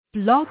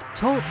Blog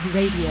Talk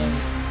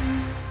Radio.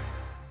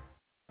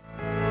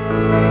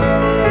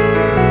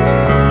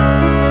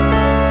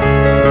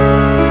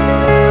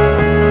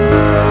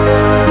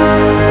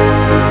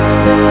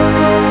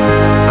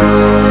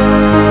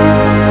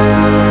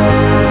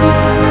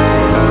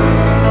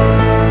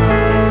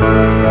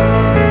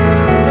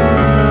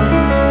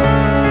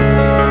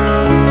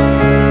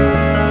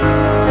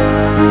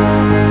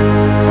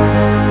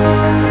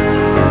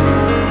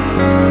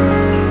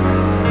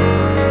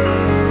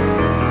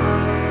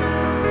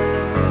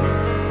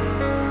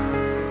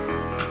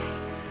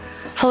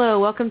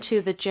 Welcome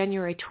to the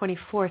January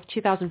 24th,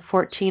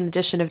 2014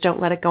 edition of Don't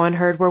Let It Go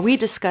Unheard, where we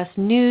discuss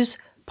news,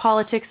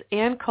 politics,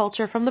 and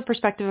culture from the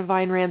perspective of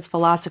Ayn Rand's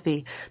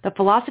philosophy, the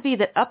philosophy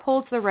that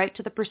upholds the right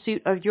to the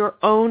pursuit of your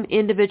own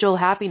individual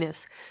happiness,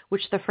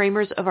 which the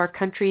framers of our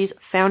country's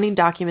founding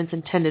documents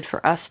intended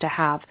for us to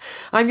have.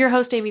 I'm your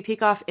host, Amy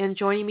Peikoff, and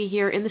joining me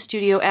here in the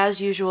studio, as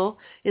usual,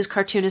 is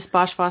cartoonist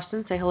Bosch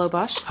Boston. Say hello,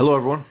 Bosch. Hello,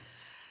 everyone.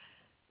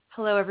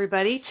 Hello,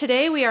 everybody.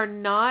 Today we are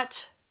not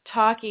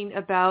talking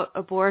about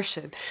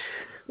abortion.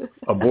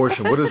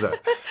 Abortion? What is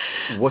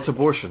that? What's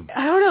abortion?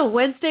 I don't know.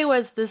 Wednesday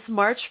was this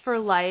March for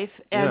Life,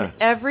 and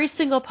every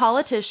single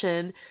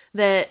politician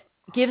that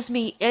gives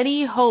me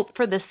any hope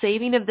for the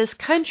saving of this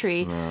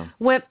country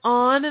went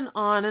on and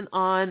on and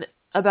on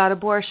about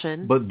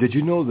abortion. But did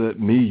you know that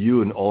me,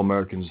 you, and all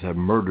Americans have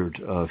murdered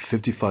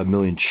 55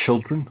 million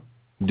children?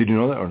 Did you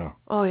know that or no?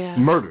 Oh, yeah.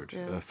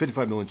 Murdered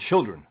 55 million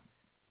children.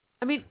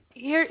 I mean,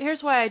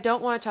 here's why I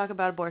don't want to talk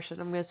about abortion.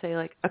 I'm going to say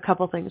like a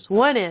couple things.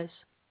 One is,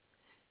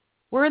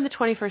 we're in the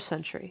 21st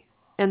century.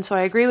 And so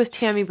I agree with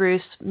Tammy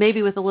Bruce,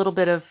 maybe with a little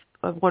bit of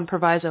one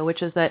proviso,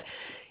 which is that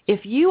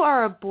if you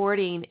are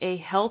aborting a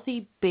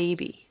healthy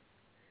baby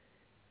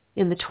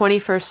in the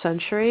 21st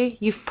century,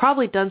 you've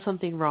probably done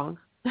something wrong.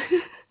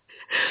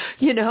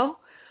 You know?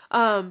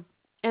 And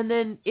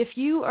then if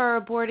you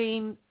are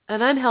aborting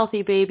an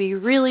unhealthy baby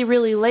really,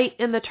 really late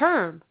in the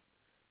term,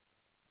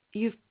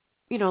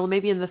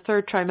 maybe in the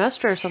third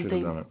trimester or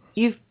something,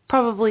 you've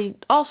probably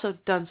also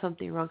done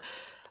something wrong.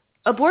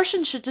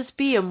 Abortion should just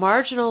be a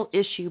marginal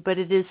issue, but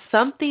it is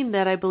something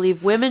that I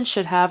believe women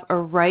should have a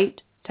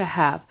right to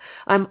have.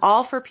 I'm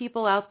all for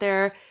people out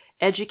there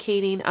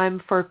educating.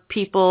 I'm for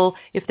people,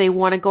 if they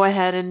want to go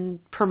ahead and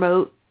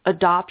promote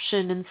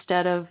adoption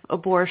instead of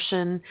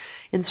abortion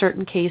in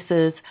certain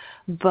cases,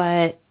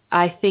 but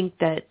I think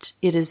that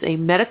it is a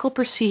medical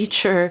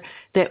procedure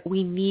that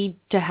we need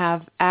to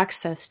have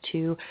access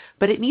to,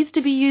 but it needs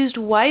to be used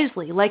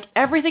wisely. Like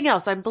everything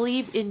else, I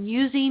believe in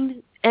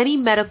using any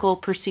medical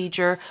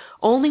procedure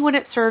only when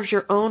it serves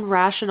your own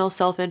rational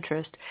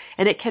self-interest.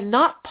 And it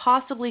cannot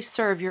possibly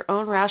serve your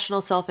own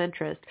rational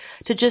self-interest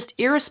to just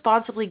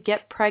irresponsibly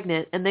get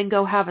pregnant and then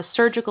go have a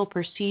surgical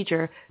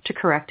procedure to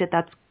correct it.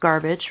 That's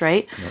garbage,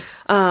 right?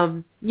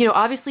 Yep.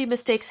 Obviously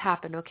mistakes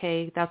happen,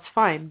 okay? That's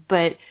fine.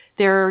 But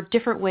there are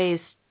different ways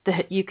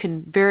that you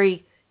can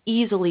very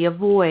easily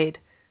avoid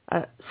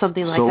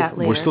something like that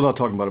later. We're still not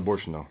talking about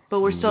abortion, though.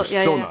 But we're still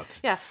not.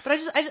 Yeah, but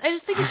I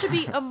just think it should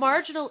be a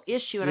marginal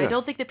issue, and I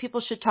don't think that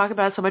people should talk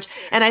about it so much.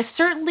 And I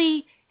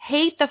certainly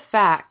hate the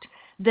fact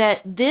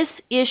that this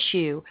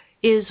issue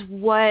is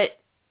what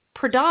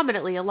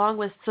predominantly, along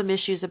with some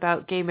issues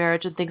about gay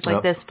marriage and things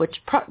like this,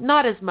 which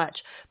not as much,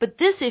 but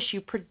this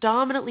issue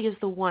predominantly is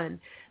the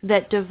one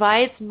that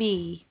divides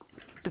me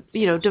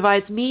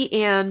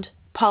and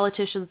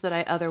politicians that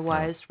I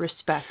otherwise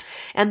respect.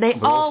 And they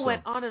all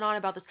went on and on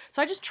about this.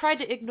 So I just tried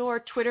to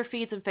ignore Twitter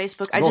feeds and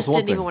Facebook. I just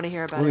didn't even want to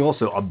hear about it.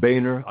 Also, a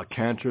Boehner, a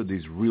Cantor,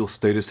 these real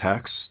statist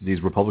hacks,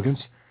 these Republicans,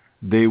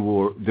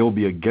 they'll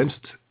be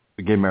against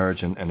gay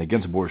marriage and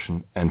against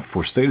abortion and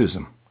for statism. You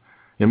know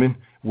what I mean?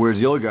 Whereas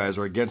the other guys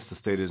are against the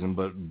statism,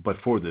 but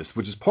for this,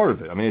 which is part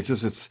of it. I mean,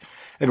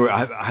 anyway,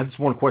 I have just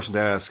one question to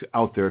ask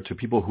out there to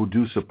people who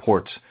do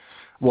support,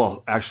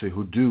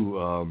 who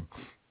do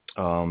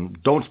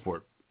don't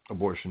support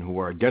abortion, who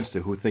are against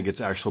it, who think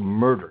it's actual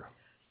murder.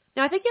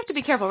 Now, I think you have to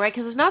be careful, right?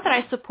 Because it's not that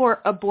I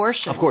support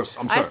abortion. Of course,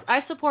 I'm sorry.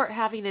 I support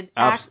having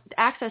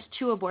access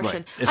to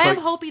abortion. Right. I am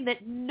hoping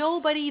that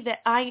nobody that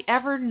I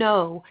ever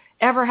know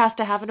ever has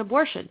to have an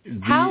abortion.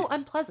 How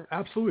unpleasant.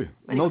 Absolutely.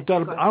 Anyway, no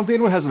doubt. I don't think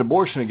anyone has an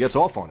abortion and gets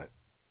off on it.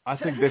 I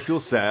think they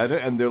feel sad,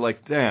 and they're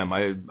like, damn,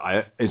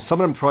 and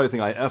some of them probably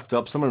think I effed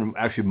up. Some of them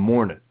actually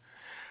mourn it.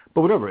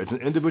 But whatever, it's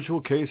an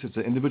individual case. It's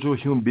an individual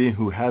human being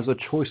who has a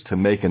choice to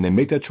make, and they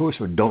make that choice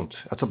or don't.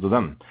 That's up to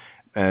them.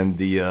 And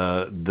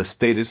the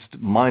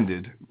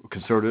statist-minded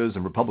conservatives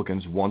and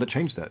Republicans want to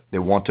change that. They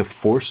want to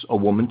force a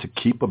woman to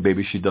keep a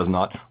baby she does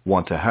not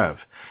want to have,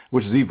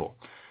 which is evil.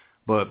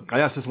 But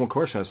I asked this one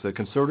question. I said,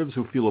 conservatives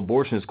who feel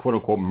abortion is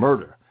quote-unquote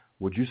murder,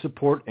 would you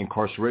support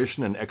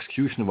incarceration and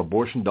execution of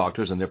abortion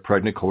doctors and their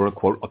pregnant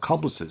quote-unquote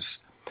accomplices?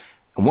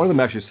 And one of them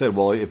actually said,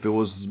 well, if it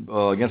was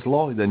against the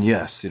law, then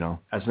yes,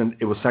 as in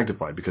it was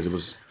sanctified because it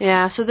was...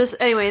 Yeah, so this is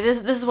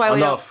why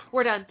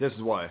we're done. This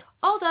is why.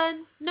 All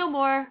done. No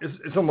more.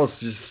 It's almost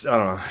just, I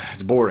don't know,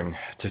 it's boring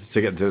to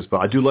get into this, but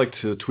I do like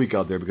to tweak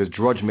out there because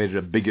Drudge made it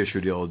a big issue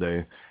the other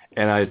day,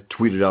 and I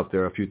tweeted out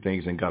there a few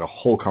things and got a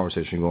whole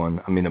conversation going.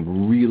 I mean, a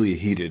really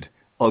heated,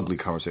 ugly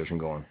conversation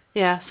going.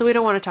 Yeah, so we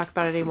don't want to talk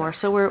about it anymore,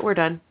 so we're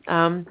done.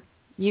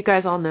 You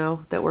guys all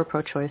know that we're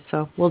pro-choice,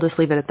 so we'll just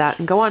leave it at that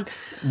and go on.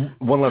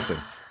 One last thing.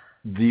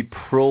 The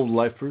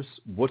pro-lifers,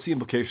 what's the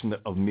implication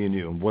of me and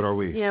you? What are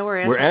we? Yeah,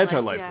 we're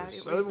anti-lifers.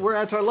 Yeah, we're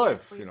anti-life.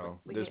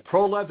 There's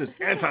pro-life, there's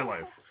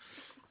anti-life.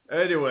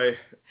 Anyway,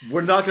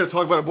 we're not going to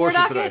talk about abortion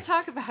today. We're not going to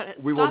talk about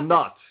it. We will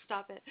not.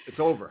 Stop it. It's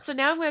over. So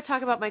now I'm going to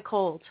talk about my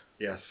cold.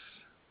 Yes.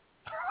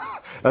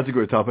 That's a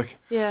great topic.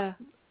 Yeah.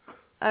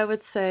 I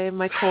would say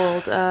my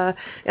cold.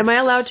 Am I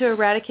allowed to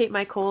eradicate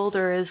my cold,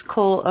 or is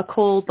a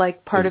cold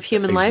like part of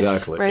human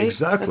life? Right?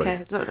 Exactly.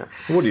 Okay. No.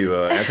 What are you,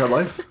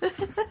 anti-life?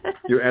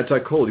 You're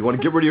anti-cold. You want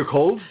to get rid of your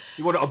cold?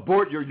 You want to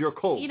abort your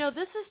cold?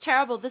 This is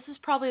terrible. This is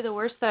probably the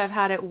worst that I've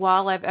had it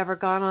while I've ever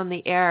gone on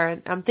the air.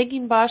 And I'm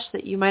thinking, Bosch,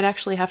 that you might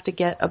actually have to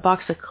get a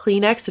box of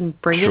Kleenex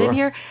and bring it in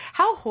here.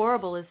 How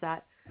horrible is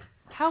that?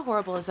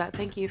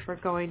 Thank you for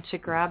going to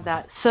grab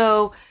that.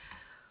 So...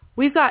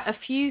 we've got a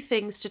few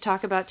things to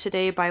talk about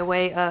today by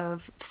way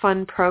of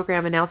fun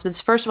program announcements.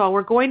 First of all,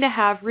 we're going to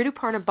have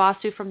Riduparna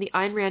Basu from the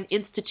Ayn Rand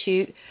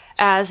Institute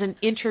as an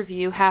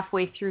interview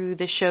halfway through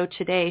the show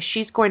today.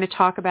 She's going to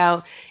talk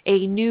about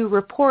a new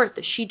report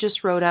that she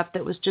just wrote up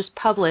that was just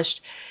published,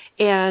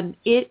 and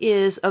it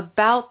is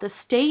about the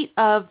state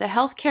of the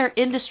healthcare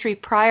industry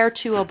prior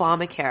to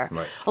Obamacare.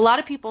 Right. A lot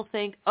of people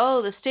think,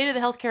 the state of the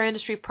healthcare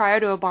industry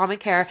prior to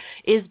Obamacare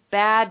is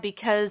bad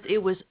because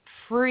it was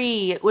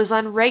free, it was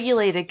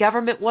unregulated,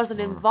 government wasn't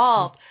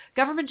involved.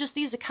 Government just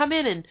needs to come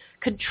in and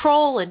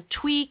control and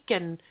tweak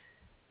and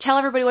tell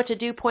everybody what to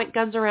do, point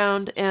guns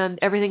around, and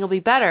everything will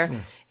be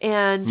better.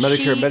 And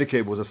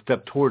Medicaid was a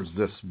step towards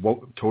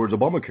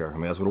Obamacare. I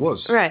mean, that's what it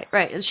was. Right.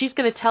 And she's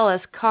going to tell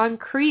us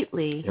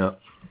concretely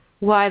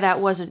why that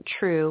wasn't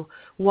true,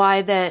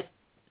 why that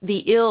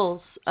the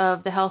ills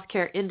of the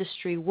healthcare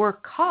industry were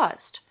caused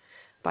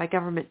by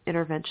government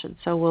intervention.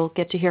 So we'll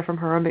get to hear from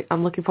her.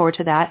 I'm looking forward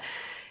to that.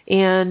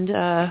 And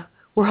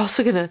we're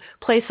also going to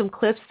play some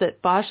clips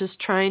that Bosch is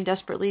trying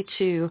desperately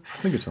to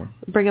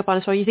bring up on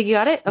his phone. You think you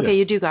got it? Okay,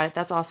 You do got it.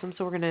 That's awesome.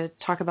 So we're going to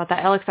talk about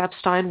that. Alex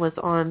Epstein was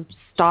on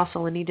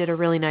Stossel, and he did a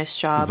really nice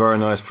job. Very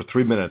nice for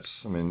 3 minutes.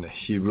 I mean,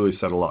 he really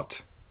said a lot.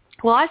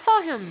 Well, I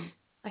saw him,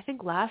 I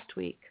think, last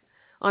week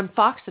on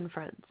Fox and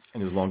Friends.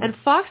 And he was longer. And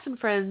Fox and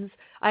Friends,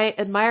 I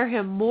admire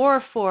him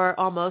more for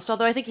almost,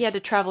 although I think he had to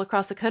travel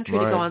across the country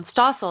to go on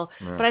Stossel.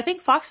 Right. But I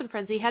think Fox and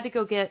Friends, he had to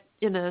go get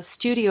in a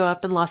studio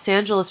up in Los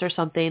Angeles or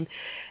something.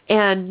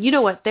 And you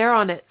know what? They're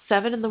on at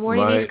 7 in the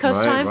morning East Coast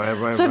time.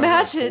 So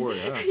imagine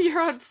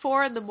you're on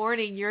 4 in the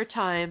morning your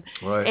time,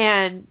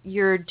 and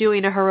you're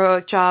doing a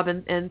heroic job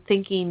and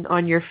thinking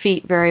on your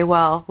feet very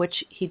well,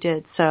 which he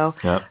did. So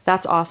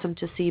that's awesome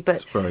to see.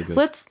 But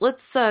let's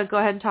go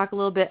ahead and talk a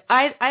little bit.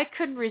 I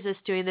couldn't resist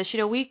doing this.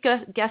 We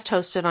guest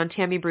hosted on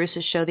Tammy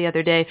Bruce's show the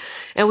other day,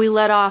 and we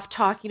led off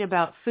talking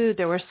about food.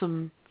 There were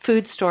some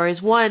food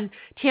stories. One,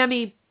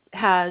 Tammy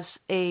has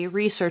a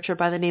researcher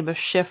by the name of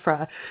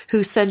Shifra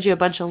who sends you a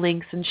bunch of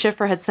links, and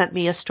Shifra had sent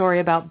me a story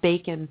about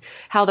bacon,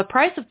 how the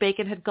price of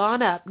bacon had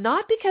gone up,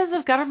 not because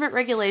of government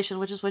regulation,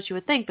 which is what you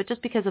would think, but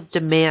just because of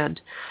demand.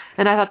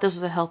 And I thought this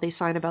was a healthy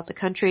sign about the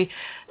country.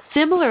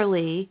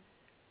 Similarly,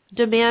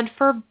 demand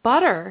for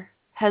butter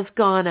has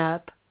gone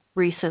up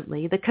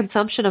recently. The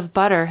consumption of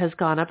butter has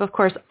gone up. Of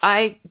course,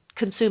 I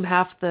consume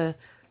half the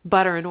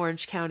butter in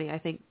Orange County, I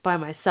think, by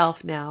myself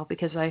now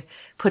because I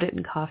put it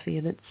in coffee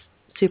and it's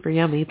super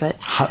yummy. But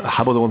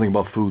how about the one thing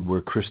about food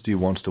where Christie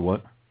wants to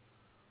what?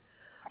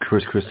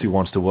 Christie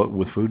wants to what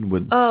with food?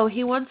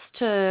 He wants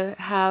to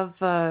have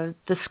the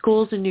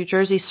schools in New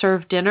Jersey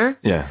serve dinner.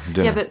 Yeah,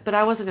 dinner. Yeah, but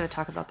I wasn't going to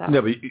talk about that.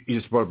 Yeah, but you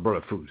just brought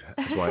up food.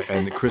 That's why.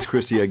 And Chris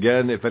Christie,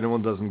 again, if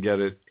anyone doesn't get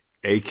it,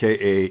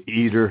 a.k.a.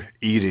 eater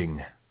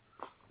eating.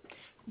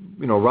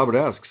 Robert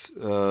asks,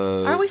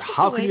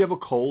 how can you have a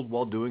cold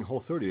while doing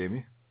Whole30,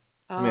 Amy?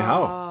 I mean,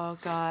 how? Oh,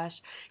 gosh.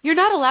 You're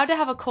not allowed to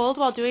have a cold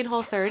while doing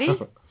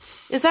Whole30?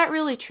 Is that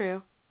really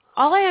true?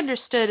 All I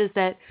understood is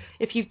that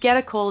if you get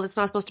a cold, it's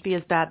not supposed to be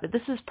as bad, but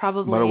this is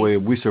probably... By the way,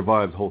 we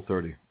survived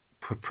Whole30.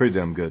 Pretty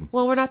damn good.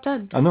 Well, we're not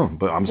done. I know,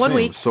 but I'm saying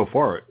week. So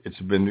far, it's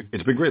been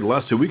great. The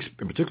last 2 weeks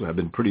in particular have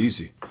been pretty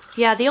easy.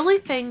 Yeah, the only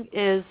thing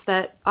is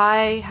that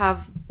I have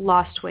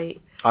lost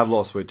weight. I've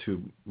lost weight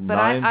too. But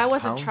I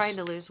wasn't trying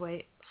to lose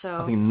weight. So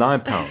I think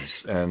 9 pounds,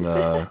 and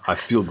I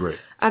feel great.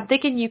 I'm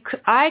thinking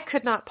I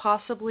could not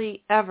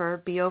possibly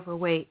ever be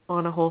overweight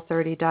on a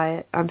Whole30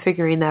 diet. I'm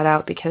figuring that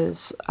out because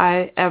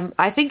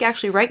I think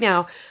actually right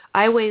now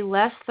I weigh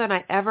less than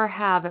I ever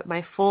have at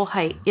my full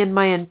height in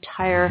my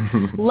entire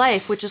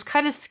life, which is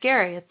kind of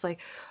scary. It's like,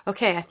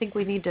 okay, I think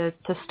we need to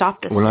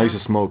stop this. When I used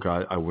to smoke,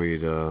 I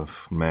weighed 20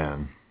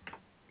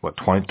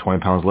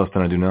 pounds less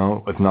than I do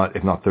now, if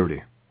not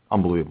 30.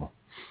 Unbelievable.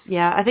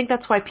 Yeah, I think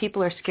that's why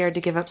people are scared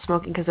to give up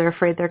smoking, because they're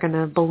afraid they're going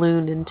to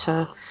balloon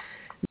into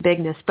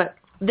bigness. But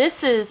this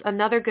is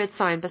another good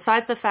sign.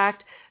 Besides the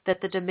fact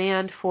that the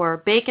demand for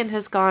bacon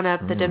has gone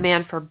up, the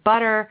demand for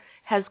butter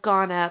has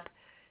gone up.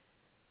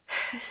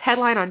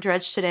 Headline on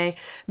Dredge today,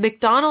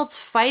 McDonald's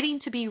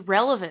fighting to be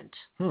relevant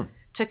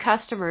to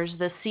customers,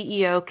 the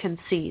CEO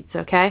concedes,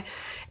 okay?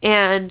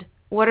 And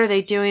what are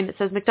they doing? It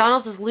says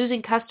McDonald's is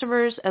losing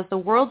customers as the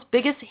world's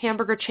biggest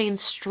hamburger chain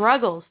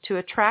struggles to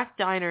attract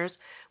diners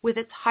with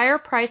its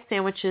higher-priced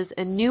sandwiches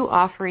and new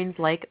offerings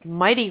like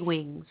Mighty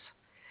Wings.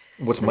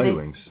 What's Mighty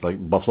Wings?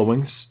 Like buffalo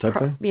wings type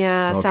thing?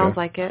 Yeah, okay.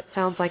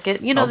 Sounds like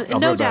it. You know, I'll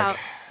no right doubt.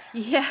 Back.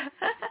 Yeah.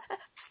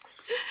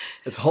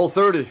 It's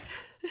Whole30.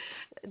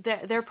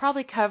 They're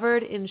probably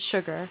covered in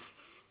sugar.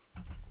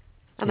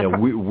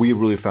 And we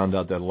really found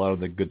out that a lot of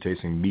the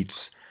good-tasting meats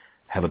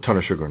have a ton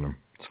of sugar in them.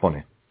 It's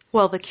funny.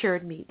 Well, the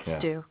cured meats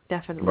do,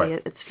 definitely.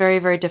 Right. It's very,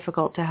 very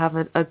difficult to have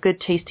a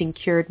good-tasting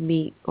cured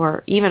meat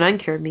or even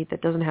uncured meat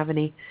that doesn't have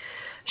any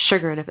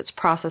sugar in it if it's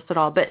processed at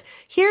all. But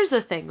here's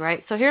the thing,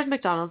 right? So here's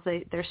McDonald's.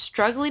 They're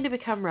struggling to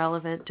become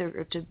relevant,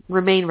 to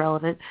remain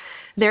relevant.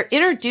 They're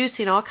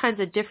introducing all kinds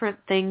of different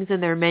things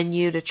in their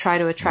menu to try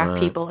to attract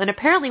people. And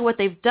apparently what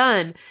they've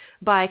done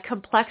by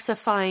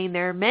complexifying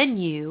their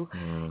menu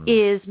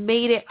is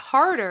made it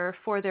harder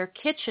for their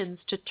kitchens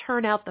to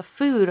turn out the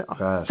food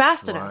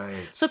fast enough.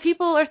 So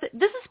people are,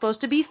 this is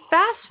supposed to be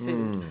fast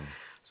food.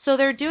 So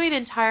they're doing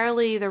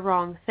entirely the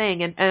wrong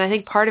thing. And I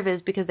think part of it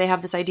is because they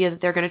have this idea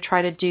that they're going to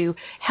try to do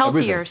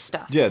healthier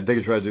stuff. Yeah, they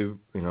can try to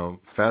do,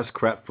 fast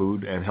crap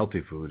food and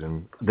healthy food.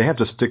 And they have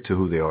to stick to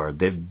who they are.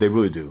 They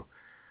really do.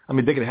 I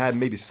mean, they can have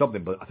maybe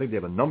something, but I think they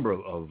have a number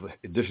of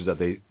dishes that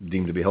they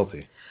deem to be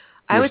healthy.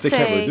 I would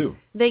say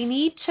they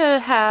need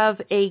to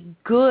have a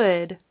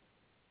good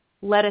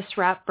lettuce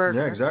wrap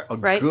burger. Yeah, exactly.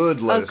 Right?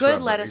 Good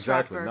lettuce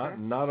wrap burger.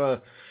 Not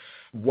a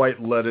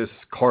white lettuce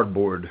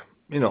cardboard.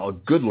 A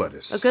good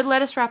lettuce. A good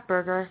lettuce wrap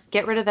burger.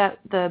 Get rid of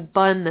the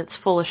bun that's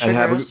full of sugars. And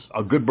have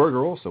a good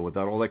burger also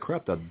without all that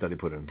crap that they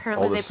put in.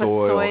 Apparently all they the put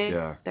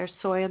soy. There's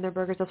soy in their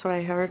burgers. That's what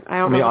I heard.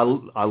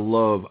 I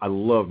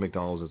love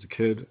McDonald's as a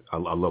kid. I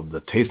love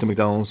the taste of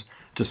McDonald's.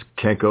 Just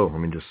can't go. I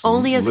mean, just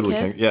only literally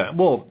as a kid? can't. Yeah,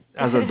 well,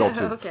 as an adult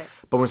too. Okay.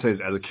 But when I say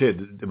as a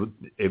kid,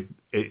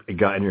 it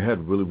got in your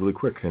head really, really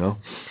quick. So,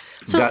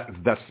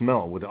 that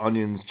smell with the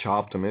onions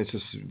chopped. I mean,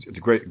 it's a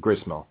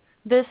great smell.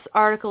 This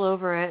article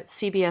over at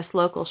CBS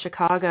Local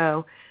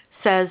Chicago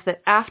says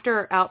that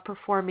after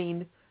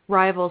outperforming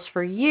rivals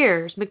for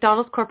years,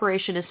 McDonald's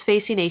Corporation is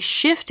facing a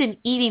shift in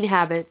eating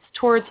habits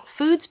towards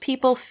foods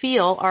people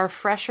feel are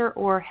fresher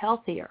or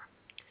healthier.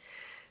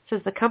 It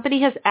says the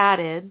company has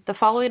added the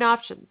following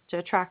options to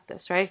attract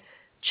this, right?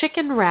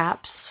 Chicken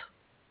wraps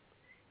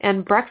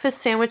and breakfast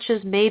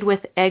sandwiches made with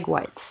egg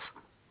whites.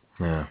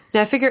 Yeah.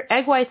 Now, I figure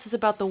egg whites is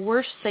about the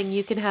worst thing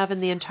you can have in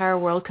the entire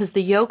world because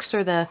the yolks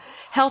are the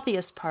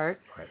healthiest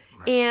part.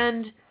 Right.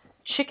 And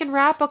chicken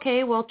wrap,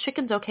 okay, well,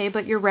 chicken's okay,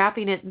 but you're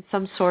wrapping it in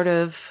some sort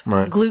of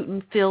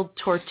gluten-filled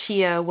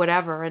tortilla,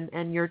 whatever,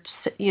 and you're,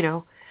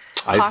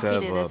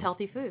 talking it as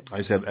healthy food. I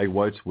used to have egg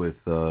whites with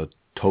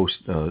toast,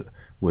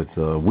 with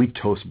wheat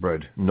toast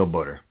bread, no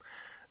butter.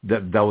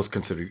 That was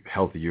considered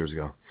healthy years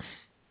ago.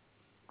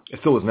 It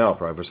still is now,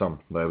 probably, for some,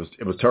 but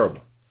it was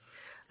terrible.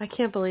 I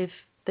can't believe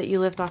that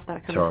you lived off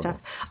that kind of stuff.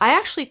 I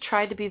actually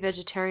tried to be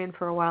vegetarian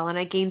for a while, and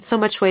I gained so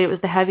much weight. It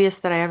was the heaviest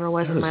that I ever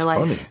was in my life.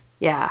 Funny.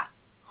 Yeah.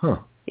 Huh.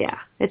 Yeah.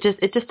 It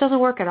just doesn't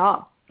work at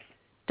all.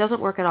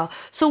 Doesn't work at all.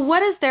 So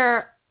what is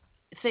their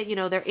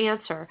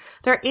answer?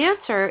 Their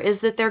answer is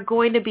that they're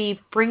going to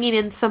be bringing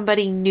in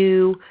somebody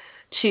new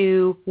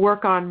to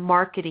work on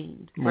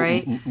marketing,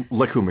 right?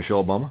 Like who,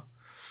 Michelle Obama?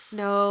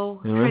 No.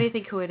 I'm trying to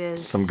think who it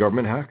is. Some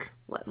government hack?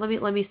 Let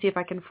me see if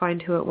I can find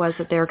who it was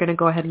that they were going to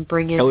go ahead and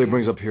bring in. Elliot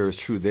brings up here is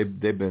true.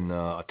 They've been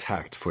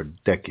attacked for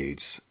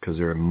decades because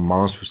they're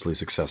monstrously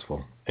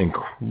successful,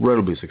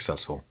 incredibly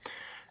successful.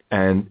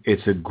 And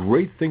it's a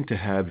great thing to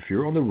have if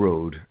you're on the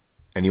road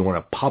and you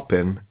want to pop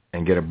in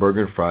and get a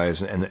burger and fries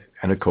and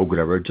a Coke,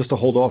 whatever, just to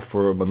hold off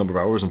for a number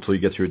of hours until you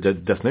get to your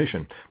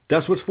destination.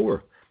 That's what it's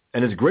for.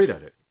 And it's great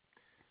at it.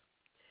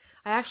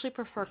 I actually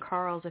prefer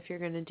Carl's if you're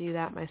going to do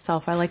that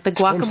myself. I like the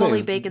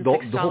guacamole bacon $6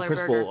 burger. The whole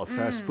principle of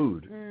fast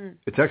food,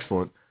 it's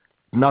excellent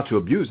not to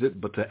abuse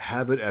it, but to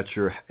have it at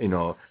your,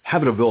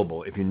 have it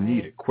available if you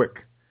need it quick.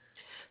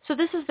 So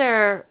this is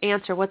their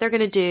answer. What they're going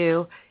to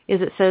do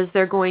is it says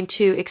they're going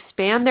to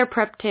expand their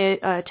prep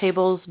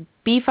tables,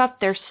 beef up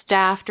their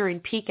staff during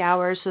peak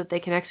hours so that they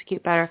can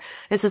execute better.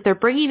 It says they're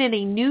bringing in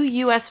a new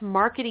U.S.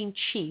 marketing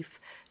chief,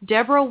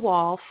 Deborah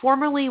Wall,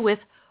 formerly with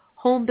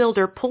home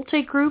builder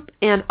Pulte Group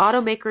and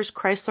automakers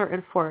Chrysler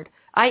and Ford,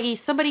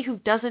 i.e. somebody who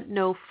doesn't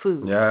know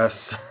food. Yes.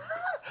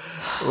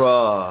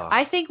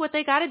 I think what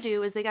they got to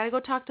do is they got to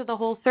go talk to the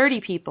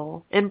Whole30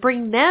 people and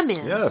bring them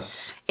in. Yes.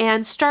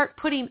 And start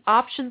putting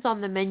options on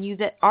the menu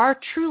that are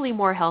truly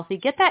more healthy.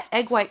 Get that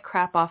egg white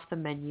crap off the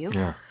menu.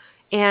 Yeah.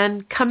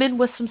 And come in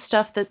with some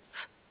stuff that's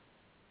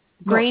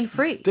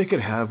grain-free. They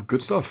could have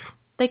good stuff.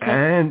 They could.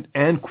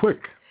 And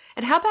quick.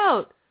 And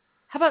how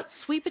How about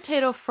sweet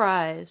potato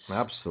fries?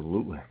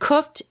 Absolutely.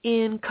 Cooked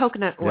in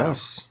coconut oil.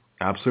 Yes,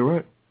 absolutely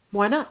right.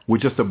 Why not?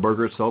 With just the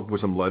burger itself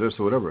with some lettuce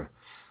or whatever.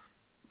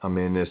 I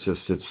mean,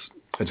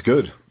 it's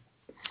good.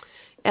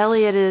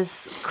 Elliot is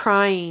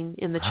crying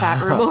in the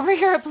chat room over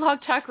here at Blog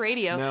Talk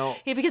Radio. Now,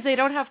 because they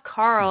don't have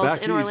Carl's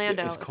in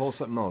Orlando. It's called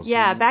something else.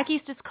 Yeah, back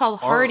east it's called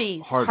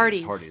Hardee's.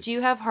 Hardee's. Do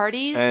you have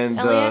Hardee's, and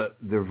Elliot?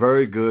 They're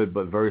very good,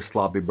 but very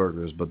sloppy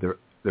burgers, but they're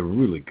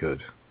really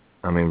good.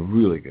 I mean,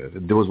 really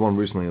good. There was one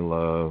recently,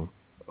 a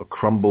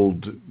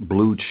crumbled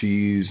blue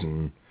cheese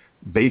and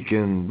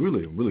bacon,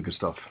 really, really good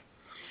stuff.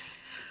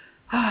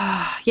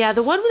 Yeah,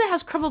 the one that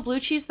has crumbled blue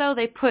cheese, though,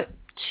 they put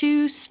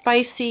too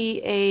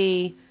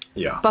spicy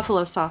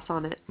buffalo sauce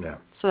on it. Yeah.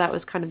 So that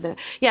was kind of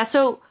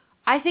so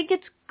I think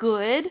it's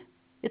good.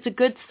 It's a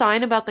good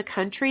sign about the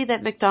country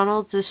that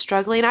McDonald's is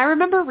struggling. I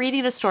remember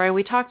reading a story,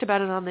 we talked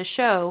about it on the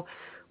show,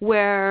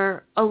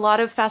 where a lot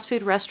of fast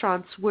food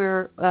restaurants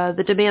where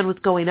the demand was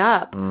going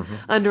up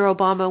under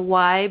Obama.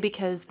 Why?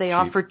 Because they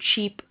offered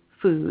cheap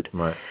food.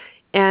 Right.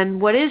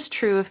 And what is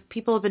true, if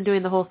people have been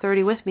doing the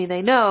Whole30 with me,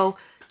 they know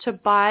to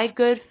buy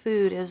good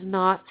food is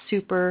not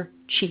super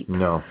cheap.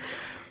 No.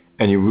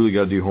 And you really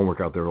got to do homework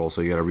out there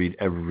also. You got to read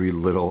every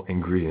little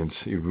ingredient.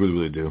 You really,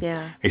 really do.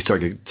 Yeah. You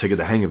start to get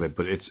the hang of it,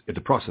 but it's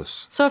a process.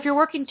 So if you're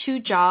working 2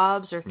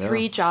 jobs or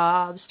 3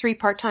 jobs, 3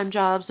 part-time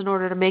jobs in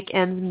order to make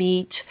ends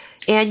meet,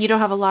 and you don't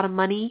have a lot of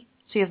money,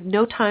 so you have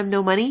no time,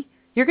 no money,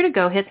 you're going to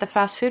go hit the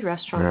fast food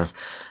restaurants. Yeah.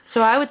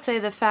 So I would say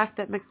the fact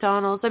that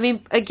McDonald's, I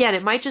mean, again,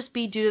 it might just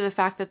be due to the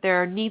fact that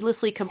they're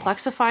needlessly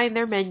complexifying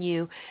their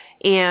menu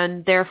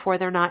and therefore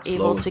they're not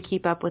able to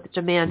keep up with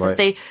demand.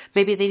 Right.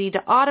 Maybe they need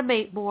to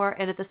automate more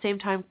and at the same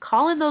time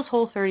call in those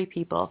Whole30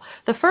 people.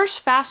 The first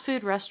fast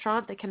food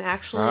restaurant that can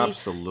actually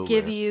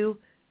give you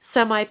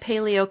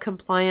semi-paleo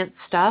compliant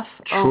stuff.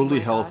 Truly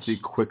healthy,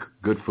 quick,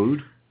 good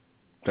food.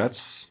 That's,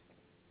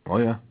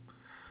 I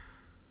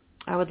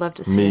would love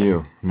to see Me, it.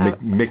 you.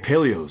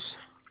 McPaleos.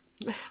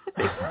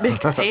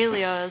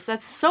 McPaleos.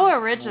 That's so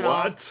original.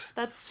 What?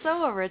 That's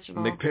so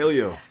original.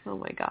 McPaleo. Oh,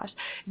 my gosh.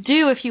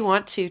 Do, if you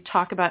want to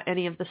talk about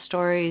any of the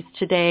stories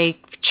today,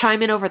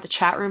 chime in over at the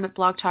chat room at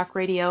Blog Talk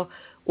Radio,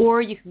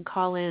 or you can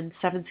call in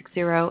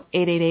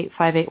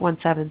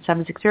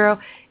 760-888-5817,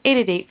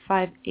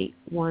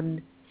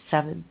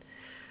 760-888-5817.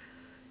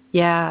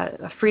 Yeah,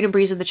 Freedom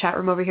Breeze in the chat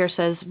room over here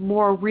says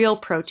more real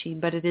protein,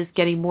 but it is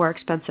getting more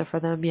expensive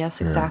for them. Yes,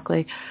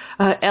 exactly.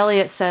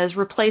 Elliot says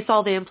replace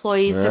all the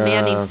employees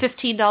demanding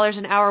 $15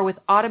 an hour with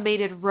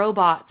automated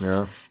robots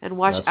and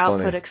watch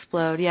output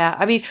explode. Yeah,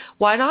 I mean,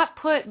 why not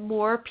put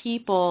more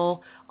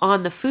people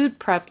on the food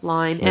prep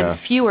line and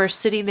fewer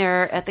sitting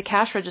there at the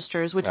cash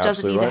registers, which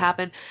doesn't need to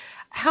happen.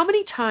 How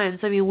many times,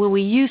 I mean, when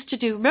we used to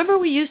remember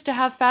we used to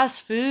have fast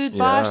food,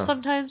 Bosch,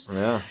 sometimes?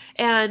 Yeah.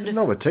 And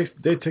no, but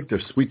they take their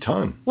sweet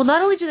time. Well,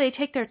 not only do they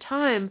take their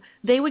time,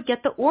 they would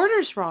get the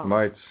orders wrong.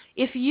 Right.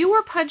 If you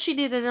were punching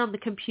it in on the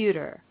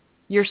computer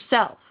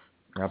yourself,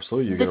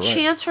 absolutely, the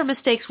chance for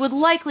mistakes would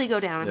likely go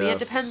down. I mean, it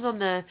depends on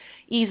the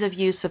ease of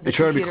use of the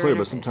computer. They try to be clear,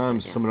 but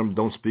sometimes some of them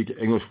don't speak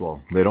English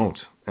well. They don't.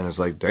 And it's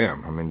like,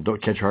 damn, I mean,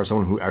 can't you hire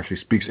someone who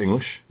actually speaks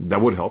English?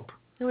 That would help.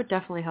 It would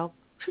definitely help.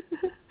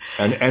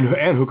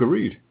 and who could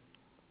read.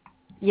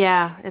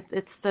 Yeah,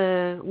 it's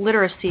the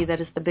literacy that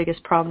is the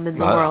biggest problem in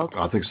the world.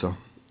 I think so.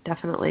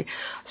 Definitely.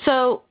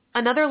 So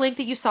another link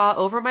that you saw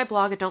over my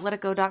blog at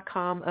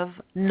don'tletitgo.com of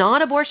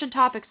non-abortion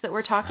topics that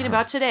we're talking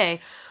about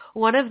today.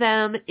 One of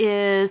them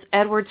is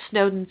Edward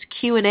Snowden's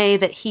Q&A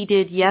that he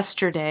did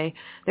yesterday.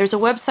 There's a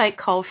website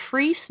called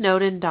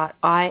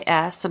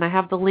freesnowden.is, and I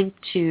have the link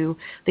to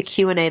the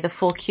Q&A, the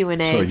full Q&A from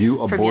yesterday. So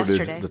you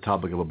aborted the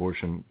topic of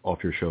abortion off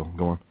your show.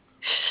 Go on.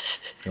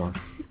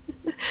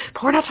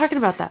 But we're not talking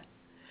about that.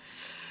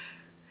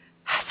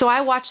 So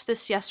I watched this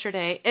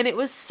yesterday, and it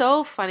was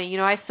so funny. You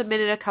know, I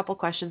submitted a couple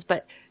questions,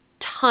 but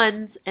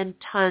tons and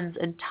tons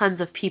and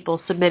tons of people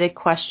submitted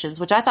questions,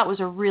 which I thought was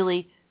a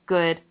really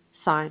good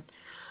sign.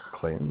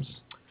 Claims?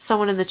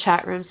 Someone in the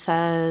chat room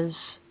says,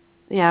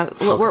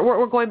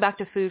 we're going back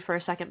to food for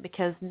a second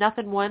because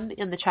Nothing One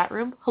in the chat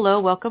room, hello,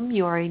 welcome,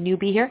 you are a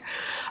newbie here,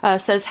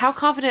 says, how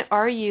confident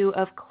are you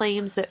of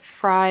claims that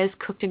fries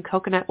cooked in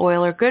coconut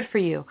oil are good for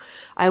you?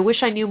 I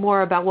wish I knew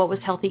more about what was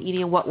healthy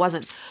eating and what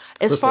wasn't.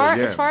 As far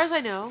as I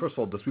know... First of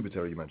all, the sweet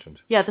potato you mentioned.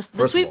 Yeah, the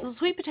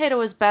sweet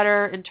potato is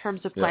better in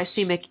terms of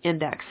glycemic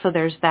index, so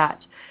there's that.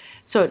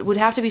 So it would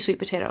have to be sweet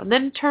potato. And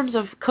then in terms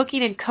of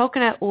cooking in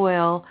coconut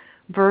oil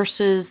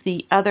versus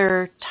the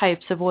other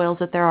types of oils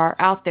that there are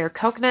out there,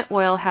 coconut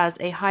oil has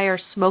a higher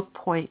smoke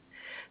point,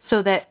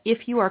 so that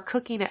if you are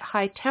cooking at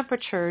high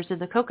temperatures in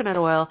the coconut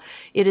oil,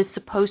 it is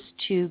supposed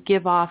to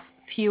give off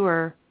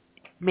fewer,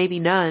 maybe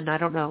none, I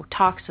don't know,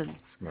 toxins.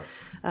 Right.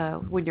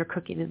 When you're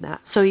cooking in that.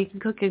 So you can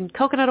cook in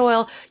coconut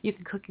oil, you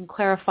can cook in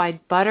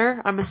clarified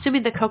butter. I'm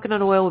assuming that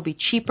coconut oil would be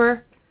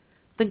cheaper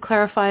than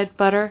clarified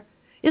butter.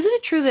 Isn't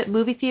it true that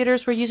movie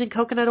theaters were using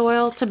coconut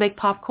oil to make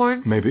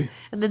popcorn? Maybe.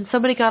 And then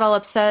somebody got all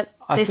upset.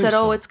 They said,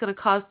 it's going to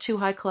cause too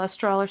high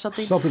cholesterol or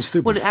something. Something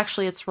stupid. When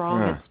actually it's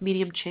wrong. Yeah. It's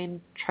medium chain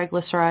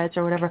triglycerides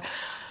or whatever.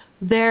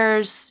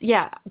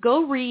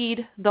 Go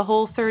read the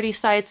whole 30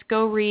 sites.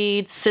 Go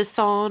read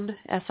Sisson,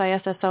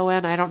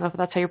 Sisson. I don't know if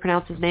that's how you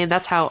pronounce his name.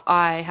 That's how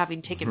I,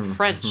 having taken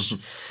French,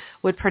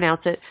 would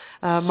pronounce it.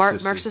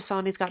 Mark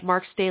Sisson, he's got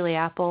Mark's Daily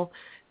Apple.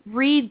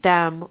 Read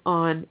them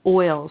on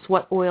oils,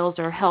 what oils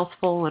are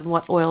healthful and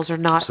what oils are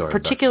not,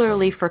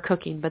 particularly for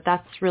cooking, but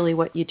that's really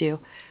what you do.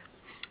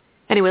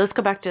 Anyway, let's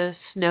go back to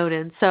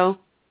Snowden. So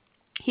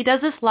he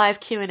does this live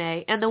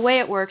Q&A, and the way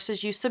it works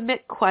is you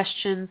submit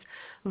questions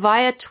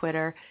via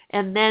Twitter,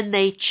 and then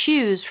they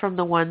choose from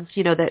the ones,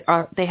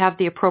 they have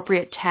the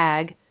appropriate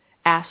tag,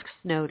 Ask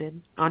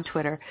Snowden, on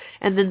Twitter,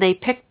 and then they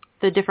pick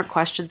the different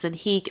questions, and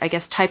he, I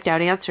guess, typed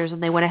out answers,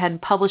 and they went ahead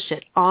and published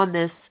it on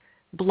this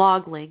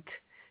blog link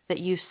that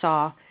you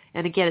saw.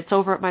 And again, it's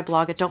over at my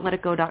blog at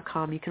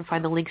don'tletitgo.com. You can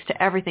find the links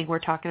to everything we're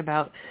talking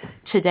about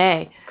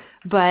today.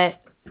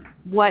 But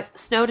what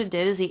Snowden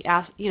did is he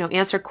asked,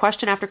 answered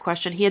question after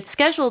question. He had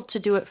scheduled to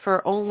do it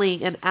for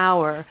only an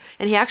hour,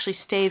 and he actually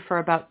stayed for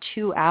about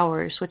 2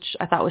 hours, which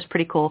I thought was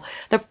pretty cool.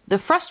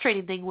 The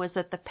frustrating thing was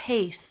that the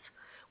pace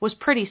was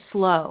pretty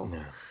slow.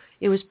 Yeah.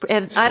 It was,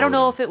 and I don't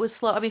know if it was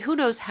slow. I mean, who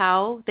knows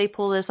how they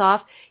pull this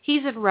off?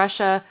 He's in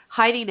Russia,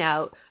 hiding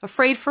out,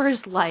 afraid for his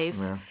life,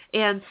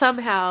 and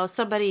somehow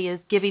somebody is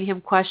giving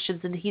him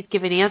questions and he's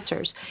giving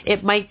answers.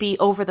 It might be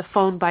over the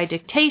phone by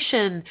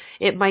dictation.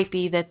 It might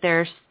be that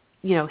there's,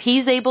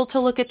 he's able to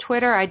look at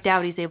Twitter. I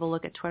doubt he's able to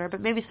look at Twitter, but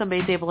maybe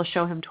somebody's able to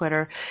show him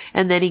Twitter,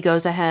 and then he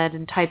goes ahead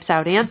and types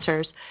out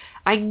answers.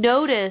 I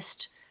noticed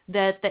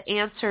that the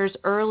answers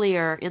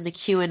earlier in the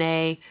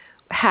Q&A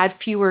had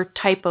fewer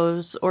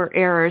typos or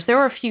errors. There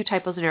were a few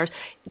typos and errors.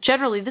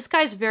 Generally, this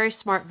guy's very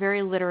smart,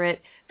 very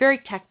literate,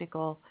 very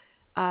technical.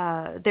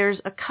 There's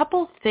a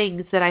couple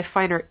things that I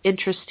find are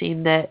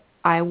interesting that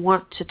I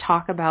want to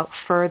talk about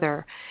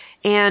further.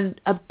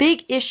 And a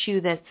big issue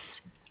that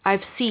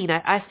I've seen,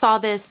 I saw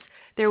this,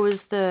 there was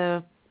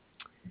the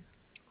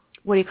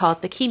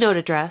keynote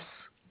address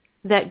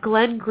that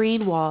Glenn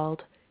Greenwald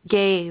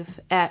gave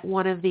at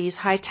one of these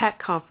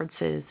high-tech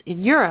conferences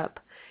in Europe.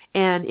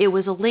 And it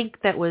was a link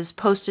that was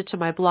posted to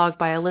my blog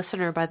by a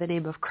listener by the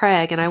name of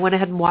Craig, and I went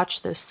ahead and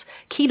watched this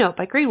keynote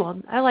by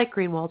Greenwald. I like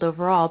Greenwald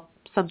overall,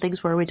 some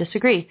things where we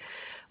disagree.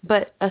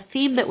 But a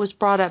theme that was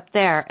brought up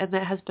there, and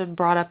that has been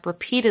brought up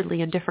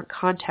repeatedly in different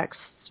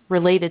contexts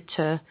related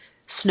to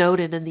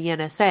Snowden and the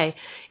NSA,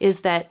 is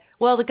that,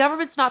 well, the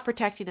government's not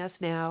protecting us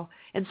now,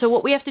 and so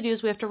what we have to do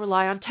is we have to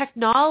rely on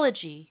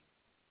technology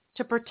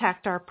to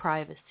protect our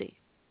privacy.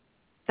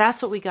 That's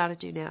what we got to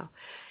do now.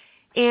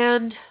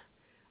 And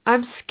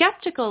I'm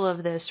skeptical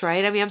of this,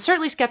 right? I mean, I'm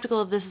certainly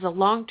skeptical of this as a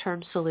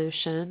long-term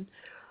solution.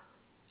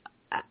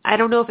 I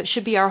don't know if it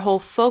should be our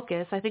whole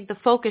focus. I think the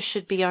focus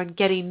should be on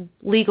getting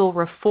legal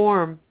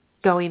reform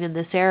going in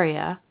this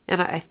area,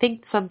 and I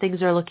think some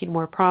things are looking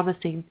more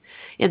promising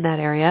in that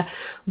area.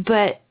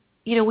 But,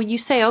 when you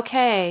say,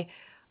 okay,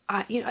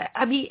 I'm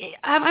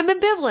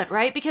ambivalent,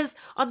 right? Because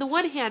on the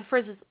one hand, for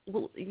instance,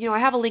 I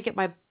have a link at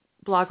my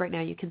blog right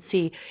now. You can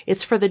see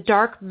it's for the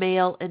Dark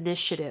Mail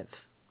Initiative.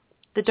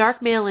 The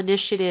Dark Mail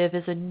Initiative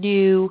is a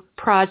new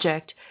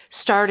project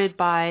started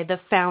by the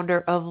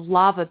founder of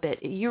LavaBit.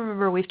 You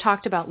remember we've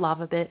talked about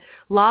LavaBit.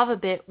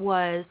 LavaBit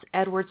was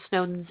Edward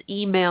Snowden's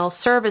email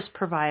service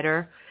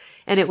provider,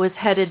 and it was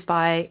headed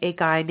by a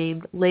guy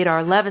named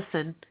Ladar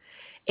Levison.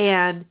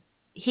 And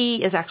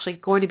he is actually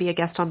going to be a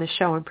guest on this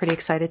show. I'm pretty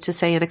excited to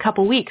say in a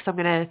couple weeks I'm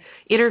going to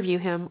interview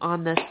him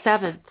on the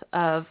 7th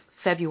of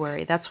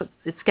February. That's what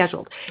it's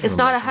scheduled. It's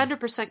not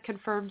 100%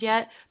 confirmed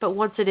yet, but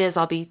once it is,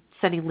 I'll be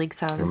sending links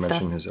out. Can you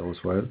mention his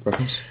Elseworld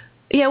reference?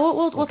 Yeah,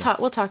 we'll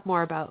talk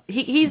more about.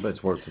 He's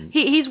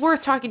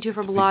worth talking to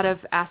from a lot of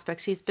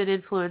aspects. He's been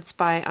influenced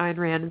by Ayn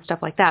Rand and stuff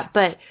like that,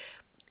 but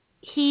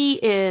he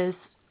is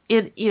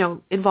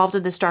involved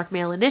in this Dark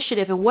Mail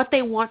Initiative, and what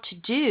they want to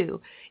do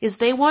is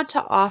they want to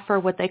offer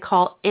what they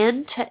call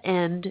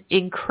end-to-end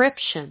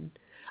encryption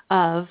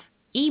of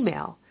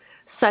email,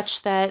 such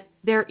that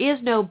there is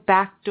no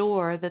back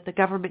door that the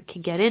government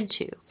can get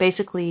into.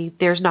 Basically,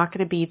 there's not going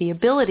to be the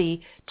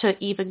ability to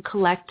even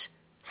collect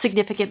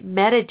significant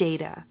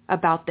metadata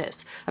about this.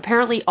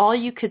 Apparently, all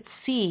you could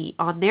see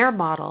on their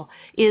model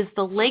is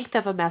the length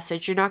of a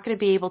message. You're not going to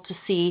be able to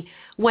see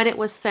when it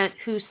was sent,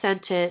 who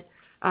sent it,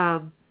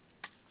 the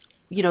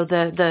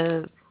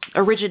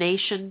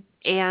origination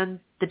and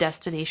the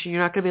destination.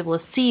 You're not going to be able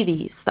to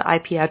see the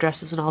IP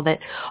addresses and all that.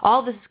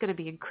 All this is going to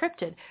be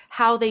encrypted.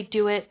 How they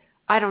do it,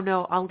 I don't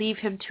know. I'll leave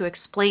him to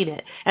explain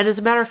it. And as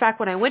a matter of fact,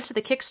 when I went to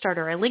the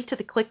Kickstarter, I linked to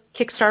the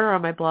Kickstarter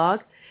on my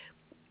blog.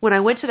 When I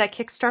went to that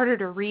Kickstarter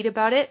to read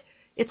about it,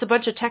 it's a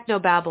bunch of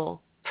technobabble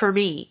for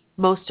me,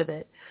 most of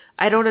it.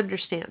 I don't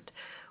understand.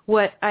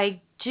 What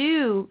I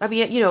do,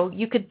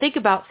 you could think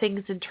about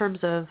things in terms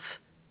of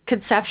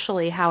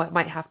conceptually how it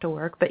might have to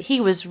work, but he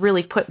was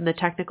really putting the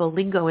technical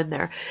lingo in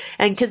there.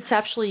 And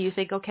conceptually you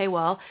think, okay,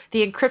 well,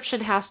 the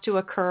encryption has to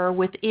occur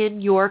within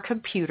your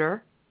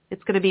computer.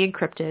 It's going to be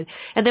encrypted.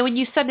 And then when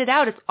you send it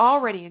out, it's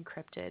already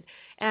encrypted.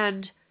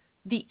 And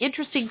the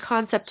interesting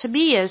concept to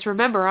me is,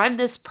 remember, I'm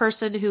this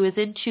person who is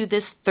into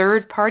this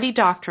third-party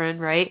doctrine,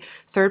 right?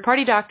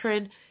 Third-party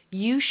doctrine,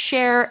 you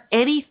share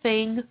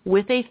anything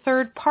with a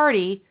third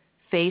party,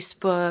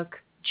 Facebook,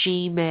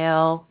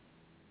 Gmail,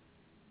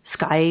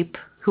 Skype,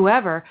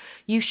 whoever,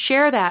 you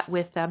share that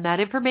with them,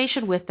 that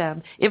information with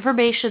them,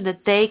 information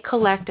that they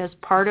collect as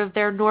part of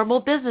their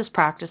normal business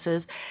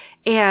practices,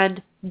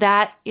 and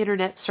that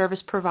internet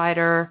service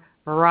provider,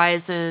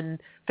 Verizon,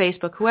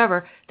 Facebook,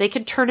 whoever, they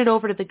can turn it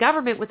over to the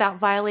government without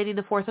violating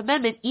the Fourth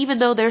Amendment, even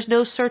though there's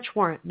no search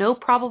warrant, no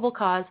probable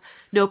cause,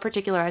 no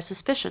particularized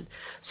suspicion.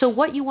 So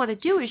what you want to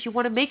do is you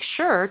want to make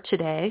sure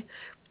today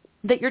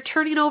that you're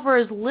turning over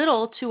as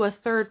little to a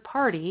third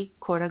party,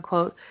 quote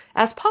unquote,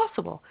 as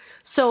possible.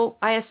 So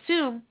I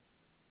assume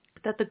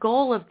that the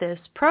goal of this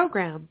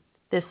program,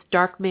 this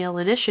dark mail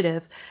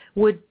initiative,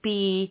 would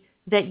be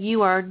that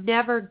you are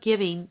never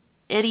giving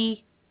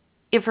any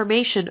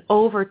information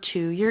over to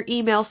your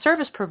email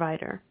service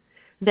provider,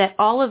 that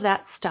all of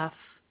that stuff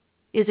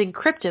is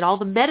encrypted, all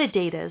the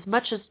metadata, as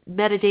much as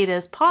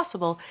metadata as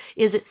possible,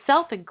 is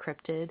itself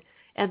encrypted,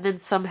 and then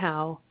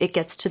somehow it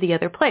gets to the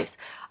other place.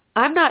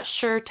 I'm not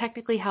sure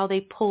technically how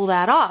they pull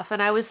that off,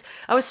 and I was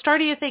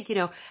starting to think,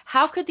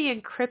 how could the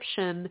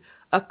encryption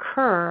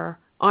occur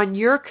on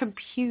your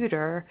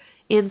computer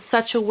in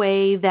such a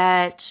way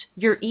that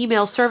your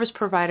email service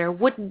provider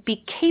wouldn't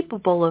be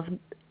capable of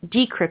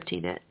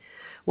decrypting it?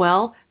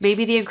 Well,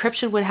 maybe the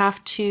encryption would have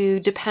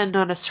to depend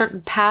on a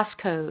certain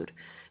passcode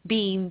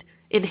being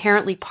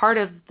inherently part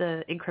of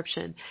the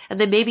encryption. And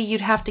then maybe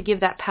you'd have to give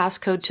that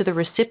passcode to the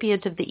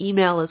recipient of the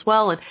email as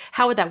well. And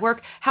how would that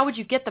work? How would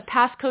you get the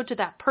passcode to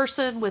that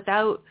person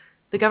without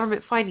the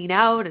government finding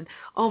out? And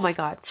oh my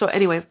God. So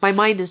anyway, my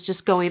mind is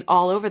just going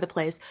all over the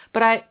place.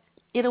 But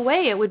in a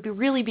way, it would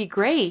really be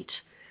great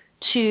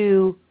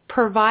to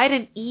provide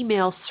an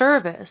email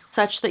service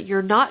such that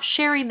you're not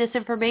sharing this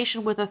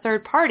information with a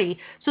third party,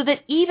 so that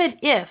even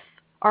if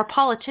our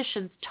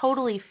politicians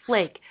totally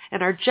flake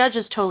and our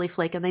judges totally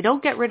flake and they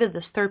don't get rid of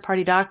this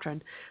third-party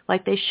doctrine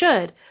like they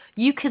should,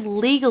 you can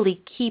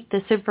legally keep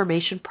this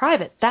information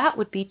private. That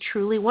would be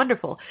truly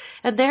wonderful.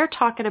 And they're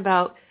talking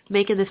about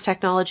making this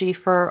technology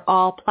for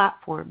all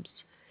platforms,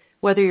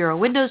 whether you're a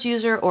Windows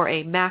user or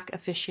a Mac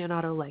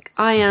aficionado like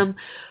I am,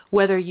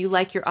 whether you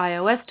like your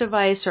iOS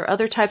device or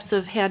other types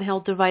of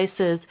handheld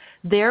devices,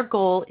 their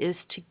goal is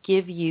to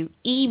give you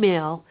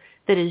email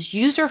that is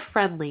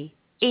user-friendly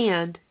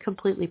and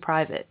completely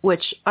private,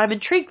 which I'm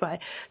intrigued by.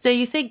 So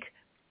you think,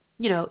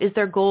 is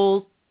their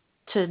goal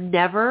to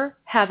never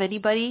have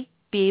anybody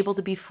be able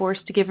to be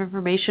forced to give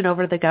information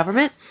over to the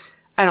government?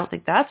 I don't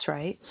think that's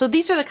right. So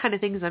these are the kind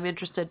of things I'm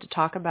interested to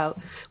talk about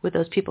with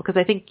those people, because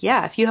I think,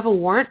 if you have a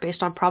warrant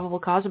based on probable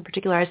cause and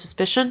particularized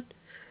suspicion,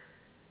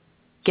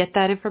 get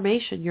that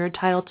information. You're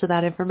entitled to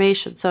that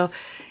information. So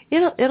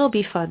it'll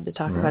be fun to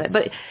talk about it.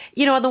 But,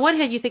 on the one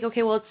hand, you think,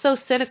 okay, well, it's so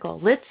cynical.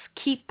 Let's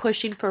keep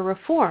pushing for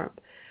reform.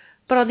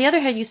 But on the other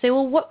hand, you say,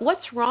 well,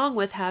 what's wrong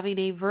with having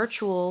a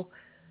virtual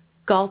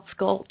Galt's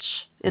Gulch,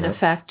 in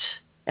effect,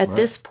 at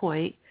this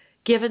point,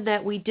 given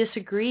that we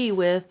disagree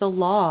with the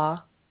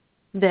law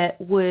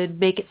that would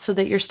make it so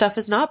that your stuff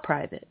is not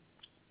private?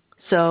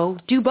 So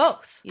do both,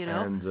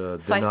 And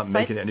they're not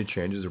making any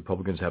changes. The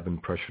Republicans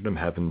haven't pressured them,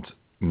 haven't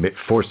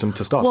forced them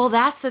to stop. Well,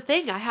 that's the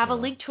thing. I have a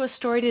link to a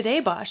story today,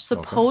 Bosch.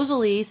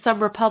 Supposedly,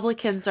 some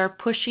Republicans are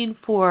pushing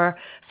for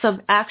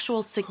some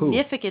actual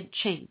significant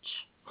change.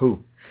 Who?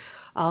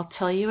 I'll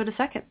tell you in a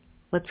second.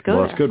 Let's go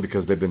there. Well, that's good,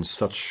 because they've been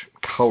such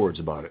cowards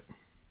about it.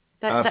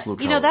 Absolute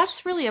cowards. That's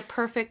really a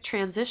perfect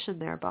transition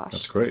there, Bosch.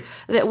 That's great.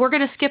 We're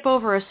going to skip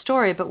over a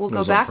story, but we'll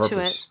go back to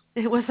it.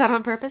 Was that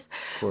on purpose?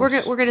 We're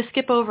going to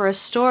skip over a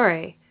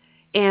story.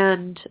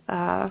 And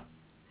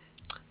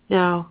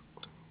now,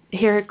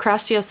 here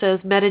Crastio says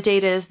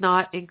metadata is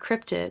not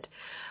encrypted.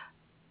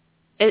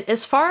 As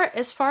far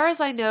as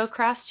I know,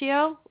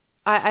 Crastio,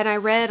 I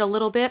read a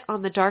little bit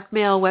on the Dark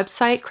Mail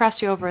website,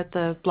 Crastio over at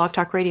the Blog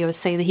Talk Radio is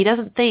saying that he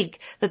doesn't think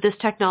that this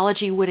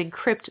technology would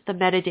encrypt the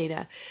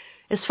metadata.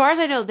 As far as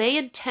I know, they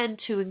intend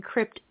to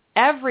encrypt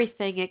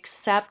everything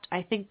except,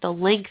 I think, the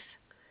length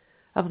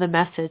of the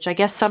message. I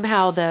guess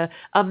somehow the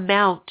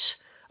amount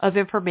of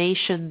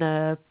information,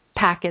 the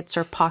packets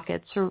or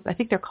pockets, or I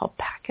think they're called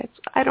packets.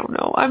 I don't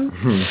know.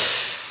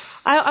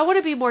 I want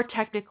to be more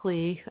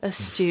technically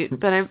astute,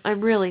 but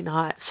I'm really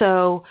not.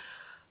 So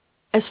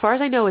as far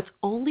as I know, it's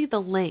only the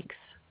length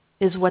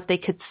is what they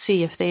could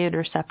see if they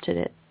intercepted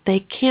it. They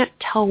can't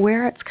tell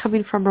where it's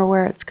coming from or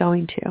where it's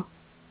going to,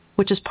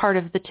 which is part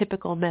of the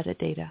typical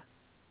metadata.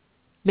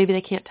 Maybe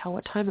they can't tell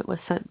what time it was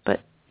sent, but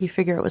you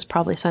figure it was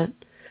probably sent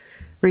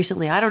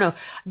recently. I don't know.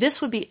 This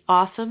would be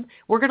awesome.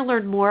 We're going to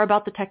learn more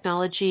about the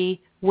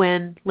technology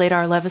when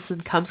Ladar Levison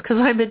comes, because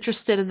I'm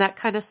interested in that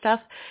kind of stuff.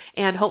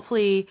 And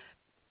hopefully,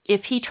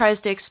 if he tries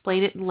to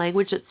explain it in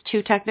language that's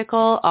too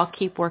technical, I'll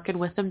keep working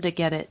with him to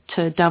get it,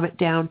 to dumb it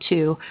down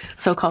to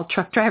so-called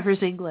truck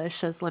driver's English,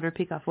 as Leonard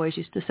Peikoff always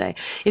used to say.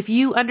 If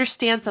you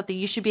understand something,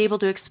 you should be able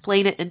to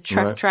explain it in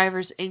truck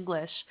driver's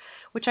English,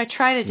 which I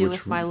try to do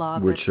with my law.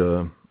 Which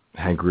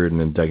Hank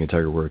Reardon and Dagon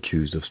Tiger were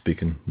accused of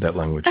speaking that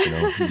language.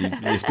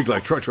 They speak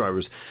like truck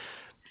drivers.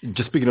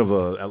 Just speaking of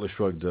Atlas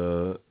Shrugged,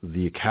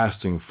 the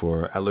casting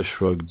for Atlas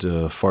Shrugged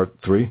Fart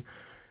 3,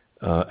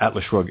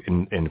 Atlas Shrugged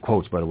in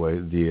quotes, by the way,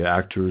 the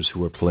actors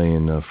who were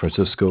playing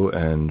Francisco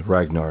and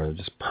Ragnar are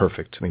just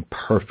perfect. I mean,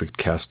 perfect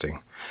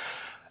casting.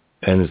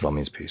 And Islam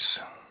means peace.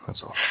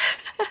 That's all.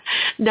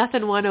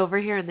 Nothing One over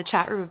here in the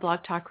chat room of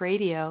Blog Talk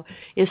Radio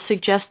is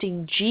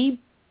suggesting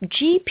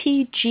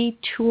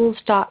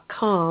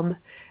gpgtools.com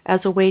as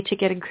a way to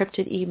get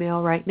encrypted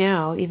email right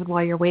now, even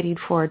while you're waiting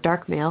for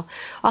dark mail.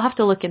 I'll have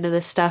to look into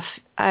this stuff.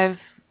 I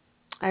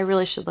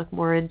really should look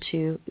more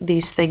into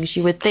these things.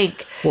 You would think,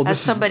 as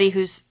somebody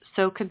who's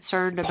so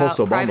concerned about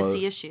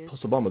privacy issues.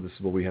 Post-Obama, this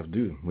is what we have to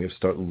do. We have to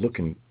start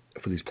looking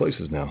for these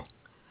places now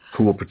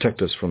who will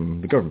protect us from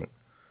the government.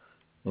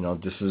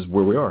 This is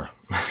where we are.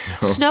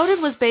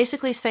 Snowden was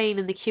basically saying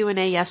in the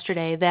Q&A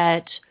yesterday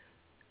that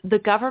the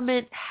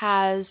government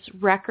has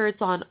records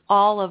on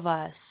all of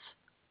us,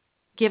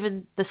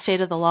 given the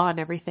state of the law and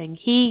everything.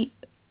 He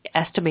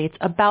estimates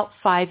about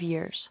 5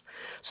 years.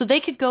 So they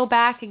could go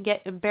back and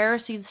get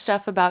embarrassing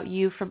stuff about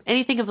you from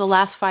anything of the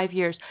last 5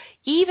 years,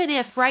 even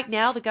if right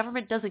now the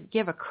government doesn't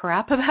give a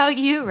crap about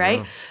you, right?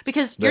 Yeah,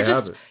 because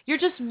you're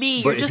just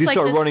me. But if you like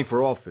start running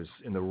for office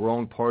in the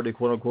wrong party,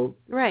 quote unquote,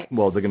 right?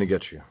 Well, they're going to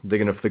get you. They're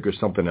going to figure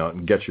something out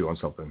and get you on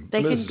something.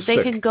 They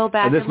can go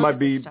back. And this might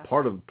be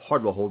part of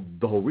the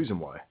whole reason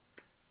why.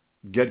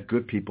 Get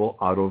good people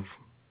out of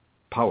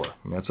power,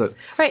 and that's it.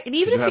 Right, and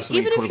even if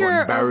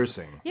you're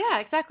embarrassing, yeah,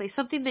 exactly,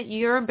 something that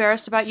you're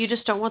embarrassed about, you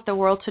just don't want the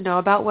world to know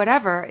about,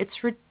 whatever.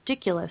 It's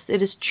ridiculous.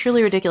 It is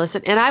truly ridiculous.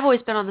 And I've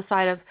always been on the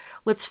side of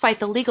let's fight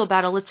the legal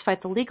battle. Let's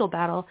fight the legal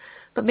battle.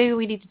 But maybe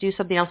we need to do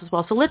something else as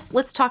well. So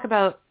let's talk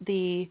about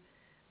the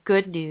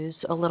good news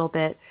a little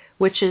bit,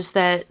 which is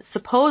that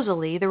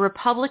supposedly the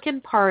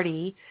Republican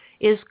Party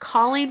is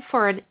calling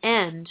for an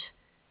end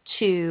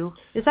to,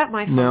 is that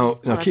my phone? Now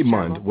keep in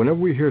mind, whenever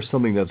we hear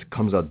something that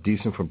comes out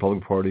decent from the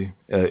Republican Party,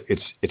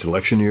 it's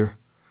election year.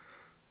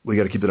 We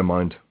got to keep that in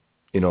mind.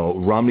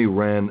 Romney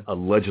ran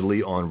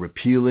allegedly on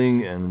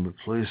repealing and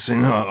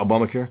replacing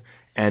Obamacare,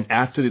 and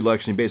after the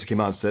election, he basically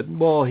came out and said,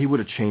 well, he would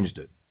have changed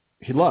it.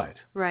 He lied.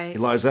 Right. He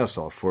lied his ass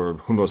off for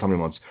who knows how many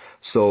months.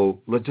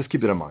 So let's just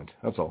keep that in mind.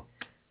 That's all.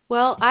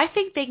 Well, I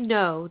think they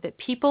know that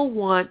people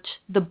want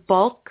the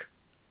bulk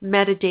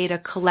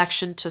metadata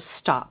collection to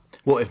stop.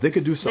 Well, if they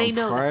could do something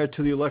prior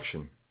to the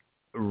election,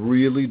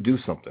 really do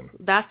something.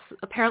 That's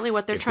apparently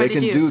what they're trying to do.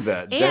 If they can do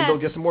that, then they'll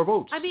get some more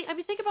votes. I mean,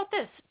 think about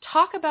this.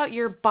 Talk about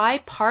your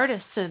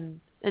bipartisan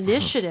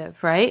initiative,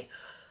 right?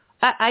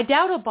 I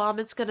doubt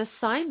Obama's going to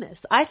sign this.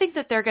 I think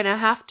that they're going to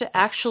have to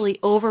actually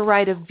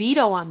override a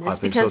veto on this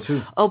because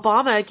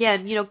Obama,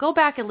 again, go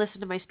back and listen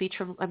to my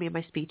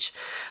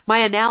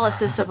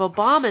analysis of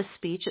Obama's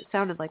speech. It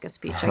sounded like a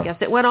speech, I guess.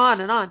 It went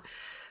on and on.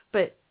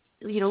 But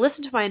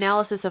listen to my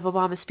analysis of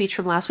Obama's speech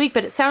from last week,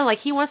 but it sounded like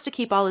he wants to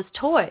keep all his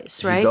toys,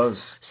 right? He does.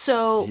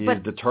 So, he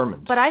is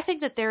determined. But I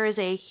think that there is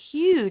a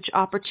huge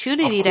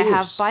opportunity to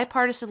have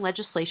bipartisan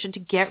legislation to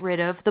get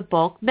rid of the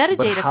bulk metadata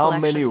collection. But how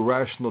many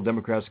rational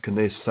Democrats can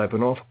they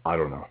siphon off? I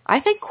don't know. I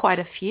think quite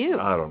a few.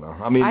 I don't know.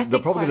 I mean, the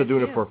Republicans are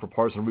doing it for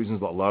partisan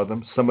reasons, a lot of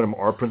them. Some of them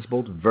are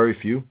principled, very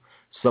few.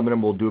 Some of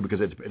them will do it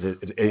because it's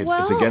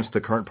against the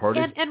current party.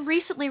 And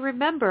recently,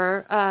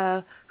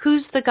 remember,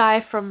 who's the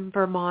guy from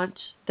Vermont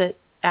that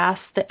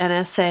asked the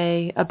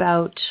NSA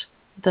about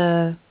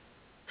the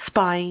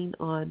spying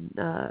on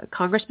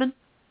congressmen?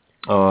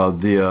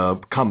 The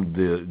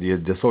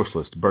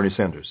socialist, Bernie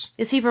Sanders.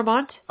 Is he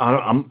Vermont?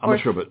 I'm not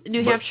sure, but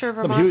New Hampshire,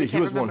 Vermont. He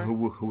was one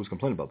who was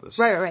complaining about this.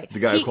 Right. The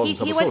guy who called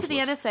himself he a went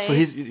socialist. to the NSA. So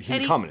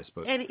he's a communist,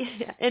 but and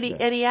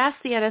he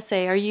asked the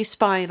NSA, "Are you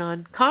spying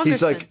on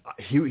congressmen?"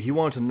 He's like he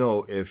wanted to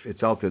know if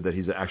it's out there that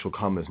he's an actual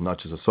communist, not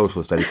just a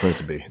socialist that he claims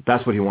to be.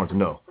 That's what he wanted to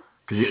know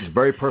because it's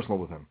very personal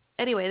with him.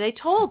 Anyway, they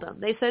told them.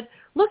 They said,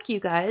 look, you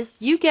guys,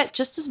 you get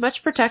just as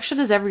much protection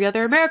as every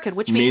other American,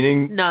 which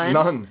means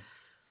none.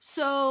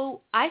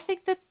 So I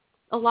think that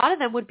a lot of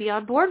them would be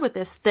on board with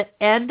this. The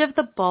end of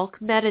the bulk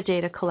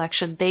metadata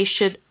collection, they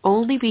should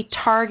only be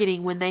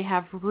targeting when they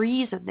have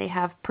reason. They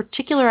have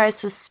particularized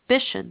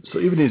suspicion. So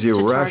even these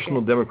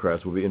irrational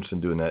Democrats will be interested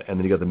in doing that. And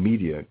then you got the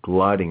media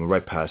gliding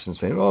right past and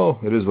saying, oh,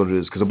 it is what it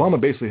is. Because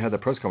Obama basically had that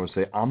press conference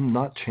say, I'm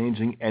not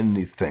changing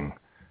anything.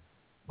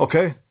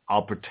 Okay.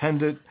 I'll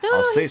pretend it.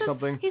 I'll say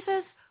something. He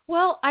says,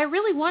 well, I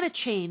really want to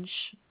change.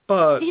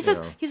 But he says,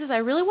 I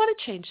really want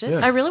to change it. Yeah.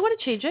 I really want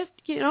to change it.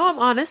 I'm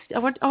honest. I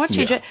want to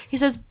change it. He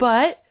says,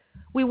 but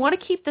we want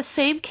to keep the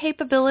same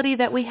capability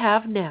that we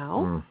have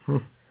now.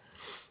 Mm-hmm.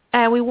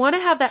 And we want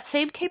to have that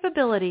same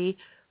capability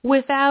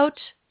without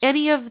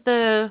any of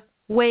the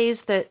ways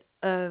that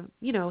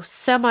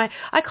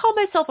I call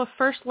myself a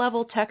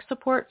first-level tech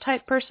support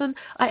type person.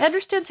 I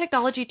understand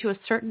technology to a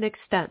certain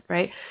extent,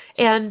 right?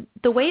 And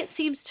the way it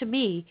seems to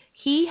me,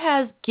 he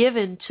has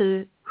given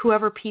to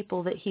whoever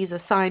people that he's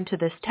assigned to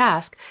this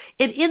task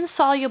an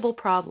insoluble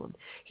problem.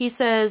 He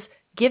says,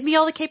 give me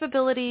all the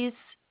capabilities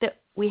that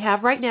we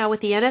have right now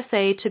with the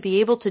NSA to be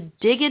able to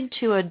dig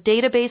into a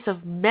database of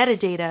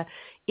metadata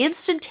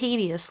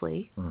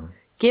instantaneously.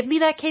 Give me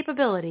that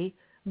capability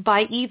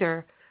by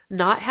either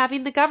not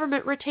having the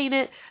government retain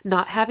it,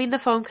 not having the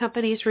phone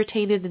companies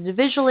retain it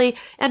individually,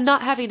 and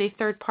not having a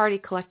third party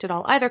collect it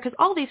all either, because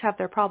all these have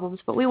their problems,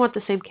 but we want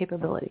the same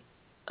capability.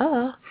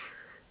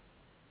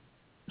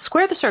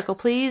 Square the circle,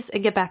 please,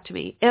 and get back to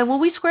me. And when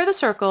we square the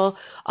circle,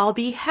 I'll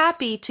be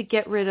happy to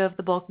get rid of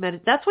the bulk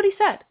metadata. That's what he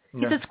said.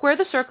 He said, square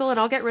the circle, and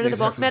I'll get rid of the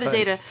bulk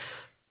metadata.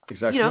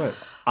 Exactly right.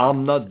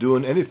 I'm not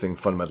doing anything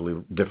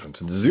fundamentally different.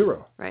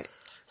 Zero. Right.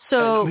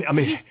 So, I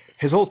mean,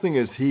 his whole thing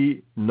is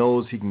he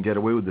knows he can get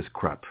away with this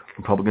crap.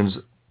 Republicans,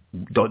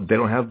 they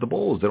don't have the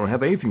balls. They don't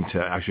have anything to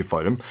actually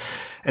fight him.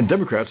 And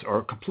Democrats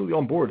are completely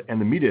on board. And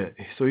the media,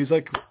 so he's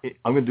like,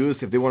 I'm going to do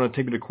this. If they want to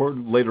take me to court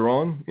later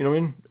on, you know what I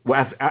mean?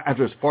 Well,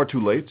 after it's far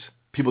too late,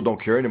 people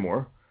don't care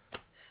anymore.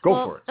 Go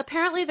for it.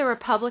 Apparently the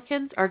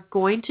Republicans are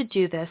going to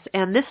do this.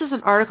 And this is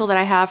an article that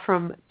I have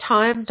from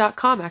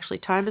Time.com, actually.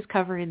 Time is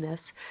covering this,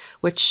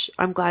 which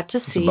I'm glad to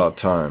see. It's about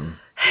time.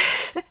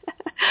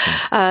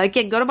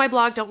 Again, go to my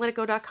blog,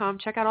 don'tletitgo.com.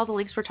 Check out all the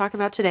links we're talking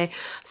about today.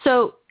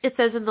 So it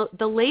says in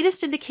the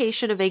latest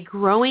indication of a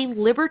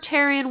growing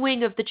libertarian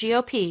wing of the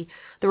GOP,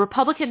 the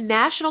Republican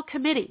National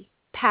Committee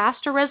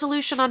passed a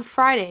resolution on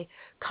Friday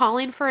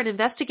calling for an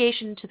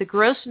investigation into the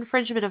gross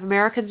infringement of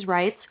Americans'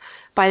 rights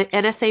by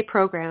NSA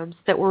programs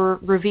that were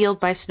revealed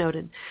by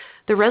Snowden.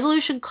 The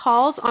resolution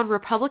calls on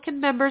Republican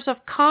members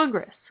of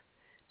Congress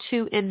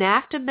to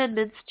enact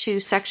amendments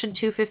to Section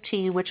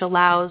 215, which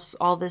allows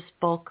all this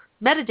bulk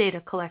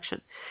metadata collection.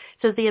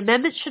 It says the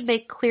amendment should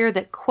make clear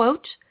that,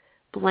 quote,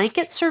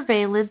 blanket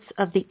surveillance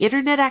of the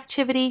Internet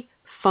activity,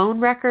 phone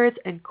records,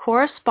 and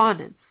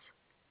correspondence,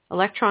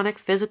 electronic,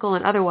 physical,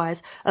 and otherwise,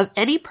 of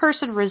any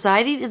person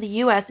residing in the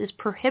U.S. is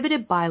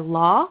prohibited by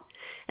law,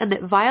 and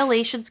that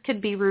violations can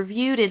be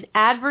reviewed in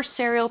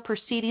adversarial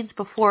proceedings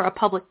before a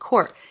public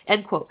court,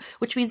 end quote,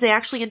 which means they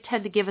actually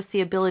intend to give us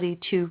the ability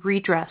to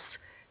redress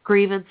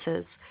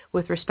grievances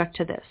with respect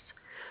to this.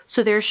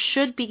 So there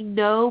should be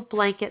no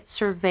blanket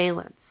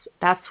surveillance.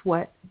 That's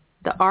what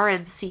the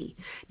RNC.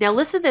 Now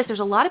listen to this. There's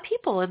a lot of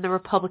people in the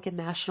Republican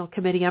National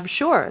Committee, I'm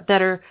sure,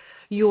 that are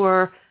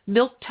your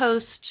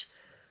milquetoast,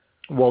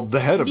 the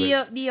head of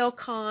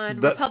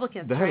neocon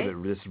Republicans, the head right?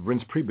 of it, this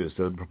Reince Priebus,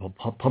 the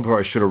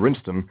Pompeo should have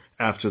rinsed him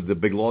after the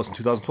big loss in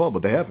 2012,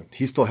 but they haven't.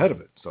 He's still head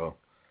of it, so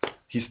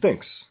he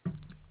stinks.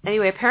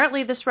 Anyway,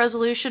 apparently this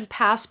resolution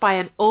passed by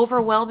an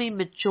overwhelming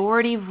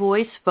majority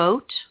voice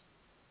vote.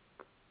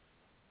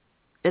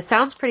 It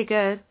sounds pretty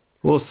good.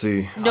 We'll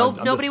see.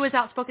 Nobody was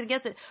outspoken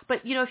against it.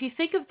 But, you know, if you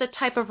think of the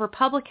type of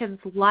Republicans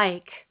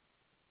like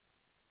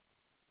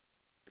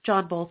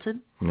John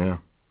Bolton. Yeah.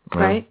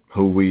 Right?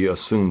 Who we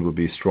assumed would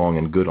be strong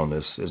and good on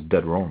this is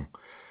dead wrong.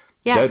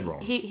 Yeah, dead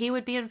wrong. He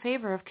would be in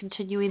favor of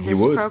continuing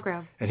this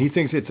program. And he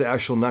thinks it's an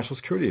actual national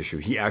security issue.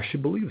 He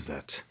actually believes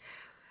that.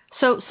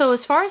 So as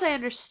far as I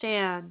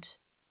understand,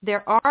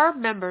 there are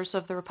members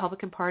of the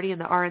Republican Party and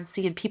the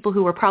RNC and people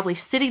who were probably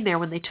sitting there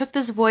when they took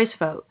this voice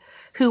vote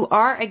who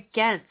are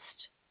against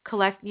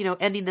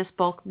ending this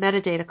bulk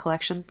metadata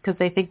collection because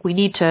they think we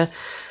need to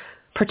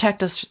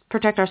protect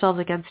ourselves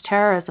against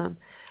terrorism.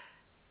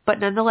 But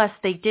nonetheless,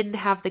 they didn't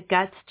have the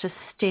guts to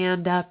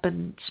stand up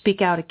and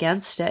speak out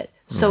against it.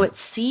 So it's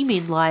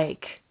seeming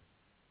like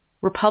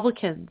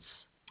Republicans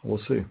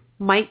we'll see.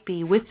 might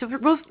be, with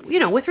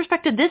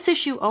respect to this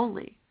issue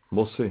only.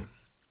 We'll see.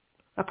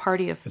 A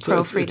party of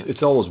pro-freedom.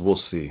 It's always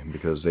we'll see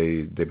because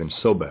they've been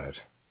so bad.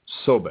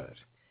 So bad.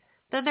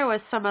 Then there was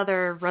some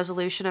other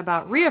resolution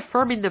about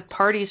reaffirming the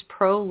party's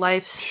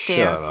pro-life stance.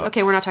 Shut up.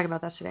 Okay, we're not talking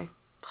about that today.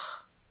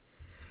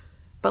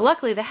 But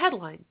luckily, the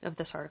headline of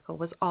this article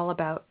was all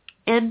about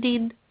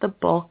ending the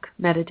bulk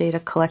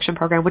metadata collection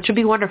program, which would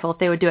be wonderful if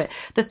they would do it.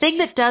 The thing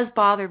that does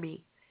bother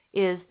me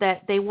is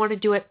that they want to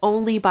do it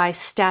only by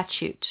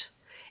statute.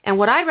 And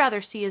what I'd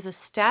rather see is a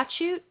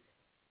statute.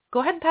 Go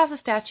ahead and pass a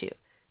statute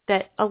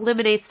that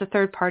eliminates the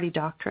third-party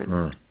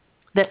doctrine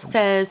that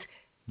says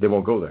they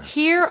won't go there.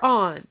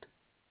 Hereon,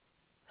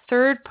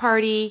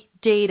 third-party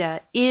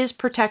data is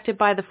protected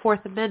by the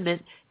Fourth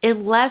Amendment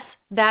unless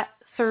that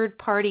third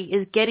party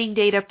is getting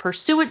data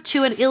pursuant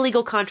to an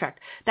illegal contract.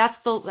 That's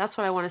what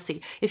I want to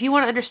see. If you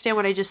want to understand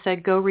what I just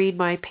said, go read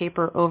my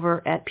paper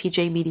over at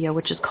PJ Media,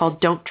 which is called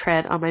Don't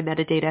Tread on My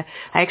Metadata.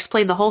 I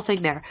explain the whole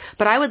thing there.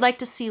 But I would like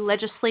to see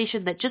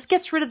legislation that just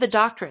gets rid of the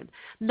doctrine,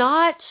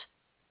 not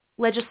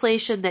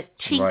legislation that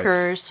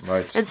tinkers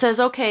and says,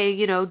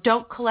 okay,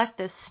 don't collect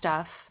this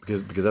stuff.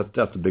 Because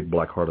that's the big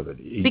black heart of it.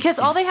 Because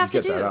all they have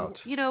to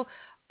do,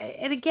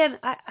 and again,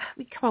 I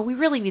mean, come on, we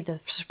really need the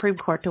Supreme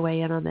Court to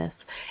weigh in on this.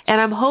 And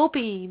I'm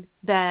hoping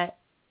that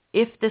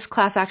if this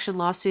class action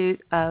lawsuit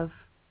of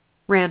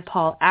Rand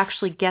Paul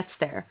actually gets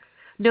there,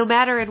 no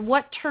matter in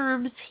what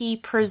terms he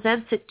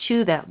presents it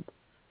to them,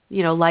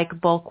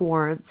 like bulk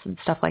warrants and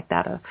stuff like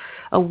that,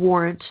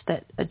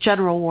 a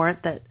general warrant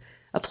that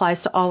applies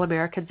to all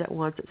Americans at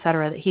once, et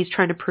cetera, that he's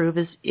trying to prove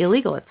is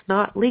illegal. It's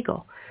not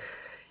legal.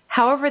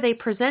 However they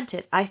present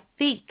it, I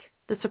think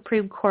the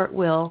Supreme Court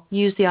will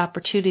use the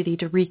opportunity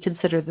to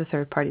reconsider the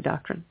third-party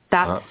doctrine.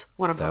 That's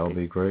what I'm hoping. That would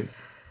be great.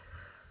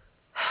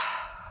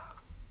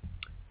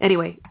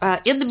 Anyway,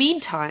 in the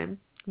meantime,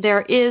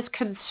 there is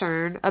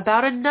concern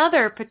about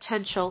another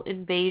potential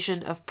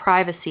invasion of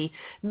privacy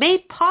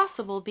made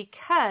possible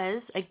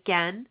because,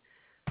 again,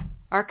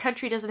 our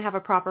country doesn't have a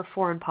proper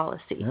foreign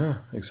policy. Yeah,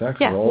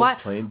 exactly. Yeah, we're all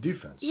playing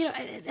defense. You know,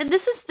 and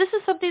this is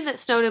something that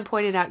Snowden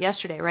pointed out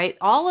yesterday, right?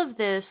 All of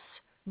this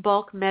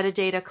bulk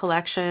metadata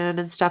collection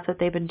and stuff that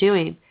they've been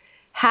doing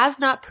has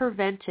not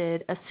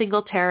prevented a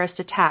single terrorist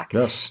attack.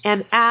 Yes.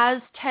 And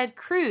as Ted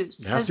Cruz...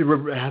 It has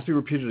to be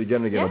repeated again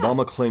and again. Yeah.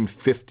 Obama claimed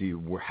 50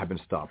 have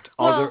been stopped.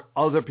 Well,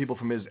 other people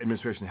from his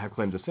administration have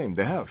claimed the same.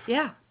 They have.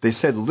 Yeah. They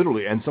said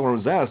literally, and someone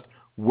was asked,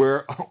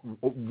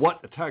 what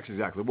attacks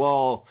exactly?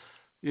 Well,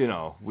 you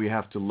know, we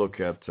have to look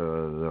at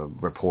the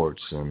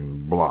reports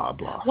and blah,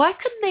 blah. Why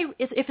couldn't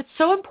they, if it's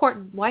so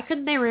important, why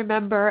couldn't they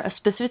remember a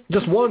specific...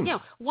 Just one. You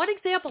know, one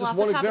example off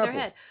the top of their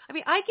head. I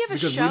mean, I give a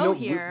show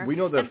here, we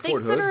know that and Fort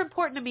things Hood, that are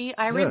important to me,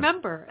 I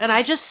remember, and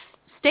I just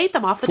state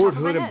them off the Fort top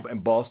of my head. Fort Hood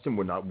and Boston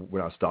were not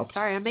stopped.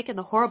 Sorry, I'm making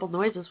the horrible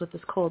noises with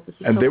this cold.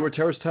 And they were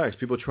terrorist attacks.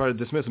 People try to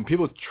dismiss them.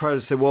 People try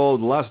to say, well,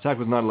 the last attack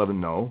was 9/11.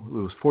 No, it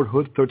was Fort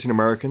Hood, 13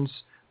 Americans.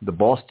 The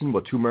Boston,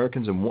 2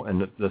 Americans,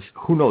 and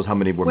who knows how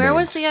many were Where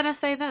maimed. was the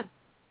NSA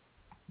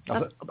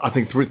then? I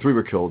think three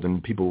were killed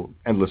and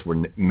endless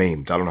were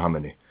maimed. I don't know how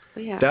many.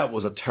 Yeah. That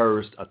was a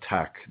terrorist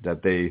attack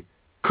that they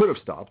could have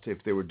stopped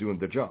if they were doing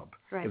their job.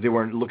 Right. If they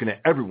weren't looking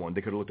at everyone,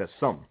 they could have looked at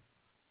some.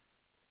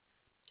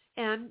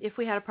 And if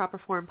we had a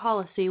proper foreign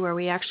policy where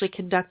we actually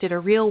conducted a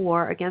real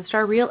war against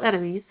our real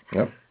enemies,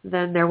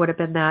 then there would have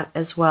been that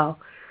as well.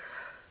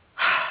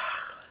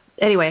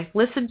 Anyway,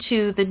 listen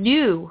to the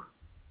new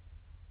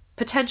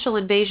potential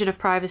invasion of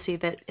privacy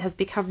that has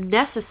become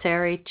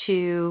necessary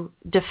to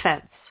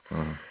defense.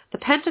 The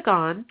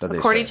Pentagon,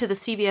 according to the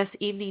CBS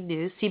Evening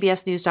News,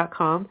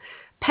 CBSNews.com,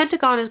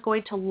 Pentagon is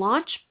going to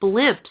launch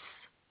blimps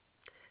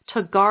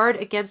to guard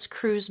against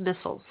cruise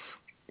missiles.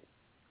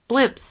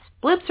 Blimps.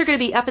 Blimps are going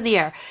to be up in the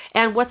air.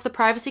 And what's the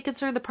privacy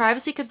concern? The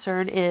privacy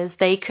concern is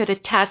they could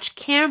attach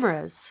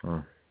cameras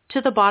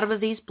to the bottom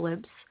of these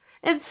blimps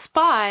and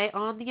spy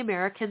on the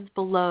Americans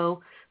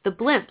below the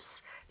blimps.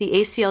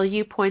 The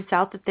ACLU points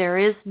out that there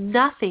is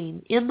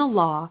nothing in the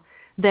law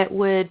that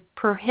would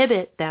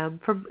prohibit them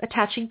from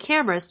attaching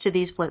cameras to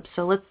these blimps.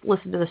 So let's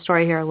listen to the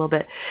story here a little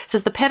bit. It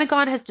says the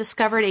Pentagon has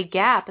discovered a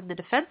gap in the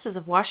defenses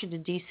of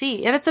Washington,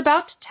 D.C., and it's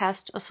about to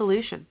test a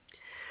solution.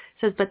 It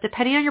says, but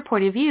depending on your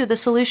point of view, the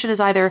solution is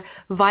either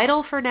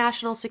vital for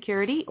national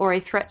security or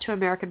a threat to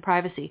American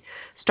privacy.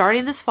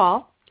 Starting this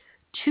fall,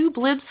 2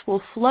 blimps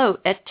will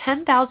float at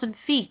 10,000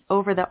 feet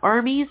over the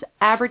Army's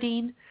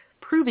Aberdeen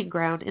Proving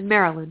Ground in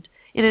Maryland,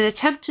 in an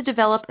attempt to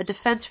develop a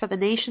defense for the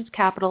nation's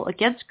capital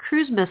against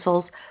cruise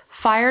missiles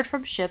fired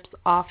from ships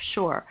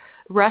offshore.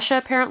 Russia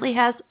apparently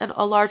has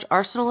a large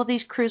arsenal of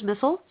these cruise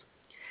missiles.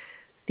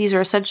 These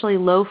are essentially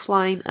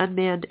low-flying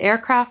unmanned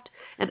aircraft,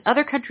 and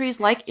other countries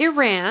like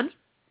Iran,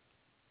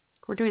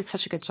 we're doing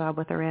such a good job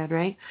with Iran,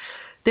 right?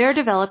 They're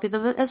developing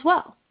them as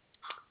well.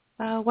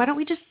 Why don't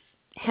we just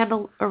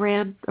handle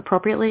Iran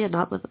appropriately and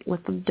not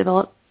let them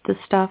develop this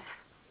stuff?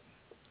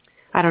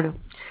 I don't know.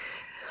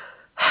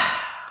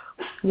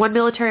 One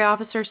military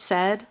officer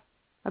said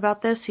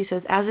about this, he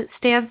says, as it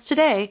stands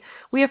today,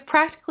 we have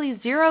practically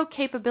zero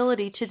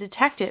capability to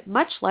detect it,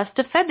 much less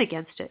defend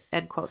against it,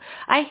 end quote.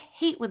 I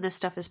hate when this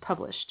stuff is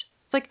published.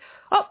 It's like,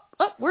 oh,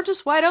 we're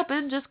just wide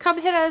open. Just come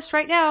hit us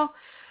right now.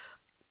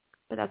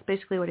 But that's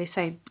basically what he's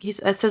saying.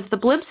 It says the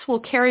blimps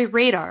will carry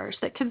radars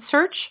that can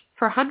search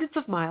for hundreds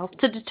of miles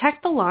to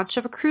detect the launch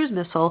of a cruise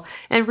missile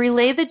and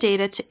relay the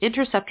data to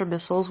interceptor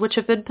missiles, which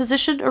have been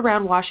positioned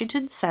around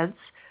Washington since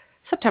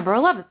September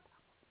 11th.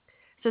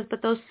 Says,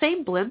 but those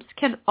same blimps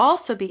can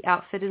also be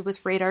outfitted with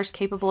radars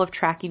capable of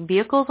tracking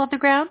vehicles on the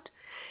ground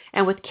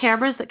and with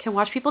cameras that can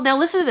watch people. Now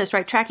listen to this,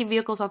 right? Tracking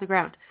vehicles on the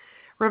ground.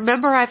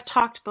 Remember I've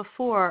talked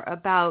before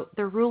about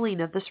the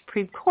ruling of the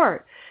Supreme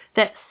Court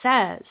that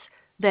says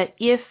that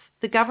if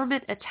the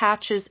government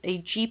attaches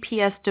a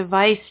GPS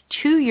device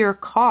to your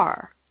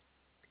car,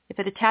 if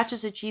it attaches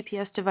a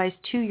GPS device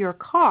to your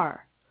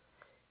car,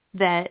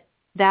 that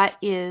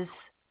is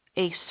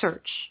a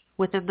search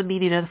within the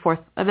meaning of the Fourth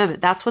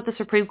Amendment. That's what the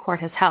Supreme Court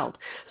has held.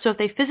 So if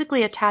they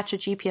physically attach a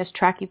GPS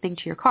tracking thing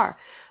to your car,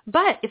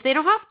 but if they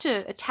don't have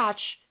to attach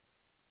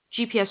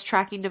GPS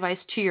tracking device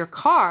to your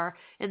car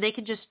and they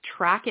can just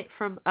track it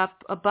from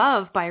up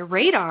above by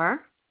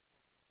radar,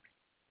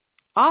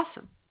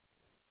 awesome.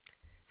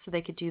 So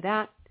they could do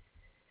that.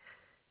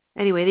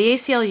 Anyway, the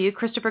ACLU,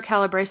 Christopher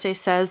Calabrese,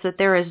 says that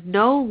there is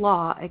no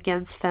law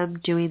against them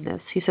doing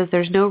this. He says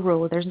there's no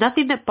rule. There's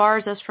nothing that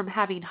bars us from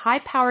having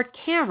high-powered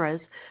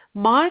cameras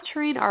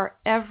monitoring our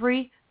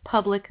every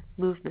public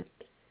movement,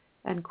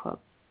 end quote.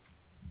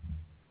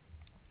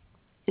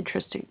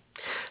 Interesting.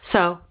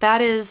 So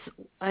that is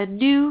a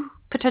new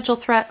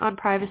potential threat on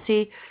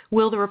privacy.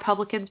 Will the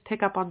Republicans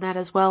pick up on that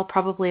as well?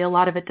 Probably a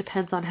lot of it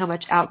depends on how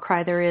much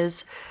outcry there is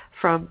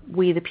from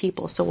we the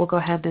people. So we'll go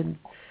ahead and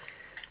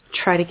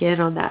try to get in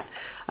on that.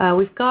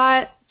 We've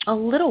got a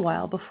little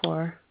while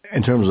before.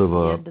 In terms of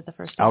the end of the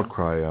first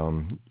outcry,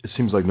 it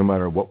seems like no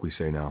matter what we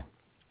say now,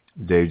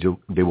 they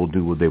will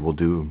do what they will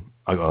do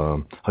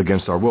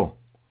against our will.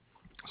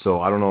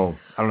 So I don't know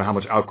how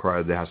much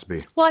outcry there has to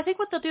be. Well, I think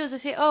what they'll do is they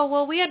say, oh,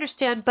 well, we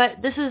understand,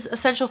 but this is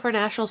essential for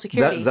national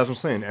security. That's what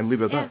I'm saying, and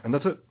leave it at that, and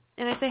that's it.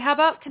 And I say, how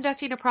about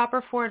conducting a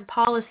proper foreign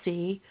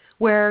policy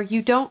where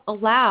you don't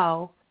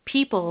allow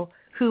people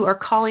who are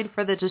calling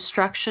for the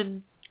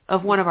destruction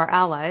of one of our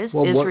allies,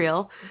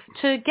 Israel,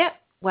 to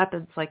get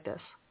weapons like this?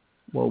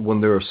 Well,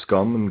 when there are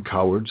scum and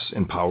cowards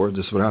in power,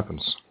 this is what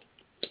happens.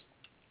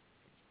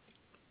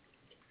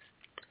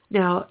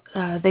 Now,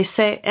 they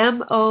say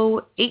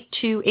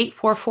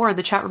MO82844 in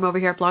the chat room over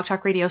here at Blog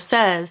Talk Radio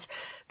says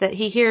that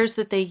he hears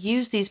that they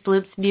use these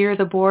blimps near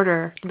the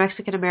border, the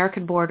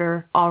Mexican-American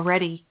border,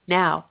 already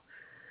now.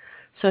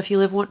 So if you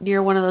live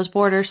near one of those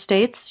border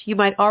states, you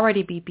might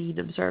already be being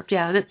observed.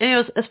 Yeah,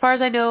 and as far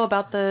as I know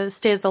about the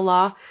state of the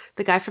law,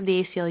 the guy from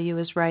the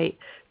ACLU is right,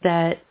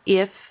 that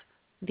if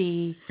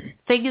the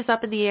thing is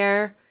up in the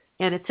air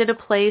and it's in a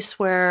place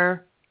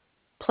where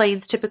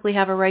planes typically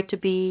have a right to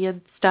be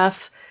and stuff,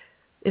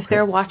 if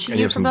they're watching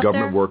you from up there, good luck. And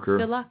you have some government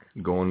worker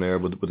going there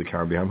with the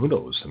camera behind, who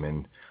knows? I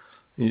mean,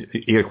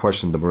 you got to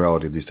question the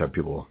morality of these type of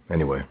people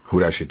anyway, who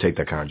would actually take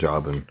that kind of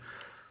job. And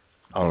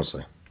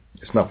honestly,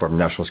 it's not for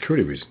national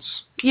security reasons.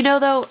 You know,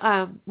 though,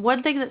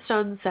 one thing that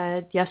Stone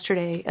said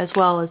yesterday as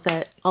well is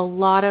that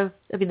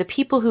the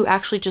people who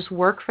actually just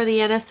work for the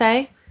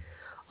NSA,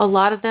 a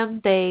lot of them,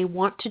 they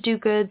want to do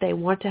good. They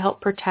want to help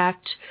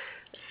protect.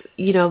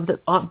 You know,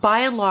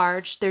 by and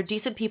large, they're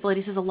decent people, and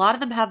he says a lot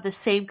of them have the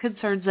same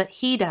concerns that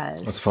he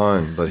does. That's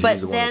fine, but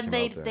he's the one that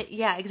came out there.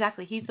 Yeah,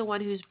 exactly. He's the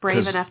one who's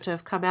brave enough to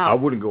have come out. I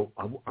wouldn't go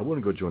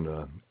join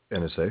the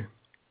NSA.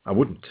 I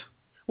wouldn't.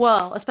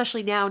 Well,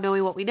 especially now,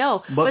 knowing what we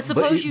know. But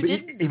suppose you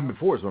didn't. Even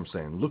before is what I'm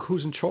saying. Look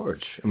who's in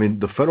charge. I mean,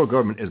 the federal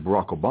government is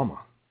Barack Obama.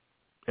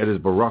 It is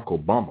Barack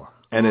Obama.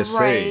 NSA,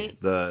 right.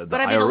 the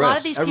but IRS, a lot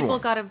of these everyone. People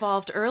got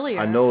involved earlier.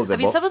 I know that.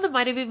 Some of them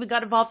might have even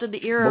got involved in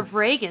the era of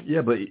Reagan.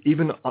 Yeah, but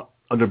even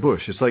under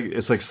Bush,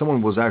 it's like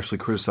someone was actually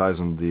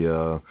criticizing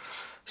the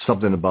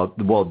something about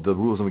the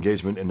rules of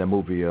engagement in that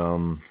movie,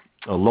 Lone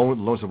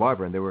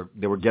Survivor, and they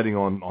were getting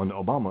on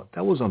Obama.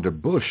 That was under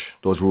Bush.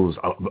 Those rules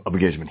of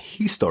engagement.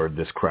 He started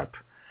this crap.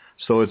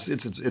 So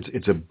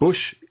it's a Bush.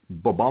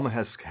 Obama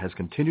has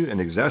continued and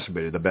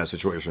exacerbated the bad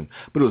situation,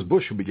 but it was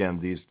Bush who began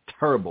these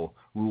terrible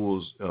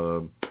rules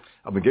of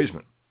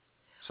engagement.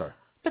 Sorry.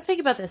 But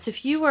think about this: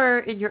 if you were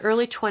in your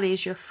early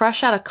 20s, you're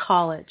fresh out of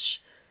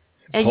college,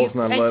 and post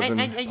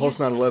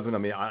 9/11. I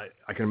mean, I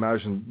can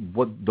imagine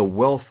what the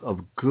wealth of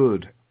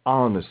good,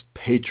 honest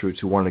patriots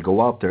who want to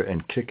go out there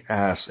and kick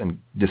ass and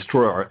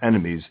destroy our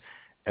enemies.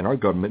 And our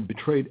government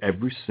betrayed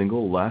every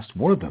single last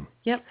one of them.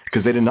 Yep.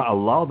 Because they did not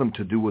allow them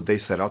to do what they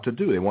set out to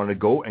do. They wanted to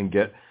go and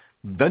get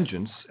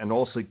vengeance and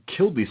also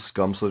kill these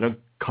scum so they don't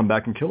come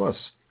back and kill us.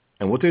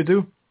 And what they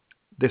do?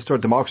 They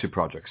start democracy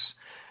projects.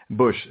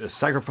 Bush, a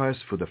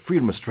sacrifice for the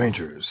freedom of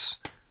strangers.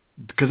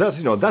 Because that's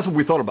what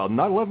we thought about.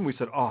 9/11, we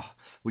said,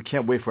 we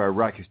can't wait for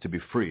Iraqis to be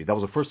free. That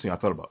was the first thing I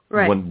thought about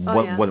when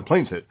the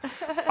planes hit.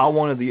 I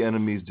wanted the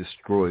enemies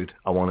destroyed.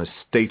 I wanted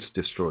states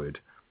destroyed.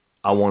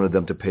 I wanted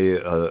them to pay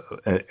a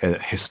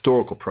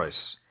historical price.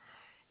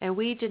 And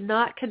we did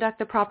not conduct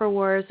the proper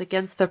wars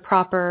against the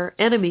proper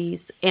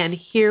enemies. And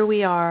here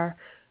we are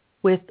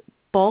with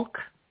bulk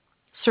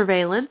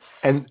surveillance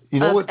and you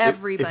know of what?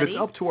 Everybody. If it's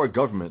up to our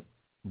government,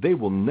 they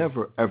will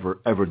never, ever,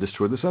 ever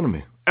destroy this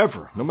enemy.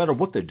 Ever. No matter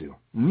what they do.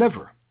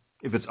 Never.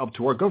 If it's up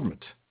to our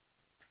government.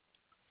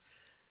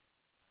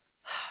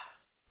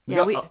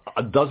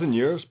 A dozen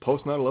years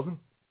post 9/11?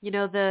 You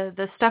know,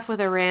 the stuff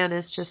with Iran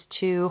is just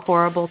too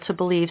horrible to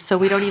believe, so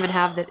we don't even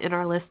have that in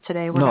our list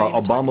today.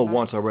 Obama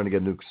wants Iran to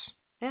get nukes.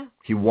 Yeah.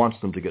 He wants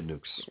them to get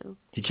nukes. Yeah.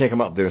 He can't come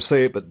out there and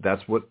say it, but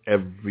that's what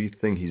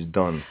everything he's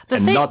done The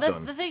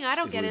thing I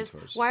don't get is,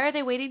 why are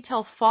they waiting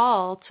till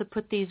fall to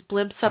put these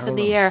blimps up in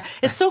the air?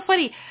 It's so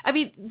funny. I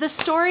mean, the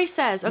story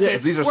says, okay,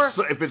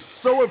 if it's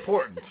so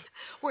important.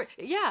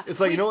 It's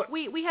like, you know what?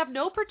 We have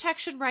no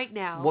protection right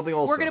now. One thing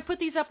also, we're going to put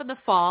these up in the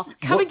fall.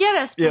 Come and get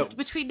us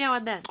between now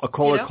and then. A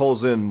caller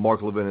calls in,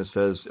 Mark Levin, and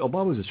says,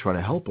 Obama's just trying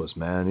to help us,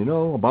 man. You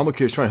know,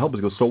 Obamacare is trying to help us.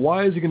 He goes, so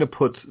why is he going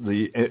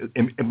to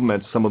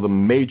implement some of the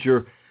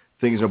major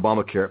things in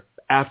Obamacare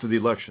after the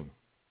election?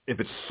 If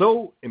it's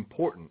so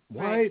important,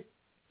 why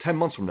 10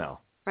 months from now?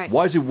 Right.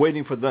 Why is he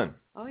waiting for then?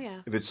 Oh,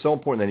 yeah. If it's so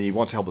important and he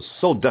wants to help us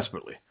so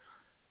desperately.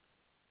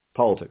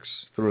 Politics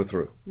through and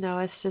through. No,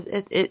 it's just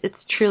it's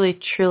truly,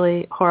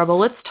 truly horrible.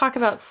 Let's talk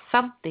about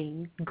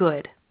something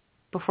good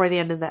before the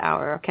end of the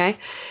hour, okay?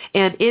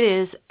 And it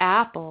is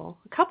Apple.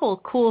 A couple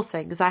of cool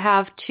things. I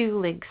have 2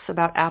 links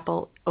about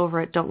Apple over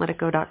at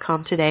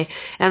don'tletitgo.com today.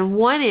 And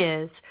one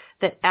is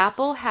that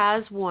Apple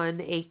has won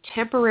a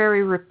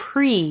temporary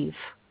reprieve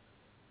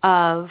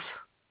of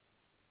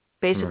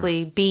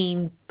basically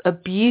being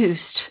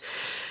abused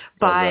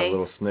by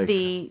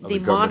the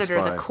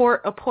monitor, the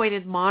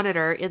court-appointed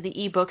monitor in the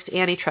ebooks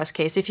antitrust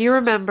case. If you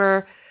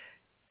remember,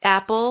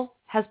 Apple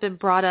has been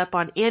brought up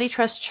on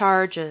antitrust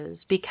charges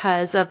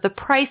because of the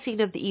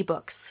pricing of the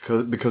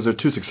ebooks. Because they're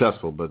too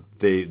successful, but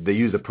they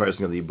use the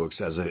pricing of the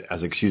ebooks as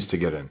an excuse to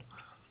get in.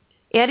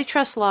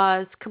 Antitrust law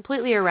is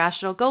completely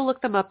irrational. Go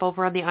look them up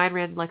over on the Ayn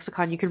Rand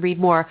lexicon. You can read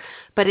more.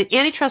 But an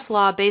antitrust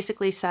law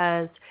basically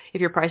says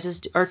if your prices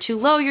are too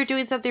low, you're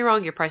doing something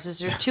wrong. Your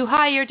prices are too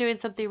high, you're doing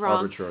something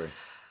wrong. Arbitrary.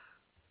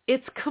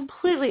 It's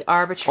completely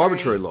arbitrary.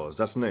 Arbitrary laws,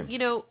 that's the name. You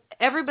know,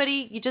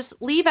 everybody, you just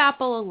leave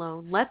Apple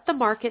alone. Let the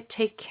market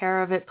take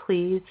care of it,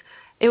 please.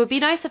 It would be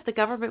nice if the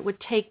government would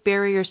take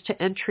barriers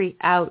to entry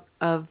out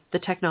of the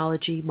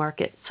technology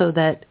market so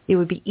that it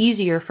would be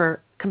easier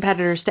for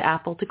competitors to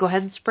Apple to go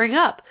ahead and spring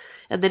up.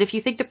 And then if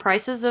you think the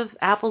prices of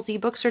Apple's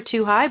ebooks are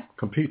too high,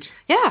 compete.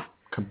 Yeah.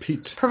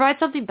 Compete. Provide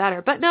something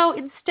better. But no,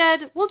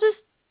 instead, we'll just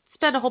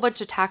spend a whole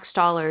bunch of tax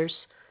dollars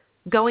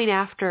going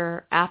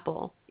after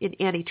Apple in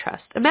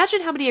antitrust.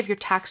 Imagine how many of your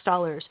tax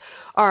dollars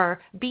are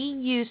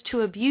being used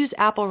to abuse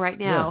Apple right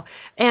now.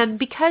 Yeah. And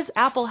because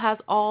Apple has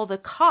all the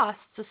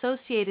costs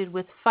associated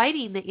with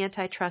fighting the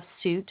antitrust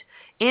suit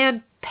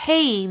and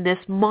paying this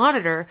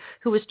monitor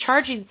who was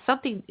charging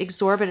something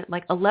exorbitant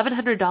like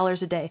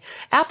 $1,100 a day,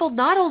 Apple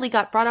not only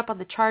got brought up on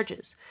the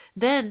charges,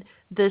 then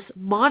this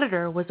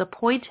monitor was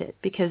appointed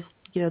because,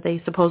 you know, they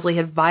supposedly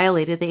had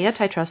violated the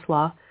antitrust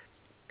law.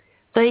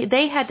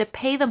 They had to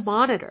pay the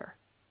monitor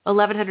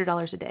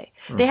 $1,100 a day.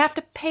 They have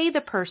to pay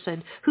the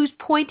person who's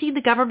pointing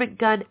the government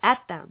gun at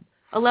them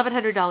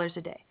 $1,100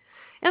 a day.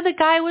 And the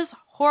guy was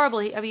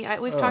horribly, I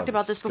mean, we've talked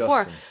about this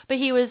before, but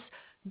he was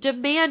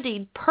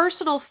demanding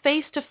personal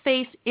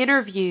face-to-face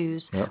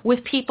interviews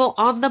with people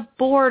on the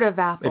board of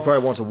Apple. They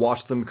probably want to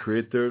watch them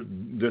create their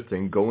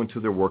thing, go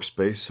into their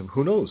workspace.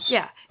 Who knows?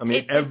 Yeah. I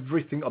mean,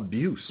 everything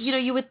abuse. You know,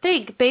 you would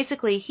think,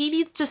 basically, he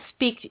needs to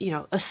speak, you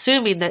know,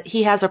 assuming that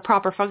he has a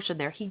proper function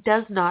there. He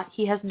does not.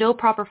 He has no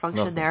proper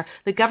function there.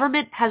 The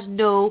government has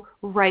no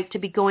right to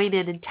be going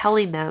in and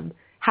telling them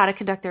how to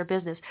conduct their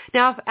business.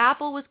 Now, if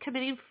Apple was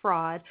committing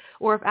fraud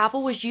or if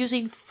Apple was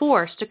using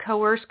force to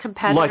coerce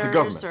competitors like the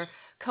government. Or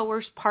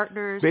coerce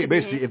partners.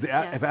 Basically,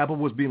 if Apple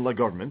was being like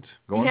government,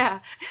 go on. Yeah.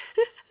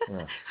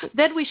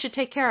 Then we should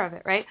take care of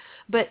it, right?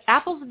 But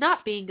Apple's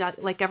not being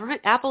like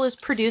government. Apple is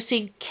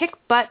producing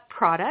kick-butt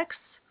products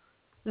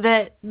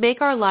that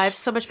make our lives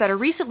so much better.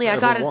 Recently, I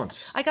got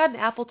an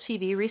Apple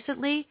TV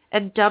recently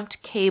and dumped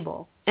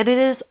cable, and it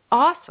is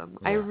awesome.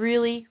 Yeah. I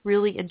really,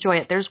 really enjoy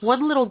it. There's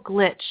one little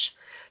glitch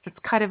that's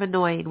kind of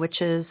annoying,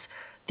 which is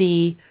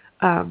there's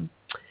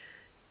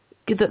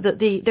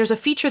a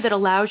feature that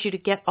allows you to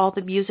get all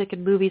the music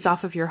and movies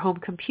off of your home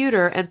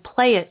computer and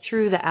play it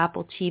through the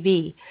Apple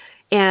TV.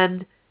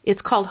 And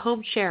it's called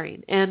home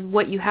sharing. And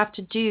what you have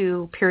to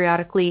do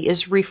periodically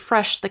is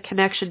refresh the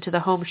connection to the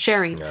home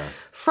sharing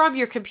from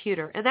your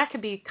computer. And that can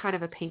be kind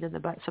of a pain in the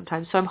butt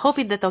sometimes. So I'm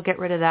hoping that they'll get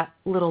rid of that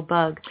little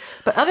bug.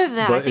 But other than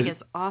that, I think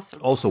it's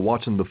awesome. Also,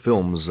 watching the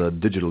films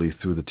digitally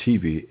through the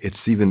TV, it's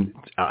even,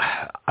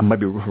 I might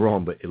be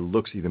wrong, but it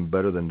looks even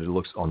better than it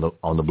looks on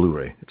the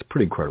Blu-ray. It's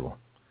pretty incredible.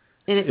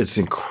 It's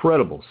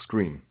incredible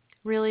screen.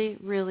 Really,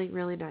 really,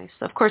 really nice.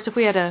 Of course, if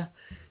we had a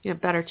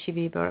better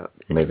TV, but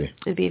maybe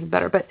it'd be even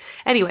better. But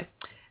anyway,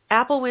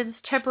 Apple wins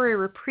temporary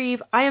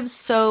reprieve. I am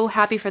so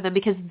happy for them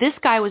because this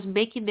guy was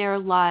making their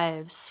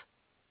lives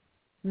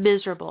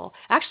miserable.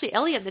 Actually,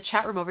 Elliot in the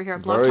chat room over here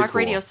on Blog Talk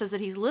Radio says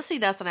that he's listening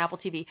to us on Apple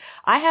TV.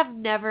 I have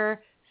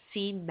never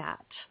seen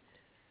that.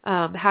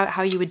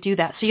 How you would do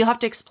that. So you'll have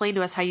to explain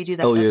to us how you do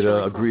that. Elliot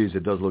really agrees.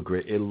 It does look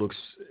great. It looks,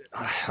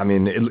 I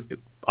mean,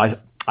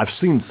 I've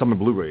seen some of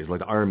the Blu-rays, like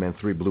the Iron Man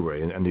 3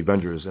 Blu-ray and the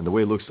Avengers, and the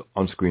way it looks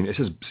on screen,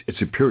 it's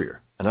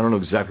superior. And I don't know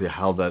exactly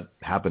how that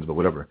happens, but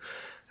whatever.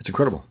 It's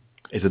incredible.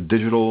 It's a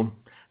digital,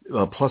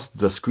 plus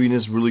the screen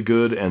is really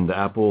good, and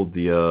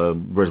the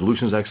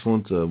resolution is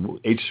excellent.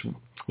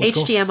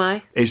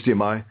 HDMI.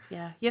 HDMI.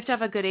 Yeah, you have to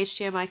have a good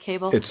HDMI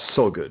cable. It's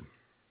so good.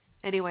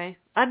 Anyway,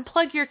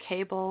 unplug your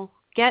cable,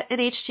 get an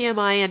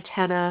HDMI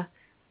antenna,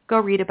 go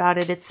read about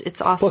it. It's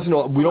awesome.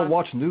 Plus, we don't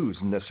watch news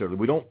necessarily.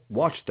 We don't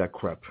watch that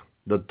crap.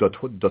 The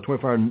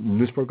 24-hour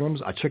news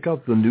programs, I check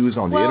out the news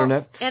on the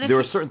internet. There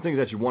are certain things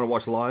that you want to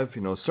watch live,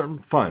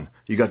 fine.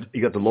 You got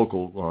the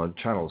local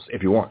channels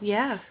if you want.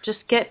 Yeah, just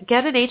get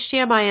an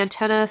HDMI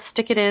antenna,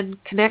 stick it in,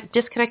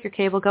 disconnect your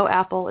cable, go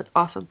Apple. It's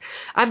awesome.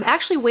 I'm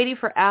actually waiting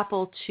for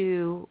Apple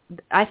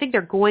I think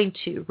they're going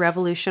to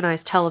revolutionize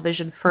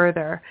television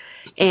further.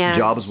 And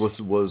Jobs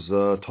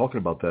was talking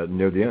about that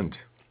near the end.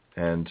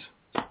 And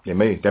that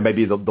may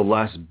be the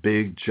last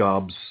big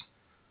Jobs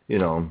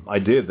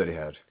idea that he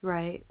had.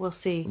 Right. We'll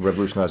see.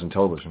 Revolutionizing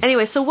television.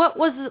 Anyway, so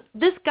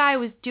this guy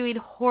was doing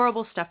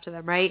horrible stuff to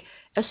them, right?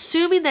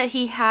 Assuming that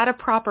he had a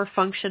proper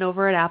function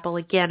over at Apple,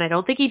 again, I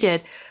don't think he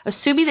did.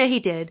 Assuming that he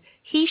did,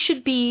 he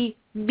should be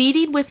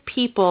meeting with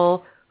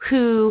people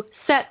who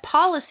set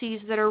policies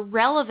that are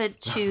relevant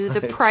to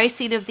the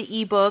pricing of the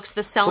ebooks,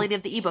 the selling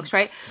of the ebooks,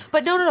 right?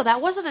 But no,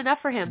 that wasn't enough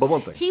for him. But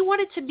one thing. He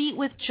wanted to meet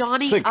with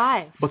Johnny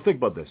Ive. But think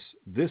about this.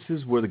 This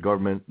is where the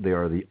government, they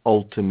are the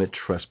ultimate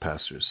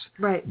trespassers.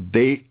 Right.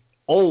 They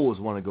always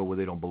want to go where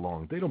they don't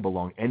belong. They don't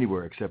belong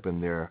anywhere except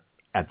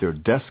at their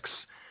desks,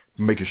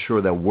 making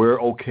sure that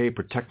we're okay,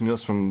 protecting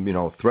us from,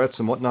 threats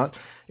and whatnot.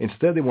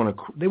 Instead, they want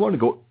to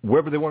go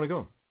wherever they want to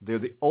go. They're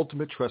the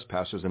ultimate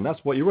trespassers, and that's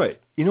what you're right.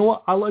 You know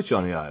what? I like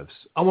Johnny Ives.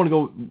 I want to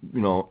go.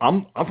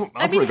 I'm from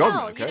the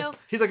government. Okay,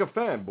 he's like a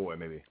fanboy,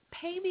 maybe.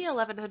 Pay me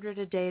 $1,100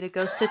 a day to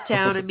go sit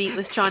down and meet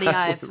with Johnny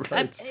Ives.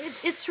 Right.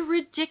 It's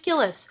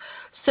ridiculous.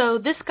 So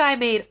this guy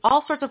made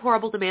all sorts of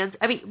horrible demands.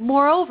 I mean,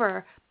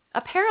 moreover,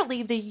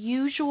 apparently the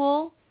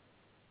usual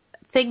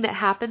thing that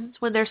happens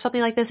when there's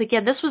something like this,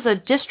 again, this was a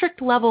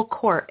district level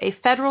court, a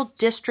federal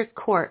district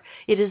court.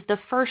 It is the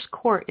first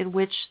court in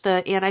which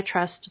the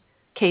antitrust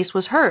case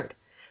was heard.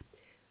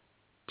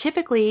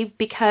 Typically,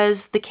 because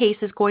the case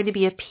is going to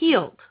be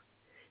appealed,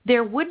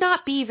 there would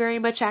not be very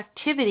much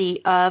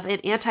activity of an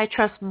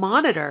antitrust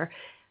monitor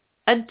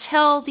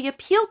until the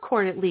appeal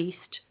court at least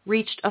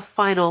reached a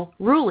final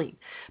ruling.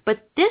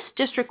 But this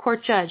district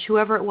court judge,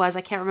 whoever it was,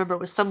 I can't remember,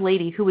 it was some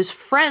lady who was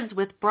friends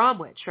with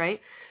Bromwich, right?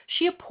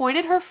 She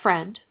appointed her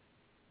friend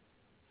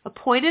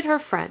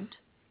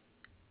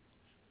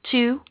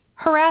to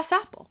harass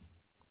Apple.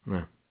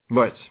 Yeah.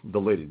 Right, the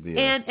lady.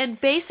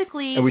 And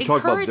basically and we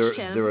talked about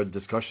him. There are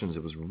discussions.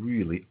 It was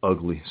really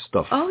ugly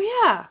stuff. Oh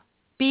yeah,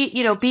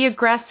 be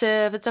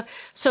aggressive and stuff.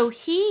 So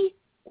he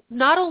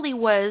not only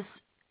was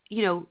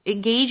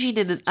engaging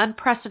in an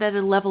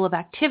unprecedented level of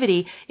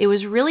activity, it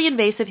was really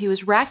invasive. He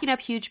was racking up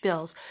huge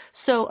bills.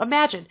 So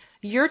imagine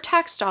your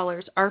tax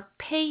dollars are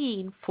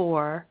paying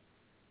for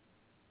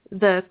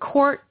the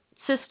court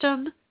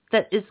system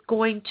that is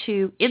going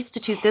to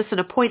institute this and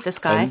appoint this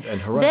guy.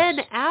 And harass.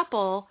 Then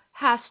Apple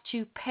has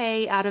to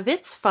pay out of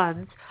its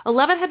funds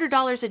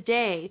 $1,100 a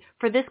day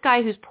for this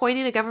guy who's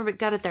pointing a government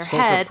gun at their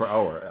head. Per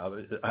hour.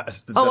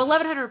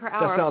 $1,100 per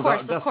hour.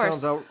 Of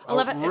course. That sounds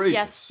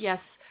outrageous. Yes.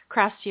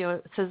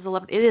 Crastio says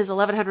it is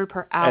 $1,100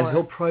 per hour. And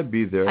he'll probably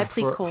be there. I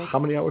plead cold. How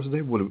many hours a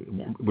day would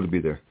it be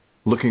there,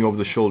 looking over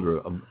the shoulder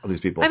of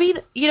these people? I mean,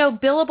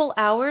 billable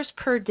hours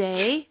per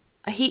day.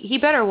 He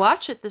better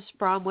watch it, this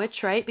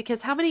Bromwich, right? Because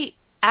how many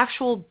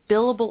actual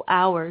billable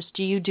hours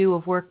do you do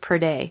of work per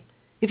day?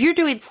 If you're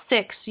doing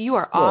 6, you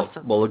are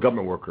awesome. Well, a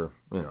government worker,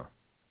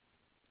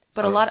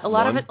 But a lot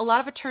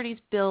of attorneys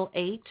bill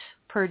 8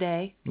 per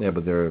day. Yeah,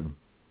 but they're,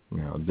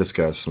 this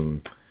guy's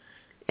some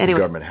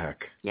government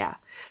hack. Yeah.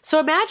 So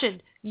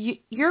imagine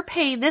you're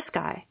paying this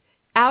guy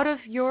out of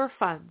your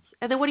funds,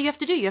 and then what do you have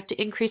to do? You have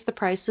to increase the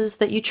prices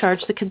that you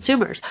charge the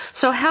consumers.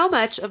 So how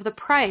much of the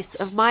price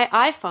of my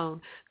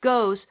iPhone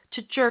goes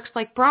to jerks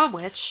like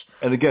Bromwich?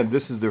 And again,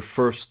 this is their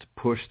first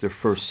push, their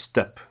first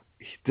step.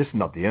 This is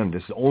not the end.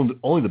 This is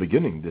only the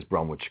beginning, this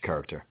Bromwich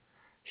character.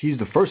 He's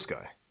the first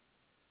guy.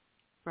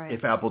 Right.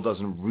 If Apple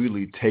doesn't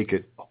really take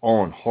it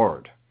on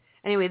hard.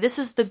 Anyway, this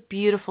is the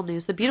beautiful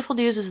news. The beautiful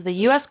news is the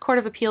U.S. Court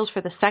of Appeals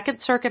for the Second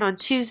Circuit on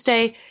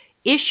Tuesday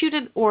issued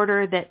an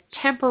order that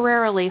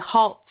temporarily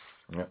halts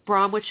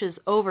Bromwich's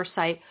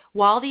oversight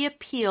while the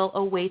appeal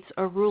awaits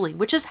a ruling,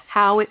 which is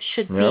how it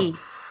should be.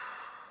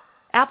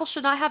 Apple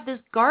should not have this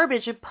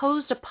garbage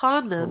imposed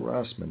upon them.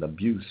 Harassment,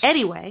 abuse.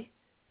 Anyway,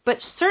 but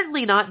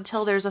certainly not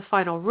until there's a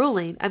final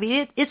ruling. I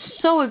mean, it's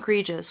so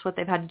egregious what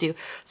they've had to do.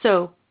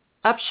 So,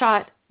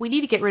 upshot, we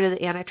need to get rid of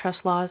the antitrust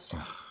laws.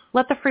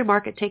 Let the free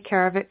market take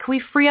care of it. Can we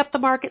free up the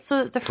market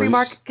so that the free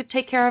market could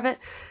take care of it?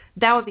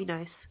 That would be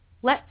nice.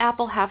 Let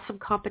Apple have some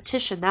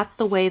competition. That's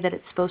the way that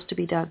it's supposed to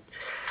be done.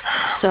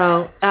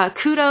 So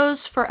kudos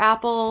for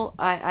Apple.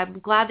 I'm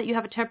glad that you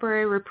have a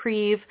temporary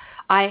reprieve.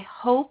 I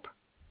hope,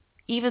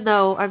 even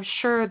though I'm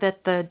sure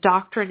that the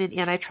doctrine in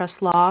antitrust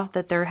law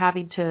that they're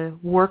having to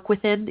work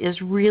within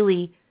is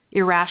really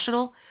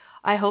irrational,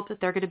 I hope that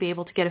they're going to be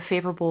able to get a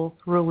favorable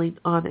ruling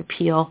on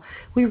appeal.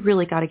 We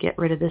really got to get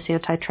rid of this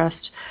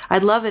antitrust.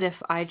 I'd love it if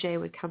IJ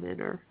would come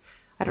in, or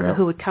I don't know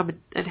who would come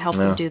and help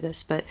them do this,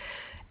 but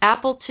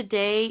Apple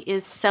today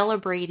is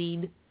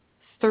celebrating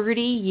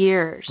 30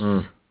 years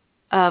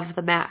of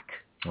the Mac.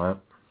 What?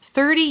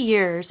 30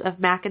 years of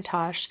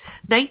Macintosh.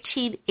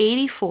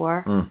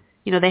 1984,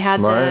 they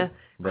had the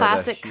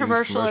classic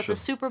commercial at the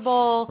Super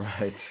Bowl.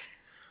 Right.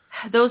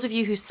 Those of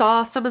you who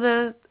saw some of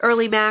the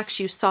early Macs,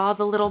 you saw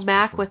the little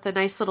Mac with the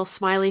nice little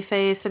smiley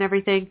face and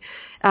everything.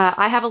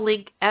 I have a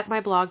link at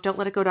my blog,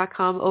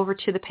 don'tletitgo.com, over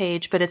to the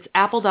page, but it's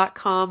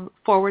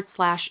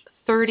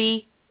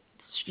apple.com/30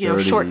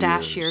 short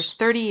dash years,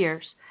 30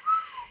 years.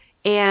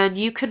 And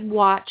you can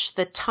watch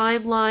the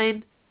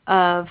timeline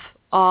of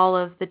all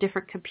of the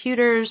different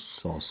computers.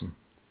 That's awesome.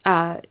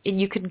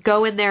 And you can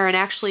go in there and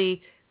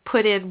actually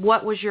put in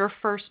what was your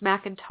first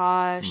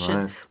Macintosh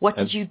and what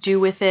did you do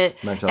with it.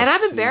 Macintosh, and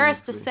I'm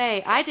embarrassed to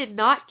say I did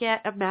not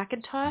get a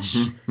Macintosh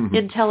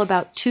until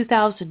about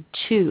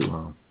 2002.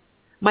 Wow.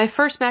 My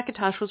first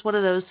Macintosh was one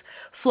of those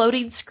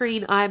floating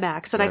screen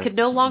iMacs, and I could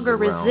no longer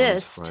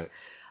resist.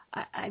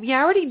 I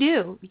already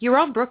knew.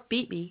 Yaron Brook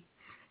beat me.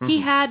 He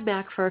had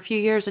Mac for a few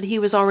years, and he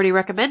was already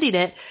recommending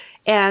it.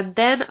 And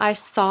then I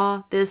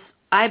saw this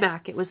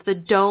iMac. It was the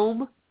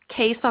dome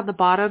case on the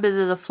bottom and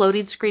then the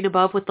floating screen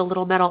above with the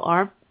little metal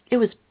arm. It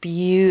was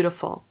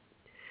beautiful.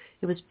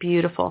 It was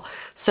beautiful.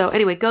 So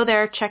anyway, go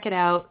there, check it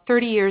out.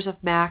 30 years of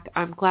Mac.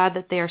 I'm glad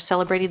that they are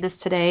celebrating this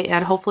today,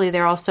 and hopefully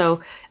they're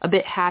also a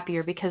bit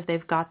happier because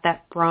they've got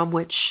that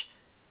Bromwich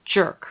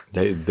jerk.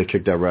 They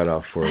kicked that rat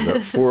off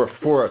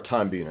for a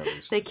time being at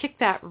least. They kicked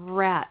that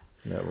rat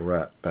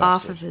bastard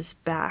off of his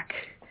back.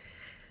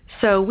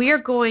 So we are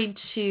going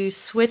to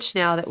switch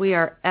now that we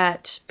are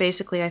at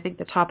basically, I think,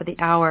 the top of the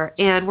hour.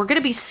 And we're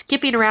going to be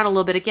skipping around a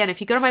little bit. Again,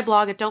 if you go to my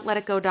blog at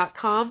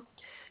don'tletitgo.com,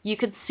 you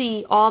can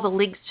see all the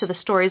links to the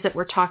stories that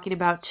we're talking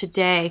about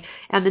today.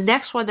 And the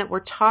next one that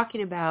we're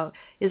talking about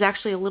is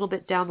actually a little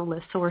bit down the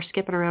list, so we're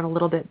skipping around a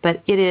little bit.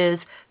 But it is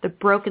the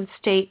broken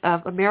state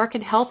of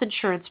American health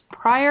insurance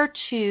prior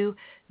to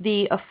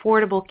the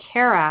Affordable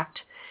Care Act.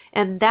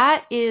 And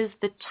that is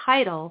the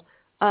title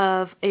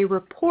of a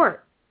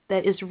report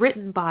that is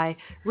written by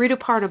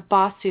Rituparna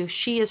Basu.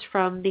 She is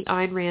from the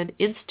Ayn Rand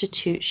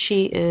Institute.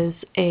 She is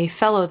a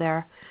fellow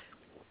there.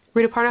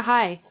 Rituparna,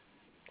 hi.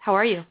 How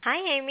are you? Hi,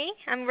 Amy.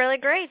 I'm really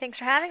great. Thanks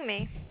for having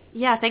me.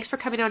 Yeah, thanks for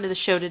coming on to the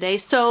show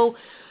today. So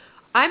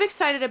I'm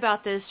excited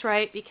about this,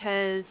 right,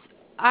 because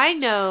I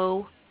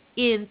know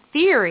in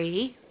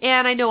theory,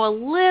 and I know a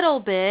little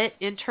bit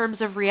in terms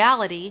of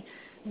reality,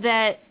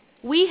 that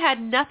we had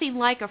nothing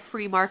like a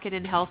free market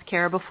in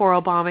healthcare before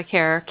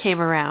Obamacare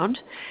came around.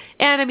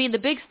 And I mean, the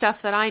big stuff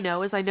that I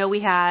know is I know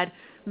we had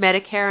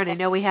Medicare, and I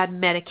know we had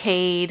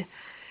Medicaid,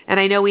 and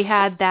I know we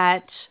had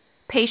that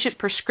patient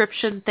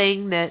prescription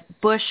thing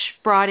that Bush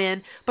brought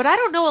in. But I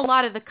don't know a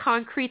lot of the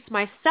concretes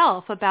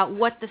myself about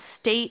what the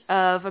state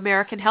of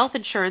American health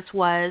insurance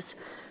was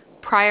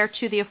prior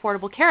to the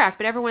Affordable Care Act.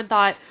 But everyone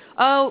thought,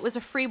 oh, it was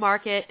a free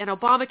market, and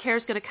Obamacare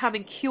is going to come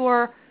and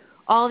cure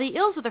all the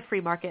ills of the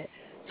free market.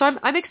 So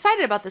I'm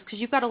excited about this because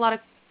you've got a lot of,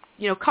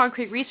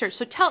 concrete research.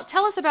 So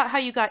tell us about how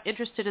you got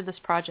interested in this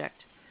project.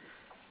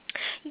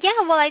 Yeah,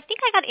 well, I think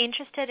I got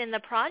interested in the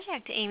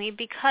project, Amy,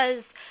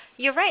 because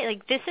you're right.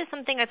 Like, this is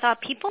something I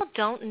thought people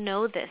don't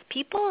know this.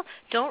 People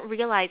don't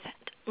realize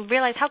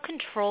how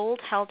controlled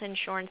health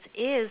insurance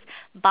is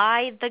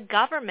by the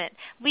government.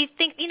 We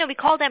think, we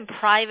call them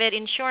private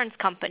insurance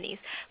companies.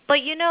 But,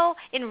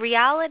 in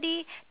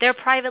reality, they're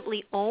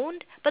privately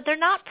owned, but they're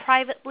not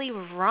privately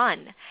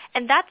run.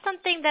 And that's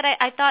something that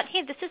I thought,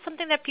 hey, this is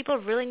something that people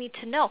really need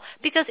to know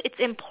because it's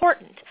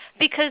important.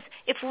 Because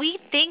if we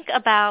think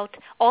about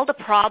all the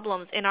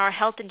problems in our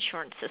health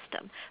insurance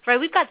system, right,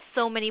 we've got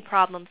so many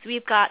problems.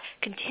 We've got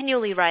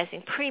continually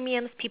rising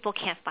premiums. People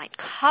can't find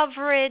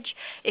coverage.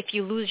 If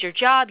you lose your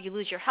job, you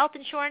lose your health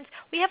insurance.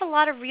 We have a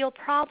lot of real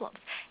problems.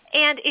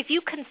 And if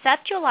you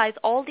conceptualize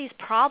all these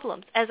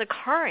problems as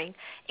occurring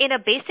in a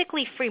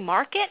basically free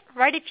market,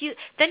 right,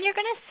 then you're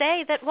going to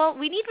say that, well,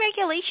 we need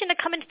regulation to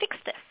come and fix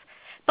this.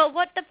 But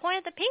what the point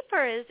of the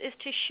paper is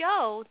to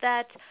show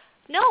that,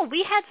 no,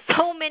 we had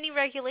so many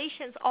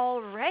regulations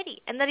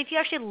already, and that if you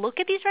actually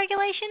look at these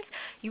regulations,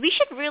 we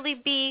should really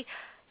be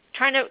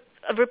trying to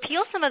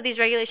repeal some of these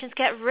regulations,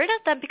 get rid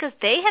of them because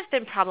they have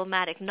been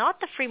problematic, not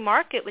the free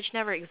market, which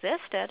never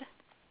existed.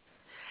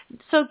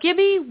 So give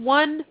me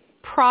one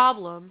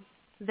problem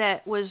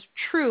that was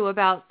true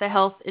about the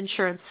health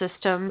insurance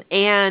system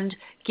and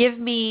give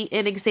me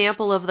an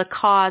example of the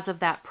cause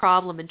of that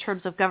problem in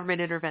terms of government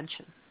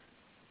intervention.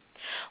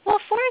 Well,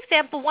 for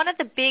example, one of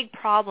the big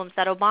problems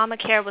that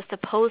Obamacare was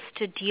supposed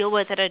to deal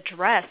with and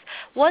address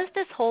was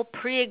this whole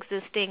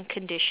pre-existing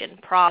condition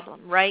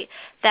problem, right?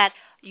 That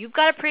you've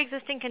got a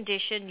pre-existing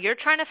condition, you're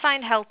trying to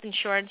find health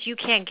insurance, you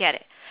can't get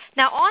it.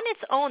 Now, on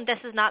its own, this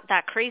is not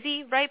that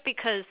crazy, right?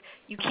 Because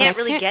you can't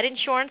really get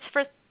insurance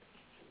for...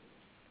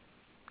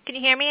 Can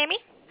you hear me, Amy?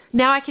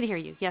 Now I can hear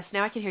you. Yes,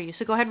 now I can hear you.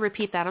 So go ahead and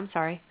repeat that. I'm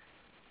sorry.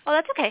 Oh,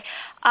 that's okay.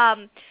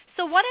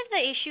 So one of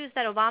the issues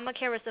that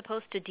Obamacare was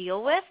supposed to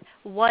deal with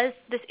was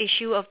this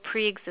issue of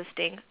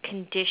pre-existing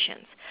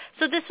conditions.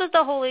 So this was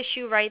the whole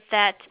issue, right,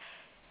 that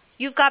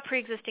you've got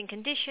pre-existing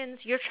conditions,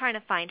 you're trying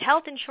to find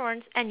health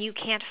insurance, and you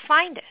can't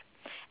find it.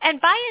 And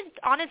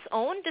on its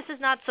own, this is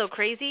not so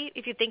crazy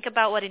if you think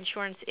about what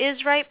insurance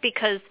is, right?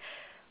 Because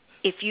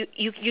if you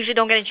usually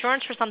don't get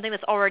insurance for something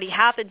that's already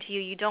happened to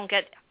you, you don't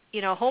get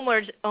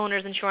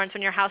homeowners insurance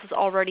when your house is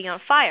already on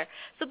fire.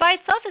 So by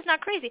itself, it's not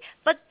crazy.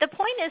 But the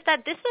point is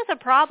that this was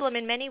a problem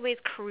in many ways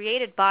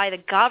created by the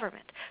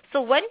government.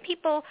 So when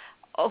people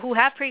who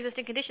have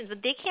pre-existing conditions,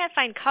 but they can't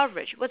find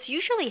coverage, what's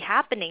usually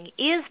happening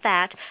is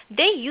that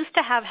they used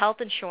to have health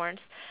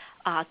insurance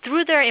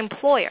through their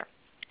employer.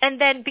 And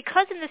then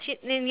because in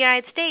the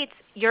United States,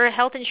 your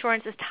health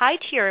insurance is tied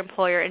to your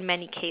employer in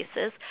many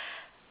cases,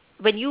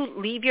 when you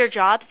leave your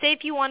job, say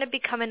if you want to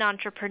become an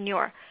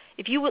entrepreneur,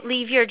 if you would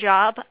leave your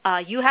job,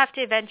 you have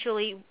to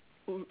eventually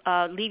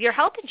leave your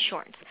health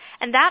insurance.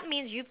 And that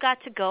means you've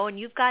got to go and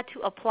you've got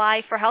to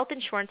apply for health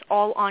insurance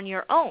all on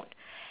your own.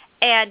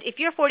 And if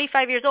you're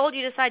 45 years old,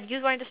 you decide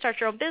you're going to start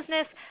your own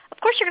business,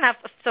 of course you're going to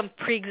have some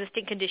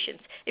pre-existing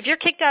conditions. If you're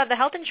kicked out of the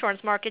health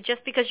insurance market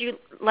just because you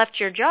left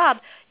your job,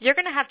 you're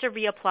going to have to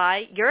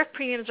reapply. Your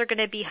premiums are going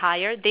to be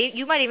higher.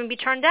 You might even be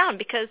turned down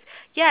because,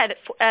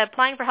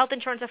 applying for health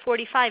insurance at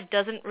 45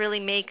 doesn't really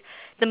make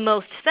the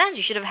most sense.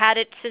 You should have had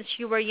it since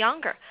you were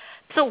younger.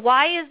 So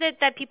why is it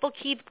that people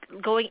keep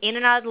going in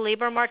and out of the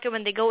labor market?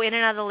 When they go in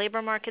and out of the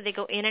labor market, they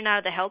go in and out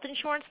of the health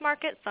insurance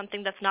market,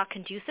 something that's not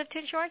conducive to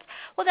insurance?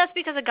 Well, that's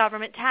because the government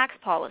government tax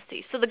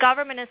policy. So the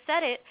government has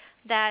said it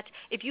that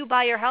if you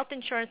buy your health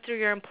insurance through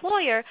your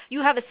employer,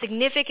 you have a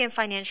significant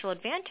financial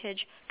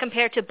advantage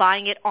compared to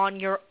buying it on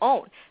your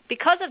own.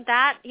 Because of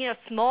that, just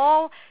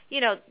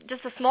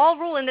a small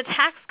rule in the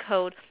tax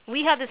code,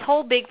 we have this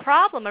whole big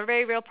problem, a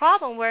very real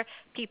problem, where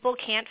people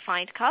can't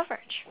find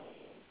coverage.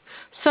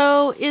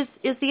 So is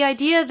the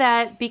idea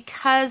that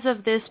because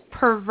of this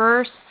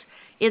perverse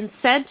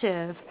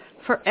incentive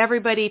for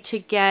everybody to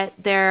get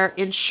their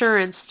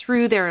insurance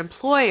through their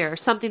employer,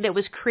 something that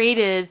was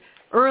created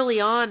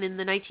early on in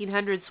the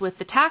 1900s with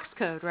the tax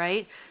code,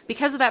 right?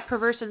 Because of that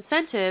perverse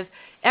incentive,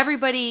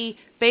 everybody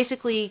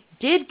basically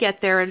did get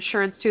their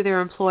insurance through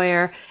their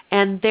employer,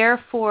 and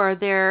therefore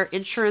their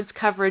insurance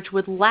coverage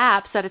would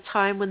lapse at a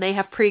time when they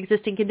have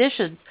pre-existing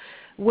conditions.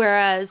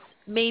 Whereas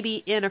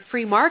maybe in a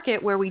free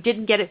market where we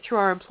didn't get it through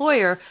our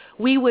employer,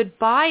 we would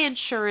buy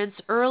insurance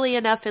early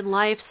enough in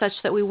life such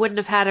that we wouldn't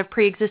have had a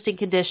pre-existing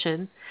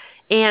condition,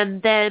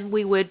 and then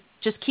we would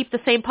just keep the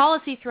same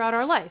policy throughout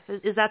our life.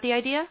 Is that the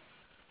idea?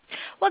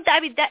 Well, I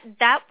mean,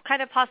 that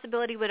kind of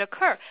possibility would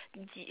occur.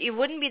 It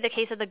wouldn't be the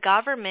case that the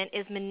government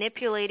is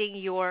manipulating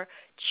your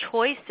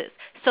choices.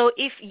 So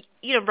if,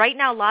 right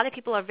now a lot of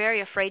people are very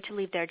afraid to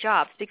leave their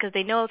jobs because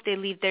they know if they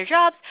leave their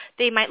jobs,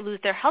 they might lose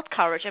their health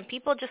coverage, and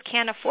people just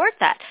can't afford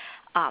that.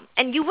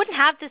 And you wouldn't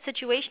have this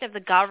situation if the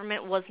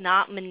government was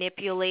not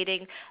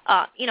manipulating,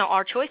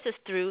 our choices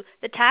through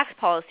the tax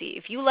policy.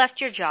 If you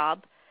left your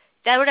job,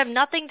 that would have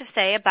nothing to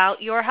say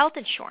about your health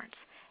insurance.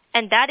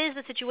 And that is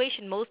the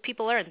situation most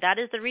people are in. That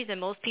is the reason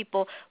most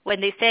people,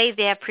 when they say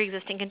they have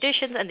pre-existing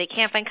conditions and they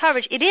can't find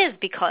coverage, it is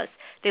because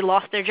they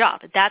lost their job.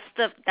 That's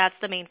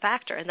the main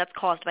factor, and that's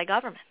caused by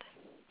government.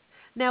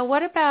 Now,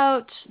 what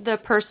about the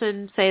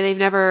person, say they've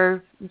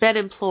never been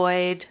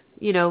employed,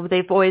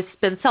 they've always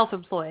been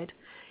self-employed,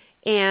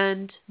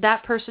 and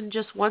that person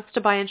just wants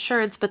to buy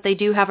insurance, but they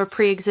do have a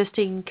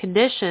pre-existing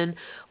condition?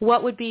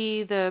 What would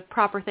be the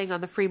proper thing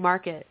on the free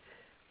market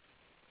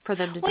for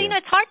them to do? Well,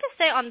 it's hard to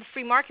say on the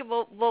free market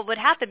what would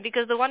happen,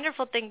 because the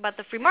wonderful thing about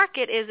the free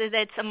market is that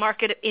it's a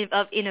market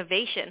of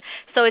innovation.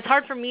 So it's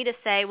hard for me to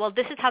say, well,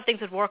 this is how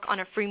things would work on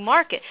a free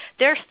market.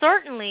 There's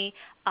certainly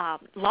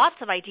lots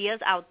of ideas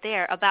out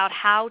there about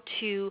how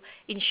to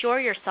insure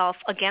yourself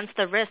against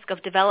the risk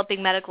of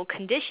developing medical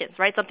conditions,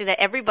 right? Something that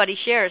everybody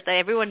shares, that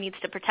everyone needs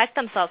to protect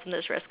themselves from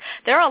this risk.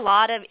 There are a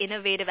lot of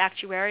innovative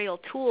actuarial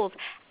tools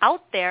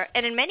out there,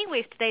 and in many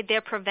ways today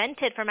they're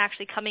prevented from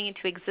actually coming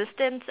into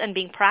existence and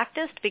being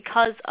practiced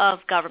because of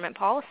government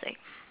policy.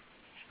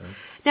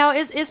 Now,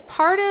 is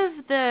part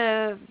of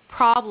the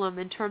problem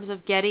in terms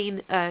of getting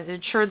an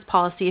insurance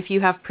policy if you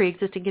have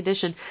pre-existing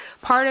condition,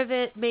 part of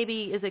it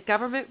maybe, is it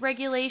government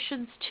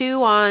regulations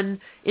too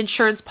on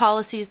insurance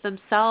policies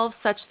themselves,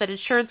 such that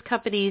insurance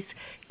companies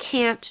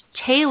can't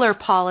tailor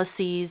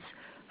policies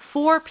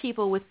for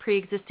people with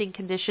pre-existing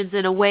conditions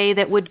in a way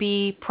that would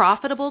be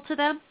profitable to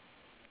them?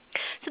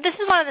 So this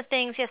is one of the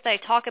things, yes, that I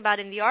talk about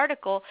in the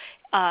article,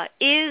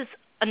 is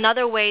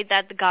another way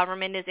that the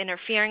government is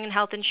interfering in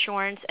health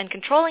insurance and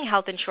controlling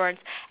health insurance,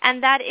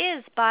 and that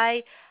is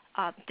by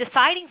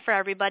deciding for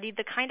everybody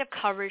the kind of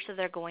coverage that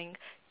they're going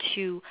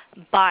to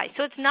buy.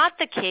 So it's not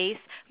the case.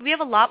 We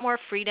have a lot more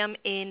freedom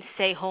in,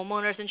 say,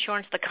 homeowners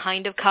insurance, the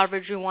kind of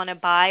coverage we want to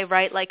buy,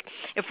 right? Like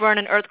if we're in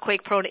an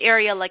earthquake-prone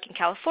area like in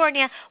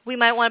California, we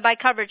might want to buy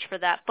coverage for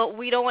that, but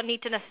we don't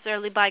need to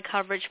necessarily buy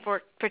coverage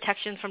for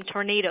protections from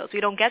tornadoes. We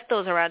don't get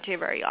those around here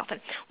very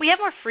often. We have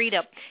more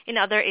freedom in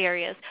other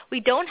areas. We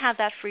don't have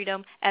that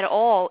freedom at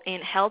all in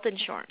health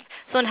insurance.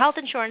 So in health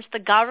insurance, the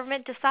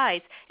government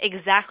decides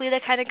exactly the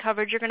kind of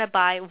coverage you're going to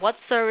buy, what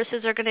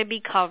services are going to be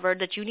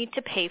covered that you need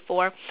to pay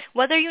for,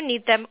 whether you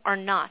need them or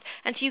not.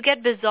 And so you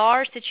get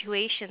bizarre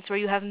situations where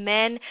you have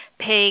men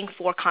paying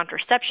for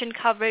contraception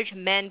coverage,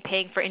 men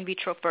paying for in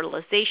vitro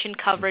fertilization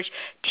coverage,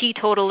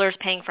 teetotalers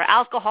paying for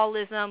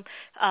alcoholism,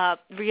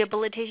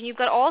 rehabilitation. You've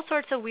got all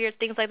sorts of weird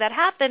things like that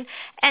happen,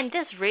 and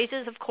this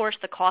raises, of course,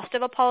 the cost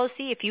of a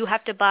policy. If you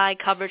have to buy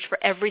coverage for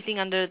everything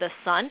under the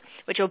sun,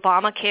 which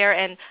Obamacare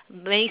and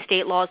many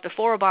state laws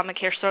before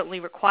Obamacare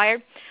certainly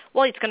required,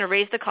 well, it's going to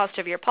raise the cost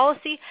of your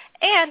policy,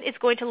 and it's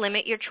going to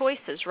limit your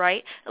choices,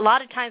 right? A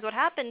lot of times what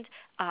happened,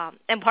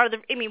 and one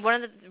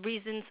of the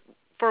reasons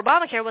for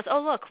Obamacare was,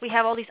 oh, look, we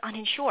have all these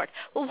uninsured.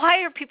 Well, why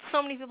are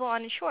so many people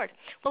uninsured?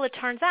 Well, it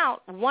turns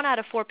out 1 out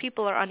of 4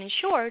 people are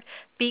uninsured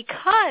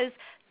because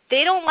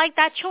they don't like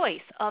that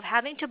choice of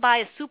having to buy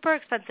a super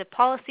expensive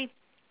policy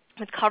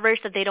with coverage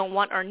that they don't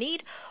want or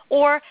need,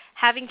 or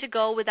having to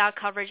go without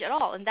coverage at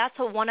all. And that's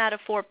what 1 out of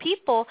 4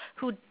 people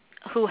who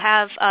don't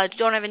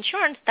have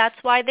insurance, that's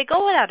why they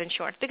go without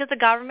insurance, because the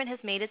government has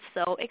made it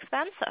so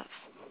expensive.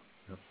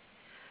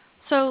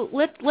 So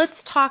let's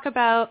talk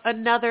about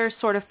another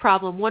sort of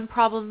problem. One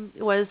problem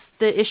was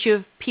the issue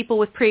of people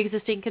with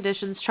pre-existing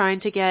conditions trying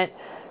to get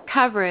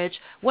coverage.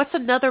 What's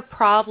another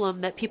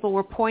problem that people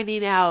were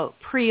pointing out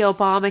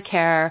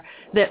pre-Obamacare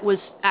that was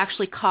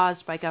actually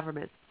caused by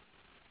government?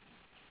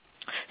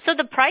 So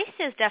the price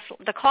is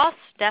the cost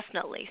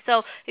definitely.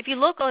 So if you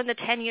look on the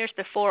 10 years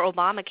before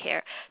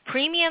Obamacare,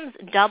 premiums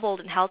doubled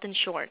in health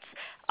insurance.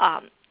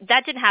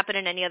 That didn't happen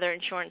in any other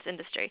insurance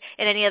industry,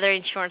 in any other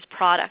insurance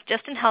product,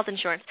 just in health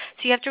insurance.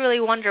 So you have to really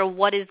wonder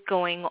what is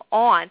going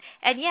on.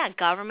 And yeah,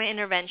 government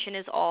intervention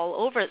is all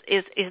over,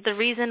 is the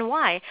reason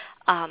why.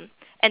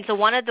 And so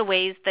one of the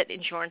ways that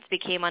insurance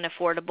became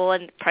unaffordable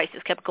and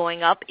prices kept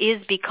going up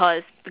is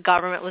because the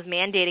government was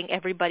mandating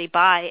everybody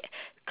buy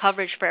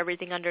coverage for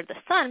everything under the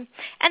sun.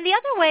 And the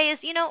other way is,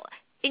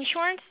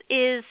 insurance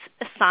is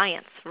a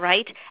science,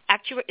 right?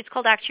 It's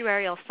called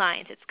actuarial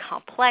science. It's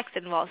complex.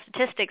 It involves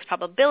statistics,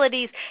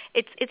 probabilities.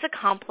 It's a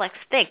complex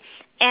thing.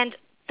 And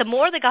the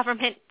more the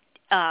government,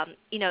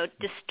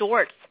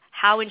 distorts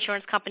how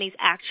insurance companies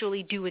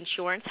actually do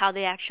insurance, how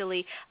they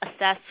actually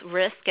assess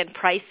risk and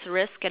price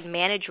risk and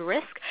manage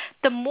risk,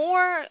 the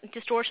more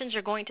distortions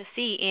you're going to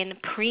see in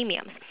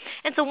premiums.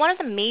 And so one of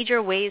the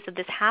major ways that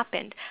this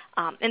happened,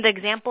 and the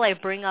example I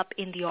bring up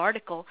in the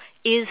article,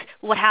 is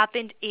what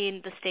happened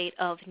in the state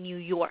of New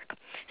York.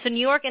 So New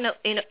York,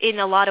 in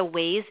a lot of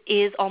ways,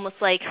 is almost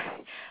like,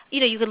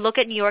 you could look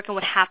at New York and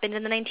what happened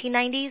in the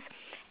 1990s,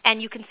 and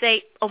you can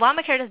say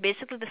Obamacare does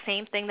basically the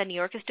same thing that New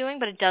York is doing,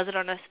 but it does it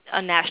on a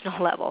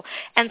national level.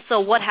 And so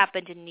what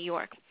happened in New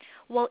York?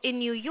 Well, in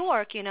New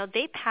York,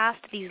 they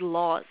passed these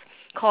laws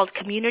called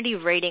community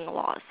rating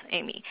laws,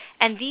 Amy.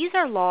 And these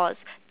are laws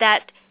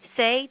that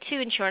say to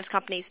insurance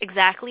companies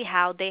exactly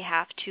how they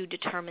have to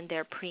determine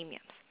their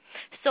premiums.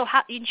 So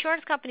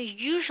insurance companies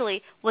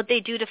usually, what they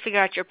do to figure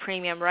out your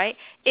premium, right,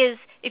 is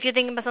if you're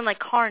thinking about something like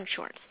car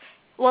insurance,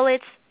 well,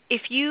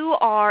 if you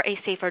are a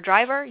safer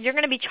driver, you're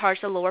going to be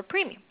charged a lower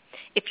premium.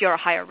 If you're a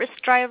higher risk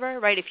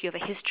driver, right, if you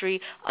have a history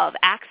of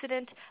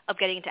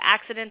getting into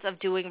accidents, of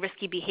doing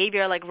risky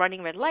behavior like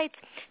running red lights,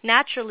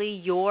 naturally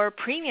your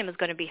premium is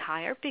going to be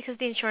higher because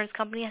the insurance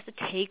company has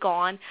to take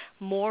on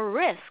more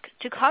risk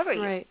to cover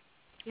you. Right.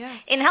 Yeah.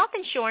 In health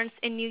insurance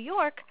in New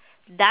York,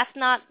 that's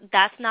not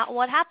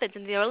what happens.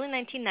 In the early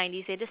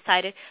 1990s, they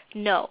decided,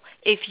 no,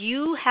 if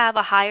you have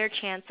a higher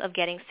chance of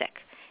getting sick,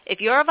 if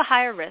you're of a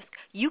higher risk,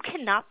 you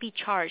cannot be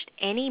charged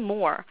any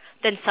more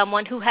than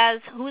someone who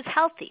is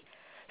healthy.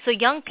 So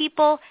young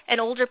people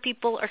and older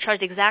people are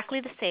charged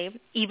exactly the same,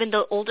 even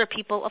though older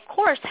people, of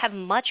course, have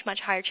much, much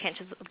higher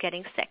chances of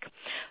getting sick.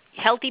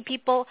 Healthy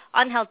people,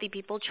 unhealthy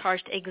people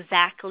charged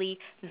exactly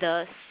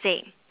the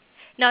same.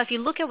 Now, if you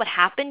look at what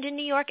happened in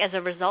New York as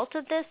a result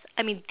of this,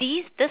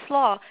 this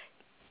law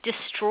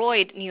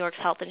destroyed New York's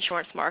health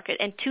insurance market,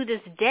 and to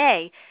this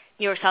day,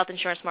 New York's health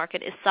insurance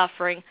market is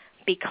suffering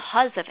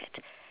because of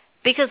it.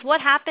 Because what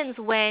happens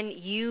when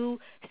you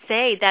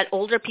say that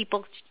older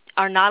people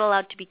are not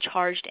allowed to be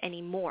charged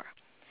anymore?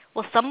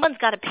 Well, someone's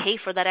got to pay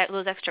for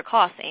those extra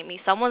costs, Amy.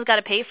 Someone's got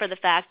to pay for the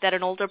fact that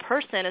an older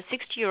person, a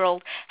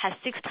 60-year-old, has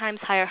 6 times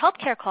higher health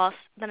care costs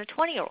than a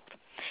 20-year-old.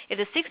 If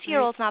the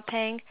 60-year-old's not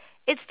paying,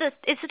 it's the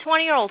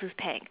 20-year-old who's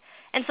paying.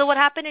 And so what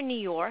happened in New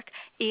York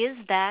is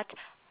that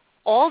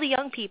all the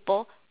young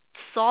people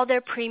saw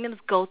their premiums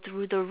go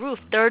through the roof.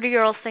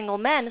 30-year-old single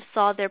men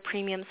saw their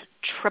premiums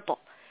triple.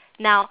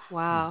 Now,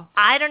 wow.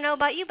 I don't know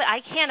about you, but I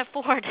can't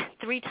afford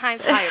 3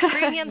 times higher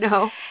premiums.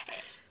 No.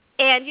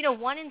 And,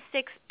 1 in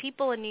 6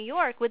 people in New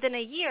York within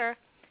a year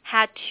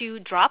had to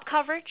drop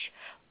coverage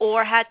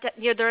or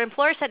their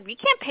employer said, we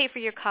can't pay for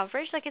your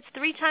coverage. Like, it's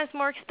 3 times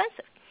more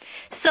expensive.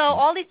 So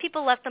all these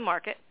people left the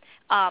market.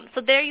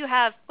 So there you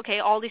have,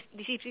 all these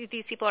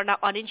people are now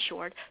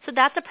uninsured. So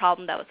that's a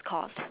problem that was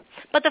caused.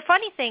 But the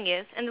funny thing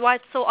is, and why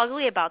it's so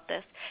ugly about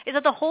this, is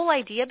that the whole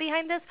idea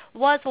behind this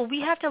was,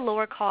 we have to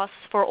lower costs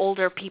for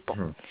older people.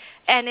 Mm-hmm.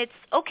 And it's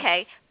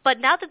okay. But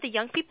now that the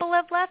young people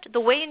have left,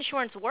 the way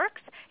insurance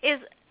works is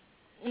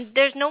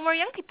there's no more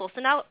young people.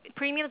 So now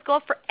premiums go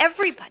up for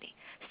everybody.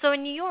 So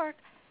in New York,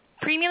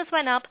 premiums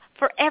went up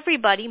for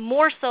everybody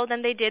more so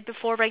than they did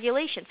before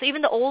regulation. So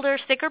even the older,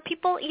 sicker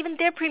people, even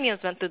their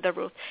premiums went through the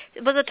roof.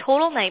 It was a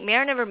total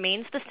nightmare, and it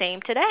remains the same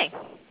today.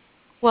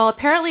 Well,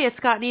 apparently it's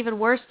gotten even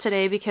worse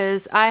today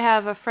because I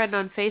have a friend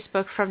on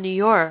Facebook from New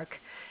York,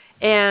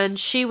 and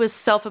she was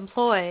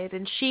self-employed,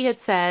 and she had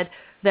said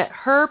that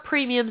her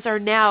premiums are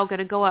now going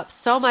to go up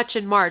so much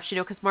in March,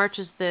 because March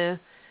is the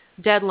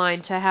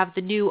deadline to have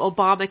the new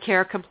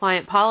Obamacare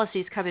compliant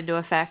policies come into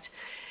effect.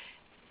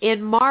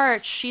 In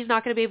March, she's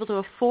not going to be able to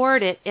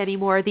afford it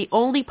anymore. The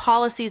only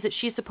policies that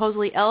she's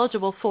supposedly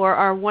eligible for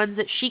are ones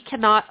that she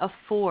cannot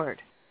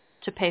afford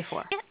to pay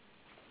for. Yeah.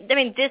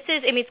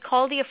 It's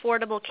called the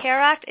Affordable Care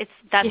Act.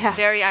 That's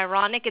very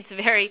ironic.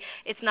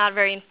 It's not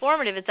very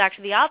informative. It's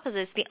actually the opposite.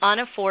 It's the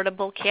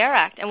Unaffordable Care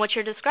Act. And what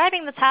you're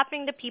describing, that's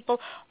happening to people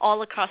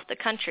all across the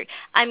country.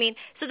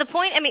 So the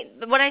point,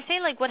 when I say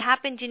what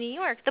happened in New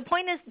York, the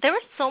point is there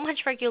was so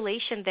much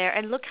regulation there,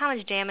 and look how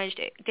much damage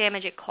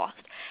it caused.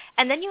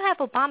 And then you have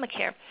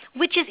Obamacare,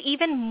 which is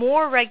even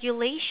more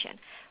regulation.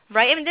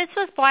 right? I mean, this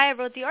was why I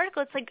wrote the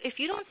article. It's like, if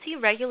you don't see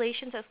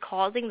regulations as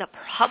causing the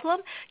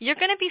problem, you're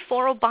going to be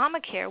for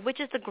Obamacare, which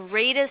is the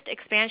greatest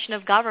expansion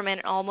of government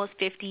in almost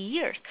 50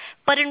 years.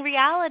 But in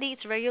reality,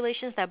 it's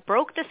regulations that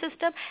broke the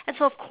system, and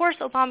so, of course,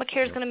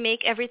 Obamacare is going to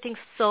make everything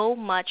so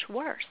much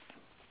worse.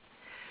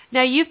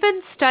 Now, you've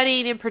been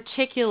studying in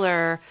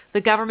particular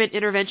the government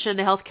intervention in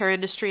the healthcare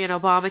industry and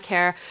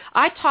Obamacare.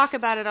 I talk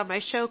about it on my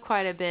show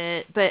quite a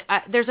bit, but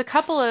there's a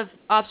couple of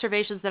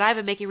observations that I've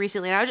been making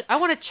recently, and I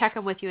want to check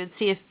them with you and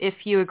see if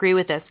you agree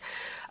with this.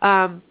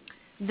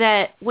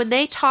 That when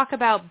they talk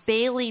about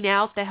bailing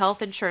out the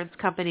health insurance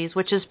companies,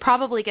 which is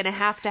probably going to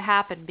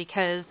happen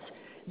because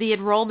the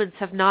enrollments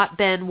have not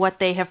been what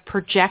they have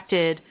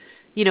projected,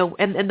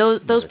 and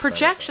those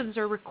projections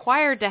are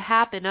required to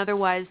happen.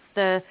 Otherwise,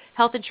 the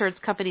health insurance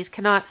companies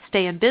cannot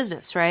stay in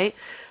business, right?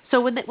 So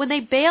when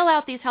they bail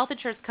out these health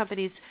insurance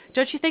companies,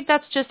 don't you think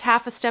that's just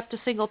half a step to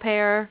single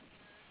payer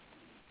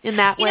in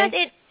that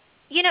way?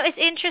 It's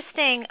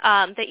interesting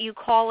that you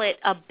call it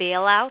a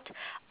bailout,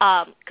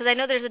 because I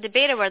know there's a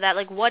debate over that.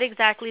 Like, what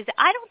exactly is it?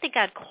 I don't think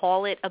I'd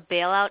call it a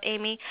bailout,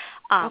 Amy.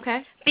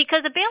 Okay.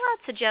 Because a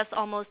bailout suggests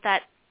almost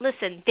that,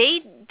 listen,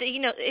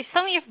 if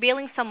you're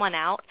bailing someone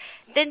out,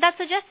 then that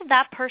suggests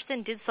that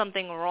person did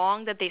something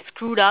wrong, that they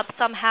screwed up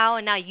somehow,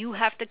 and now you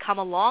have to come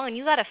along and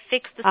you got to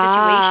fix the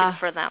situation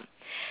for them.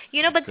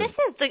 But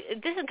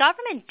this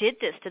government did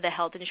this to the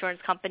health insurance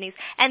companies,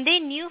 and they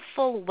knew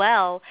full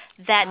well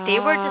that they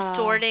were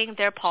distorting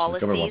their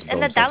policies,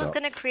 and that was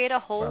going to create a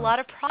whole lot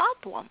of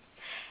problem.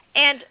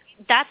 And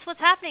that's what's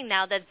happening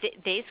now. That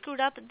they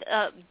screwed up.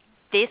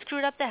 They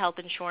screwed up the health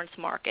insurance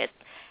market.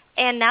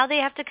 And now they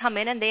have to come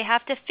in and they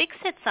have to fix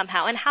it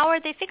somehow. And how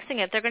are they fixing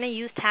it? They're going to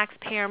use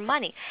taxpayer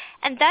money.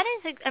 And that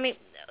is,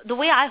 the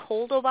way I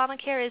hold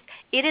Obamacare is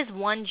it is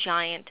one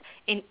giant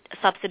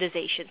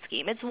subsidization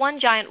scheme. It's one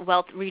giant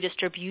wealth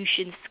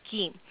redistribution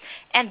scheme.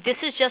 And this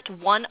is just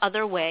one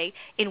other way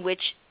in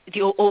which the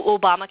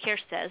Obamacare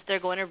says they're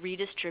going to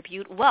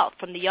redistribute wealth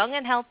from the young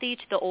and healthy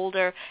to the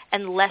older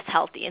and less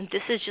healthy. And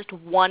this is just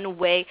one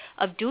way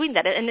of doing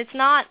that. And it's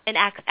not an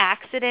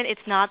accident. It's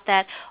not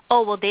that,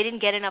 they didn't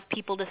get enough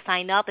people to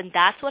sign up and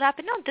that's what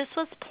happened. No, this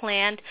was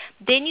planned.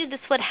 They knew this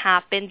would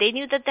happen. They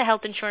knew that the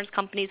health insurance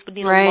companies would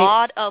need a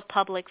lot of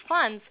public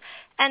funds.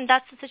 And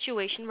that's the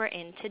situation we're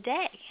in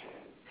today.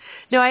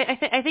 No,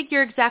 I think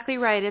you're exactly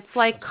right. It's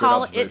like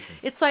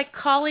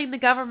calling the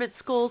government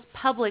schools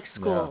public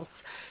schools. Yeah.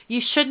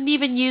 You shouldn't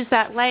even use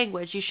that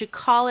language. You should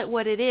call it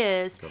what it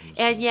is.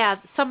 And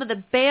some of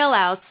the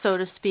bailouts, so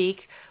to speak,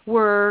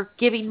 were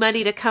giving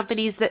money to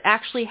companies that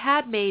actually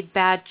had made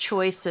bad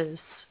choices,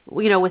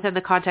 within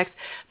the context.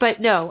 But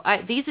no,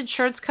 these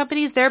insurance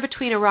companies, they're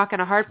between a rock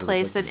and a hard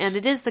place, and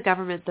it is the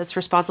government that's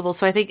responsible.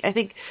 So I think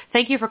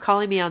thank you for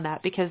calling me on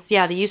that, because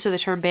the use of the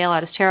term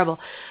bailout is terrible.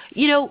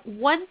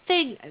 One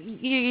thing,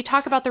 you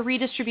talk about the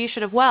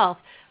redistribution of wealth,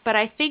 but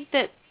I think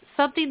that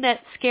something that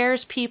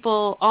scares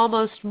people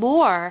almost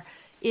more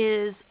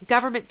is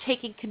government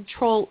taking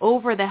control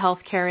over the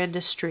healthcare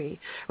industry,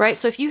 right?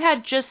 So if you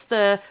had just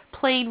the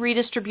plain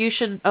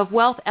redistribution of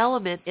wealth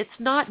element, it's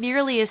not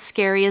nearly as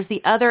scary as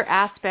the other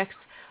aspects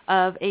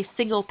of a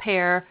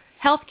single-payer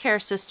healthcare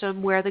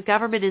system where the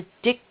government is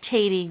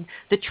dictating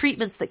the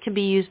treatments that can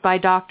be used by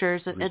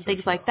doctors and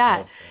things like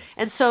that.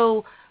 And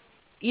so,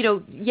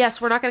 yes,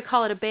 we're not going to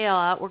call it a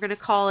bailout. We're going to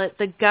call it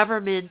the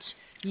government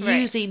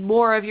using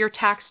more of your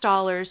tax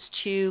dollars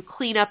to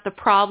clean up the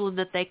problem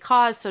that they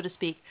caused, so to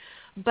speak.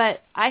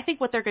 But I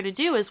think what they're going to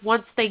do is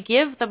once they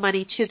give the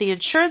money to the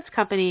insurance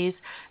companies,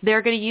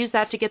 they're going to use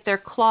that to get their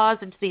claws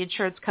into the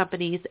insurance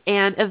companies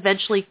and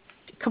eventually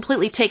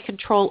completely take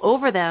control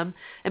over them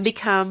and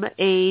become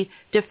a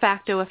de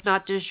facto, if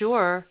not de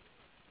jure,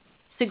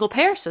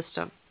 single-payer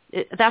system.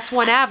 That's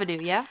one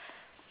avenue, yeah?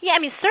 Yeah,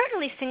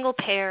 certainly single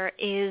payer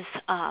is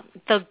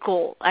the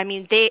goal.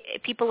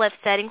 People have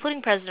said,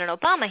 including President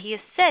Obama, he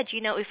has said,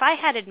 if I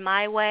had it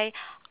my way,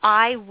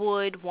 I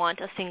would want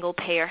a single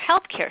payer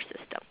healthcare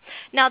system.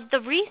 Now, the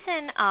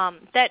reason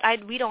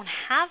that we don't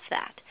have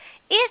that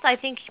is, I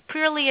think,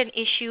 purely an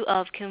issue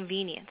of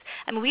convenience.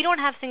 We don't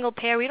have single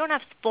payer. We don't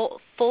have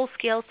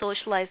full-scale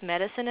socialized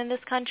medicine in this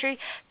country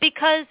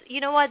because,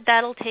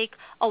 that'll take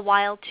a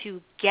while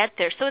to get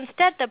there. So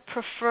instead, the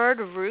preferred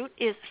route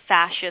is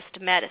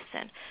fascist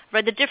medicine.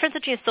 Right? The difference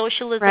between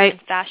socialism and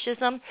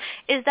fascism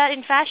is that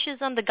in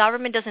fascism, the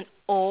government doesn't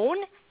own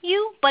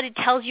you, but it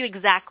tells you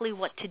exactly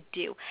what to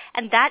do.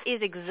 And that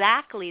is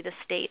exactly the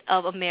state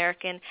of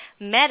American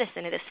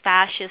medicine. It is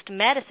fascist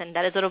medicine.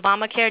 That is what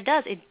Obamacare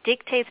does. It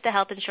dictates to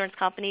health insurance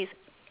companies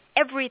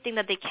everything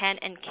that they can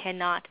and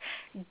cannot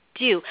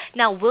do.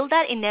 Now, will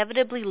that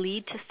inevitably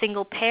lead to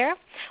single payer?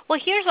 Well,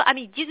 here's what,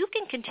 you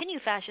can continue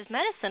fascist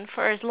medicine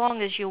for as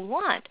long as you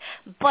want,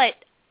 but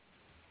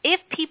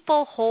if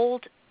people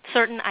hold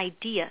certain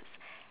ideas,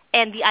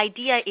 and the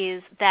idea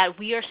is that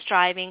we are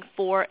striving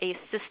for a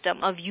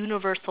system of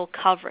universal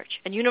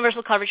coverage. And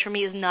universal coverage for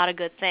me is not a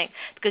good thing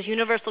because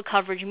universal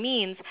coverage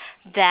means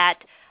that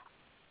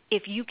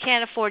if you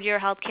can't afford your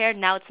health care,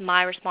 now it's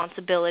my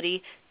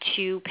responsibility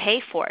to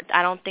pay for it.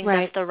 I don't think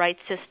that's the right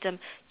system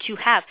to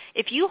have.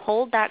 If you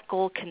hold that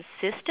goal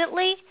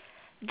consistently,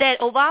 then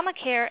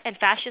Obamacare and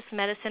fascist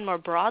medicine more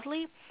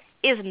broadly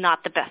is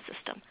not the best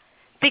system.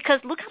 Because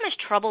look how much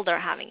trouble they're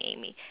having,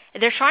 Amy.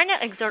 They're trying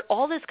to exert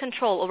all this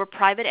control over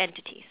private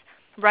entities,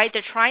 right?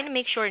 They're trying to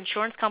make sure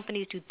insurance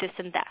companies do this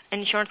and that,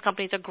 and insurance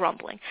companies are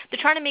grumbling.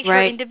 They're trying to make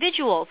sure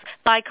individuals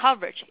buy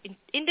coverage.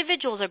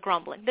 Individuals are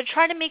grumbling. They're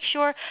trying to make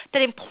sure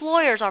that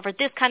employers offer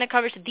this kind of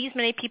coverage to these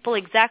many people,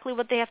 exactly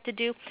what they have to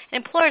do.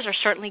 And employers are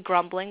certainly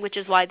grumbling, which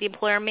is why the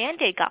employer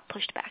mandate got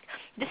pushed back.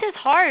 This is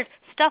hard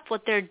stuff,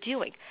 what they're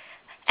doing.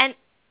 And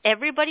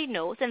everybody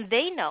knows, and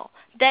they know,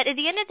 that at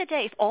the end of the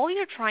day, if all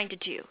you're trying to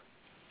do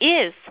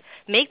is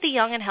make the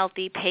young and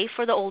healthy pay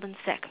for the old and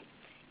sick,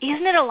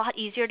 isn't it a lot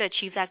easier to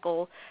achieve that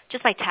goal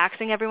just by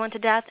taxing everyone to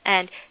death,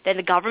 and then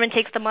the government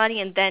takes the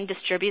money and then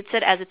distributes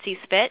it as it sees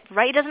fit,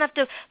 right? It doesn't have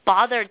to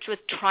bother with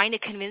trying to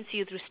convince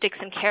you through sticks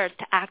and carrots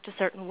to act a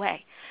certain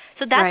way.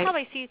 So that's how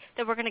I see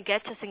that we're going to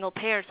get to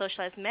single-payer and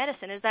socialized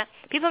medicine, is that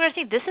people are going to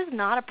see this is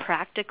not a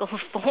practical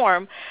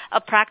form, a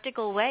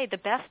practical way, the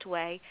best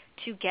way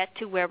to get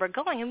to where we're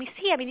going. And we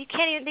see, I mean,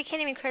 they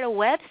can't even create a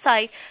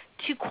website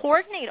to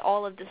coordinate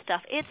all of this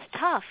stuff. It's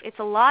tough. It's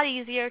a lot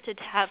easier to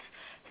have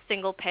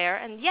single-payer.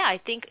 And, yeah,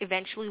 I think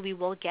eventually we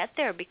will get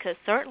there, because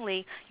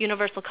certainly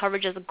universal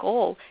coverage as a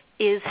goal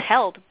is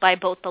held by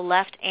both the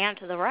left and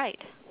the right.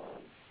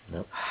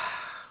 Yep.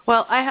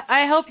 Well,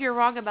 I hope you're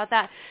wrong about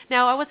that.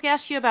 Now, I was going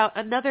to ask you about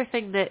another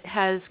thing that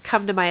has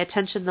come to my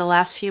attention the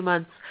last few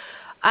months.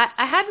 I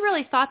hadn't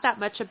really thought that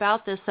much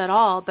about this at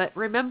all, but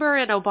remember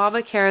in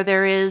Obamacare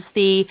there is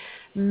the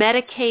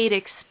Medicaid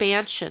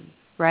expansion,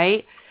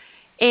 right?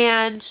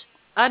 And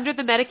under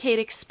the Medicaid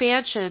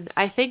expansion,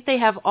 I think they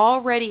have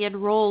already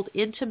enrolled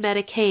into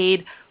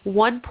Medicaid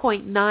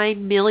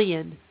 1.9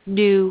 million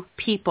new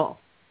people,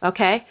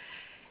 okay?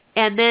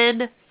 And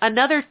then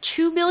another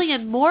 2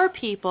 million more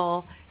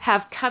people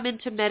have come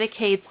into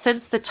Medicaid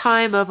since the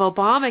time of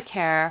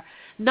Obamacare,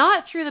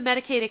 not through the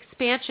Medicaid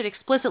expansion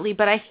explicitly,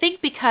 but I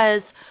think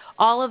because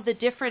all of the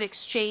different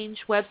exchange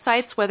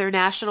websites, whether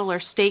national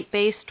or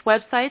state-based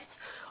websites,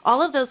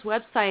 all of those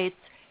websites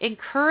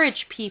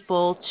encourage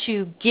people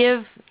to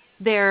give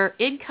their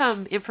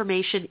income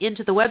information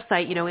into the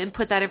website,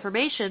 input that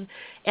information,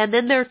 and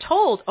then they're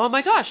told, oh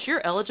my gosh,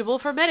 you're eligible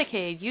for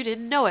Medicaid. You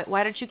didn't know it.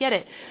 Why don't you get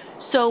it?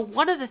 So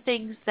one of the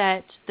things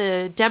that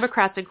the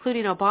Democrats,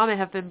 including Obama,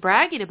 have been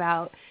bragging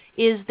about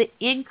is the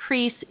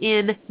increase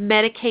in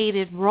Medicaid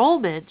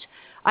enrollment.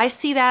 I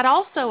see that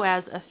also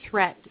as a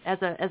threat,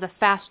 as a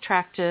fast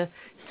track to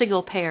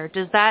single payer.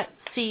 Does that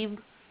seem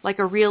like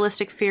a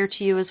realistic fear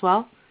to you as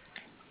well?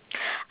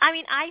 I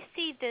mean, I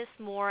see this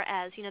more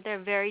as, they're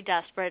very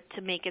desperate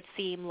to make it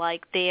seem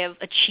like they have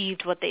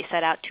achieved what they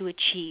set out to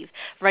achieve,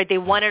 right? They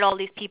wanted all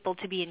these people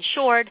to be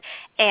insured,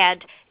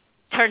 and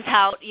turns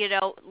out,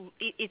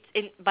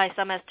 by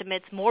some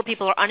estimates, more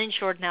people are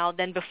uninsured now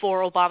than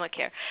before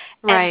Obamacare.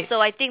 Right. And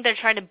so I think they're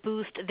trying to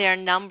boost their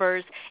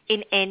numbers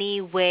in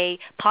any way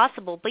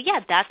possible. But, yeah,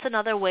 that's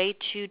another way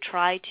to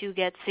try to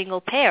get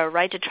single payer,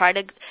 right, to try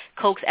to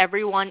coax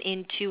everyone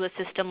into a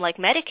system like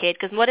Medicaid.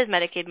 Because what is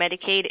Medicaid?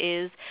 Medicaid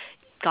is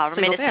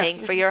government is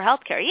paying for your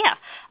health care. Yeah.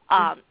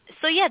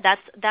 So yeah,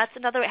 that's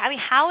another way. I mean,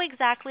 how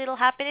exactly it'll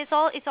happen? It's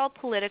all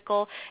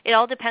political. It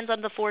all depends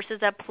on the forces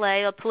at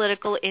play, of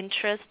political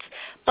interests.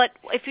 But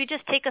if you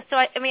just take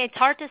it's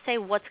hard to say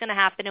what's going to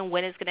happen and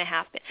when it's going to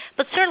happen.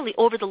 But certainly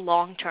over the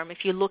long term,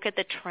 if you look at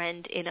the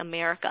trend in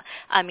America,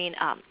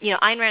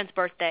 Ayn Rand's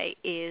birthday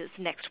is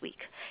next week.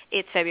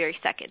 It's February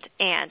 2nd,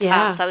 and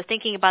so I was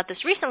thinking about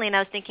this recently, and I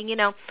was thinking,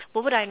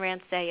 what would Ayn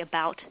Rand say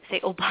about, say,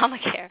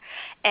 Obamacare?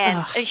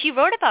 And she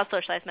wrote about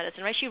socialized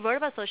medicine, right? She wrote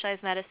about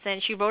socialized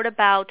medicine. She wrote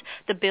about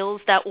the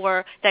bills that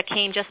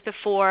came just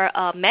before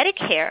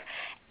Medicare,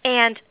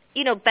 and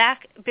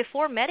back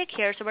before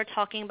Medicare, so we're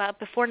talking about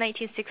before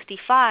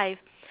 1965.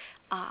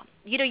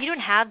 You don't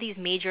have these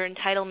major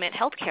entitlement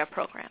health care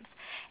programs.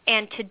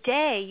 And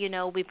today,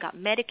 we've got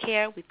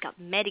Medicare, we've got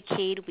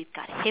Medicaid, we've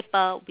got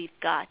HIPAA, we've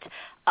got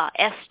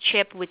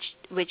S-CHIP,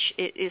 which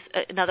is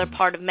another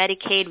part of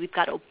Medicaid. We've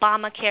got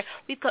Obamacare.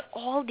 We've got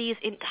all these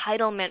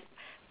entitlement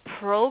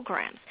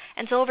programs.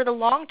 And so over the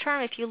long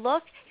term, if you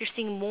look, you're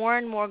seeing more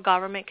and more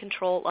government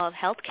control of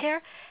healthcare.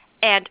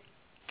 And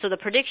so the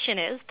prediction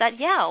is that,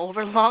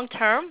 over long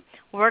term,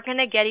 we're going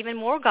to get even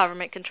more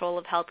government control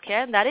of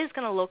healthcare. And that is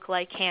going to look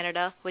like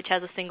Canada, which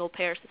has a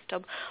single-payer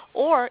system,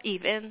 or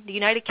even the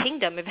United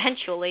Kingdom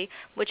eventually,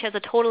 which has a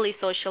totally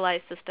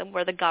socialized system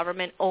where the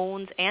government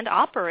owns and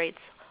operates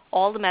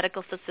all the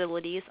medical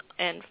facilities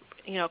and,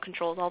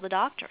 controls all the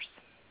doctors.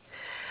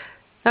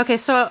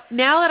 Okay, so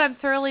now that I'm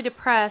thoroughly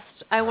depressed,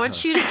 I want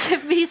you to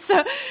give me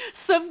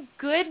some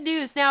good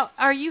news. Now,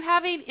 are you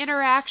having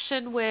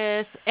interaction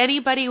with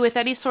anybody with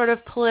any sort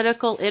of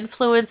political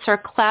influence or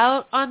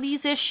clout on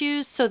these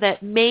issues so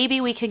that maybe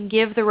we can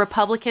give the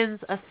Republicans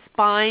a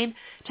spine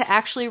to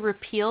actually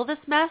repeal this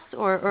mess?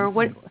 Or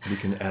what? We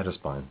can add a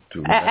spine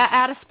to them.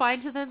 Add a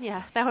spine to them?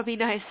 Yeah, that would be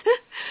nice.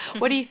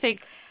 What do you think?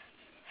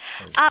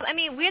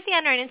 We at the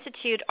Unheard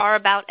Institute are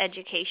about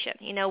education.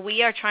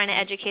 We are trying to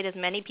educate as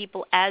many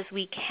people as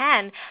we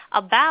can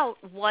about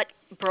what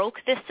broke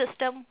this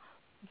system,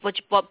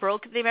 what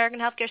broke the American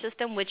healthcare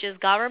system, which is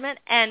government,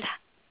 and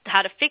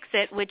how to fix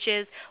it, which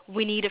is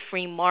we need a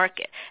free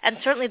market. And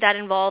certainly that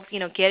involves,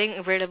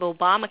 getting rid of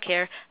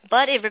Obamacare,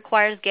 but it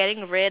requires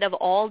getting rid of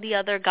all the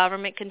other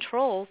government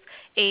controls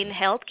in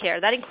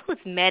healthcare. That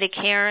includes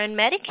Medicare and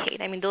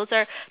Medicaid. Those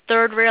are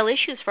third rail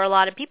issues for a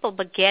lot of people,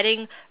 but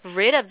getting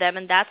rid of them,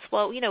 and that's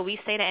what, we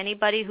say to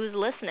anybody who's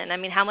listening.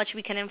 How much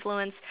we can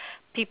influence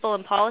people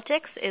in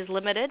politics is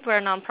limited. We're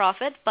a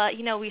nonprofit, but,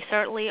 we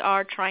certainly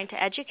are trying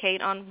to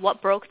educate on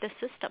what broke this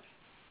system.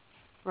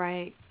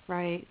 Right.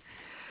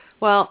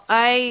 Well,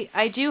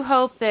 I do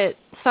hope that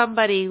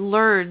somebody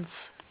learns,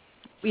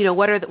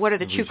 what are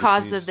the true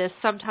causes of this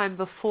sometime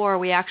before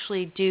we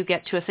actually do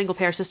get to a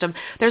single-payer system.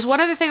 There's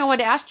one other thing I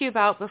wanted to ask you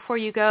about before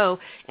you go,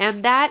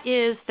 and that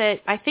is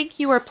that I think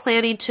you are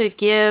planning to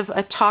give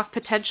a talk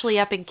potentially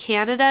up in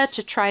Canada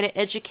to try to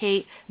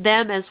educate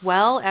them as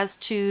well as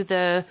to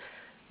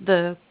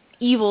the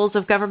evils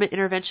of government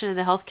intervention in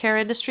the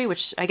healthcare industry, which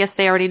I guess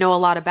they already know a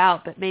lot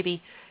about, but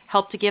maybe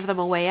help to give them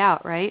a way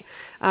out, right?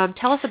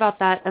 Tell us about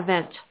that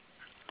event.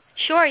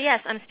 Sure, yes.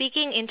 I'm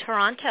speaking in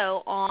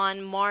Toronto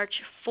on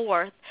March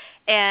 4th,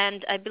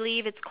 and I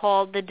believe it's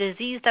called The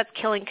Disease That's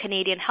Killing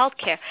Canadian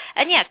Healthcare.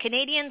 And yeah,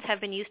 Canadians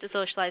have been used to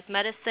socialized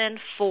medicine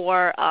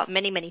for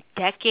many, many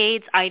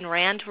decades. Ayn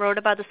Rand wrote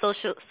about the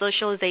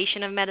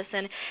socialization of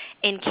medicine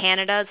in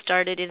Canada. It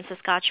started in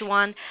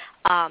Saskatchewan.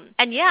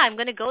 And yeah, I'm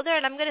going to go there,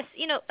 and I'm going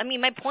to,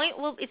 my point,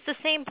 it's the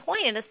same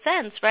point in a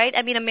sense, right?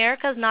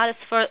 America is not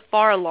as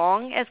far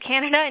along as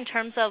Canada in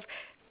terms of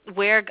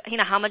where,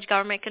 how much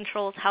government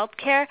controls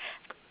healthcare.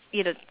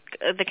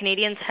 The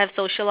Canadians have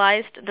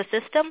socialized the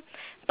system,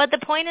 but the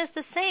point is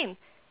the same.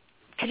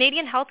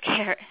 Canadian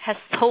healthcare has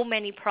so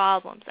many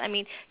problems.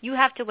 You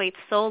have to wait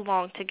so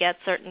long to get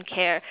certain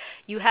care.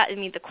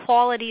 The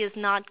quality is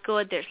not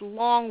good. There's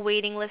long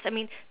waiting lists.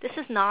 This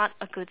is not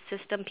a good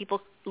system.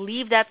 People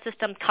leave that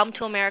system, come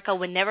to America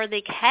whenever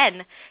they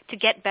can to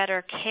get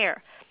better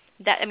care.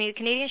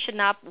 Canadians should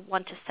not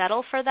want to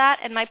settle for that.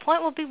 And my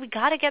point will be, we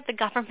got to get the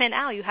government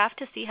out. You have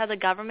to see how the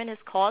government has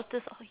caused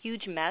this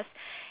huge mess.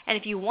 And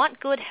if you want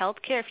good health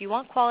care, if you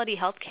want quality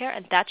health care,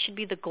 and that should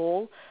be the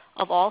goal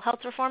of all health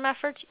reform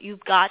efforts,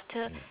 you've got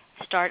to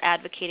start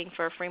advocating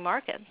for a free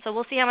market. So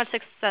we'll see how much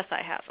success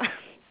I have.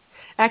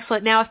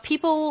 Excellent. Now, if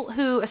people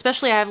who,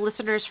 especially I have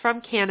listeners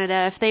from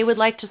Canada, if they would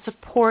like to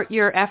support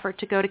your effort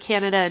to go to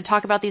Canada and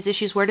talk about these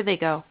issues, where do they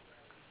go?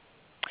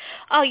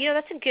 Oh,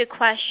 that's a good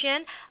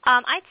question.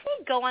 I'd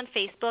say go on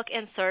Facebook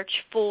and search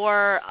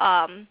for,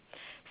 I'm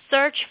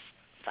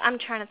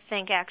trying to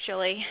think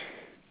actually.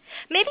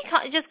 Maybe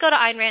just go to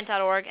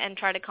AynRand.org and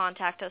try to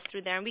contact us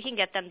through there, and we can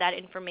get them that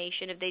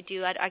information if they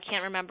do. I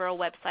can't remember a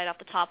website off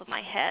the top of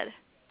my head.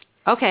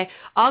 Okay.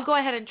 I'll go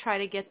ahead and try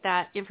to get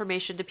that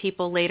information to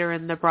people later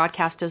in the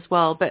broadcast as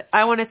well. But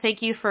I want to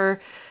thank you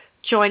for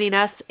joining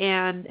us,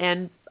 and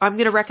I'm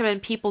going to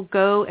recommend people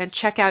go and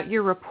check out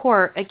your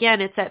report.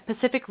 Again, it's at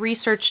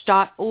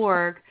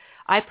pacificresearch.org.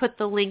 I put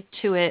the link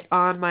to it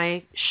on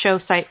my show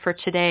site for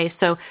today.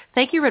 So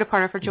thank you, Riddha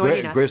Parna, for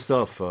joining us. Great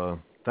stuff.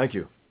 Thank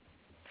you.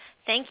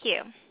 Thank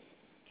you.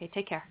 Okay,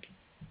 take care.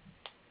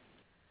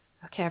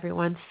 Okay,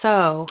 everyone.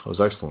 So that was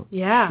excellent.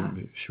 Yeah.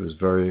 She was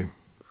very,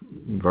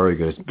 very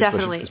good.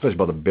 Definitely. Especially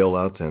about the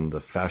bailout and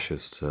the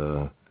fascist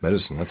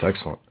medicine. That's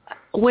excellent.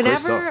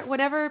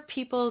 Whenever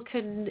people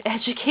can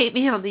educate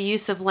me on the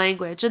use of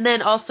language, and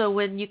then also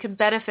when you can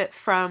benefit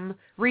from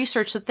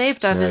research that they've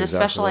done in a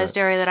specialized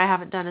area that I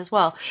haven't done as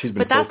well. She's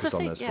been focused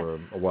on this for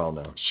a while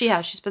now. She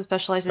has. She's been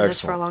specializing in this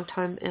for a long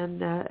time,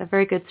 and a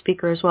very good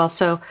speaker as well.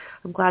 So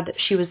I'm glad that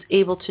she was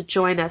able to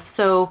join us.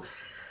 So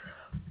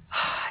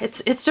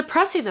it's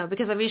depressing, though,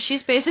 because,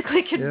 she's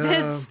basically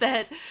convinced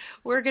that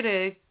we're going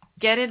to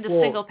get into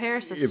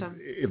single-payer system.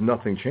 If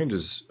nothing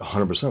changes,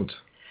 100%.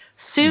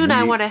 Soon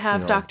I want to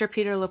have Dr.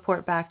 Peter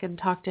Laporte back and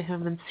talk to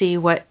him and see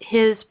what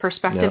his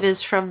perspective is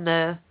from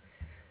the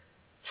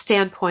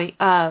standpoint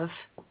of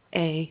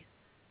a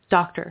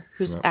doctor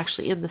who's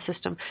actually in the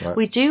system. Right.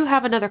 We do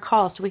have another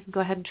call, so we can go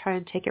ahead and try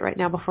and take it right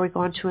now before we go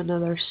on to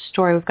another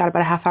story. We've got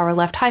about a half hour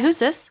left. Hi, who's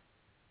this?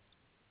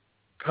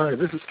 Hi,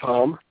 this is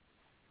Tom.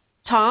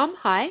 Tom,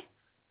 hi.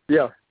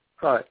 Yeah,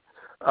 hi.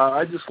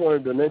 I just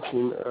wanted to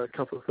mention a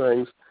couple of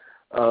things.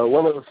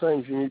 One of the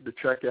things you need to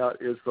check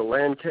out is the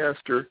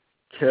Lancaster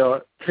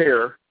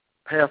Care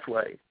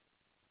Pathway.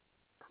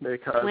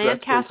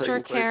 Lancaster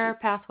Care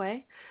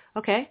Pathway.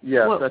 Okay.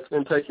 Yes, that's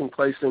been taking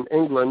place in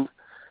England,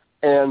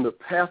 and the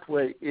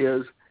pathway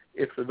is,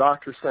 if the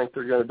doctors think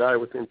they're going to die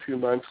within 2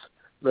 months,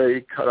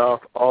 they cut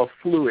off all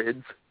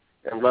fluids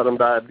and let them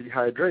die of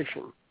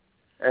dehydration.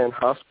 And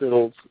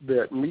hospitals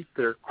that meet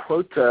their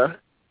quota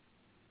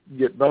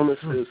get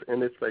bonuses,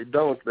 and if they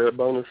don't, their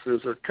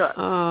bonuses are cut.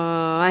 Oh,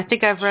 I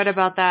think I've read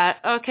about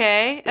that.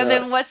 Okay, and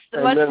then what's the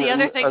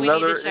other thing we need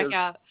to check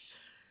out?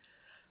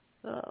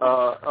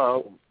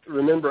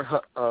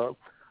 Remember,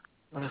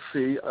 let's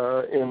see,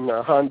 in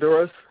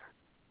Honduras,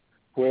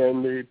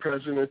 when the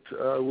president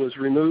was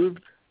removed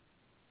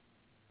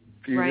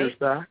a few years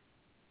back.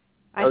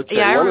 I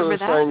remember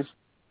that.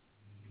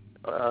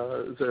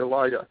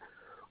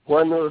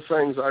 One of the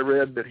things I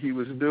read that he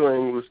was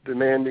doing was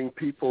demanding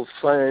people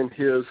sign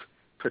his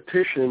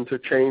petition to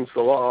change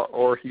the law,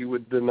 or he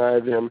would deny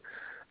them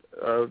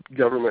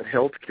government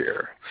health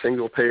care,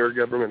 single-payer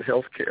government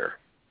health care.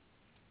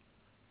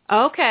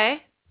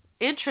 Okay,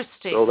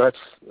 interesting. So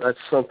that's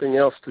something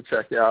else to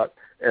check out.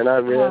 And I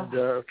read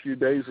a few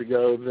days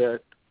ago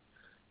that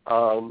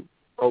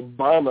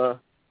Obama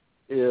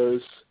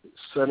is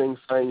setting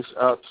things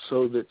up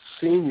so that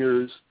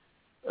seniors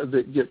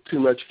that get too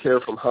much care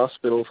from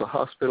hospitals, the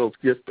hospitals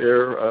get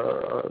their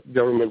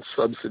government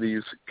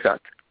subsidies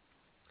cut.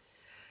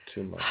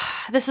 Too much.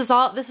 This is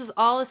all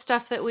the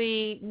stuff that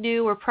we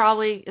knew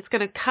it's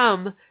going to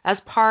come as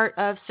part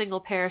of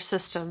single-payer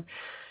system.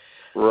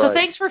 Right. So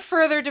thanks for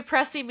further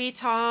depressing me,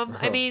 Tom.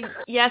 I mean,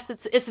 yes,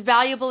 it's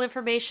valuable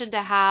information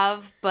to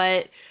have,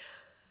 but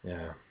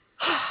yeah,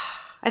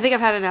 I think I've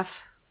had enough.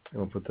 You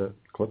want to put that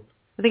clip?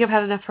 I think I've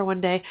had enough for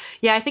one day.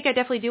 Yeah, I think I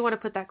definitely do want to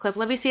put that clip.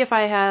 Let me see if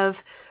I have.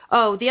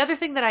 Oh, the other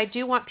thing that I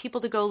do want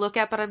people to go look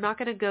at, but I'm not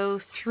going to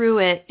go through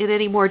it in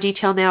any more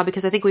detail now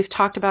because I think we've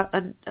talked about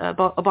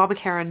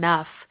Obamacare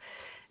enough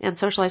and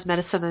socialized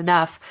medicine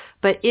enough.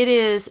 But it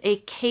is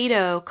a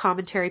Cato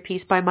commentary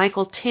piece by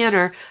Michael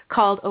Tanner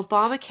called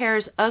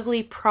Obamacare's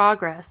Ugly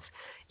Progress.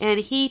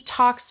 And he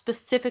talks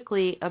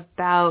specifically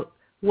about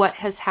what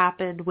has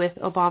happened with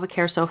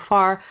Obamacare so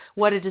far,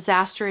 what a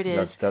disaster it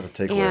is. That's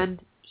a takeaway. And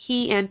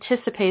he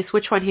anticipates,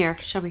 which one here?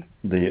 Show me.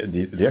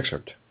 The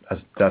excerpt.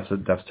 That's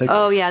takeaway.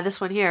 Oh, yeah, this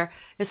one here.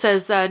 It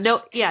says, and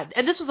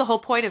this was the whole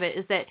point of it,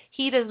 is that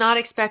he does not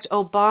expect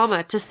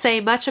Obama to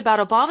say much about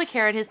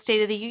Obamacare in his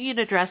State of the Union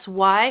address.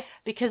 Why?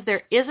 Because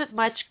there isn't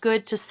much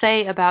good to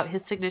say about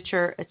his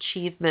signature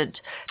achievement.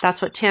 That's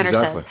what Tanner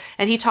says.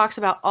 And he talks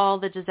about all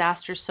the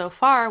disasters so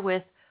far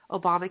with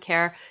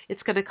Obamacare.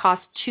 It's going to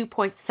cost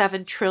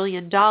 $2.7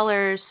 trillion.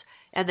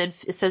 And then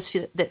it says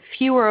that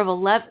fewer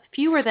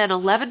than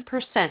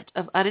 11%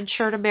 of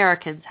uninsured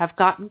Americans have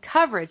gotten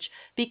coverage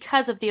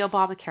because of the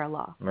Obamacare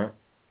law. Right.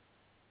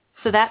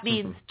 So that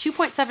means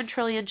 $2.7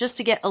 trillion just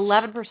to get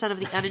 11% of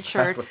the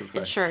uninsured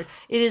insured.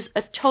 It is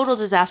a total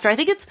disaster. I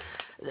think it's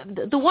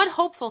the one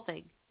hopeful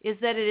thing is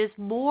that it is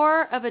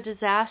more of a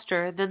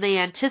disaster than they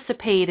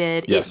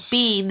anticipated it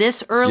being this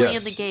early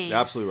in the game.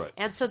 Absolutely right.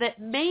 And so that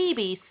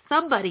maybe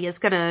somebody is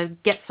going to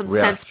get some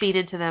sense beat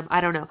into them. I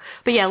don't know.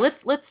 But yeah,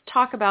 let's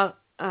talk about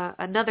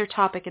another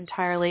topic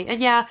entirely.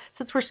 And yeah,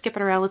 since we're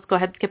skipping around, let's go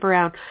ahead and skip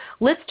around.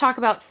 Let's talk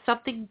about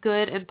something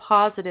good and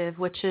positive,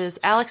 which is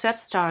Alex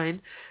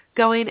Epstein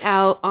going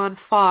out on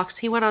Fox.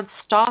 He went on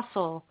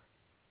Stossel,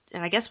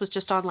 and I guess was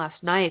just on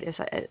last night,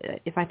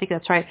 if I think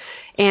that's right.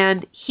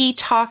 And he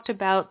talked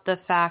about the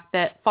fact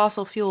that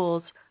fossil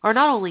fuels are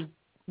not only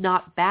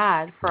not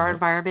bad for our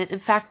environment,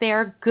 in fact, they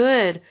are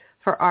good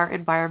for our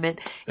environment.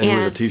 And he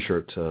wears a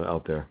T-shirt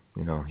out there.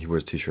 You know, he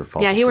wears a T-shirt.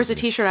 He wears a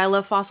T-shirt. I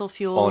love fossil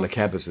fuels. On the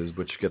campuses,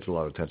 which gets a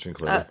lot of attention,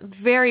 clearly.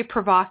 Very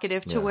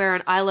provocative to wear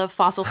an I love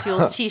fossil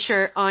fuels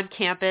T-shirt on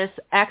campus.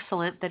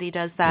 Excellent that he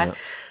does that. Yeah.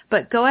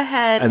 But go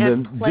ahead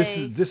and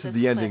play this is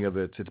the ending of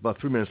it. It's about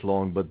 3 minutes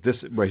long, but this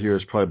right here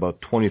is probably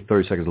about 20,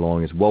 30 seconds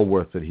long. It's well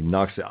worth it. He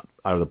knocks it out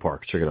of the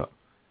park. Check it out.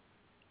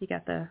 You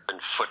got the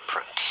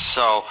footprint.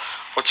 So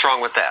what's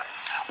wrong with that?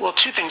 Well,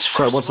 two things. First,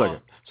 sorry, one second.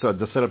 So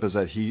the setup is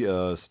that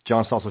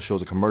John Stossel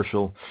shows a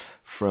commercial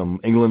from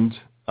England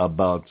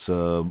about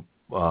global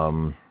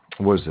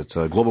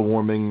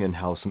warming and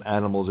how some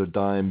animals are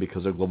dying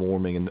because of global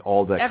warming and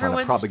all that kind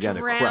of propaganda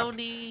crap.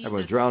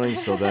 Everyone's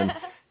drowning. So then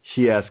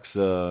he asks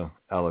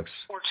Alex.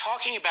 We're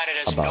talking about it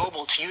as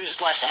noble to use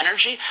less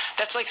energy.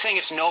 That's like saying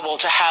it's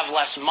noble to have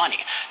less money.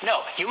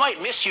 No, you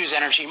might misuse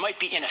energy, you might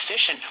be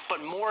inefficient,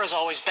 but more is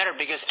always better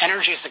because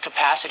energy is the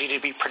capacity to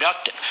be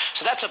productive.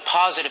 So that's a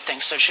positive thing.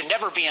 So it should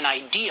never be an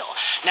ideal.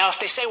 Now, if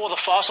they say, well, the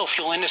fossil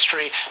fuel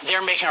industry, they're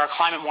making our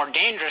climate more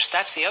dangerous,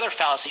 that's the other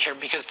fallacy here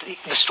because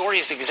the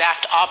story is the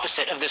exact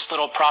opposite of this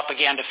little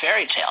propaganda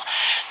fairy tale.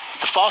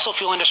 The fossil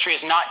fuel industry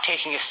is not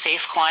taking a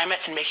safe climate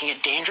and making it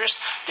dangerous.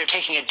 They're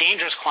taking a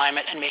dangerous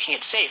climate and making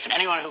it safe. And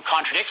anyone who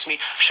contradicts me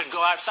should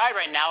go outside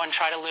right now and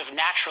try to live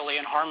naturally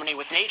in harmony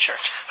with nature.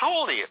 How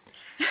old are you?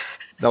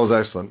 That was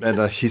excellent.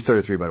 And he's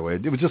 33, by the way.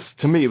 It was just,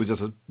 to me, it was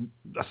just a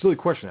silly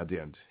question at the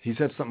end. He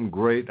said something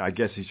great. I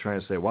guess he's trying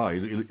to say, wow,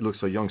 you look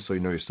so young, so you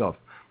know yourself.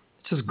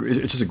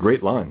 It's just a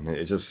great line.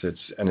 It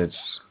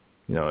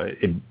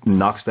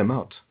knocks them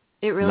out.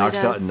 It really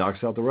does. It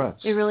knocks out the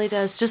rats. It really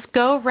does. Just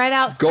go right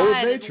outside go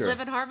with nature. And live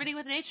in harmony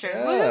with nature.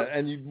 Yeah, woo.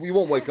 And you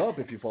won't wake up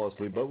if you fall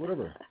asleep, but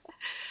whatever.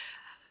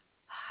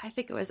 I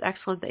think it was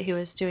excellent that he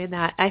was doing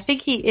that. I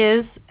think he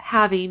is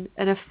having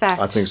an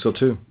effect. I think so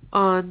too.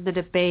 On the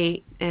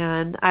debate,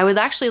 and I would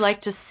actually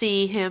like to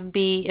see him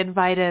be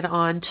invited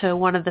on to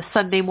one of the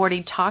Sunday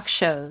morning talk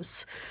shows.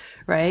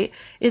 Right?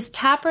 Is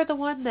Tapper the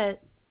one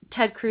that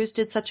Ted Cruz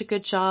did such a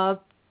good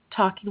job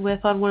talking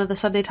with on one of the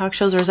Sunday talk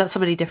shows, or is that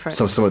somebody different?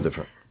 Somebody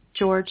different.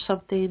 George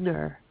something,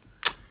 or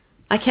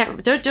I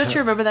can't. Don't you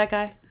remember that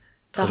guy?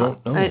 I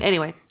don't know.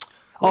 Anyway.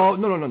 Oh,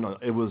 no.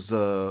 It was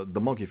the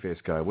monkey face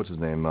guy. What's his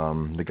name?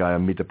 The guy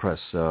on Meet the Press.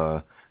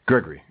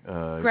 Gregory.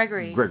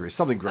 Gregory.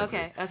 Something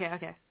Gregory.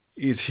 Okay.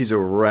 He's a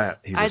rat.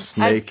 He's a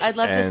snake. I'd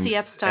love to see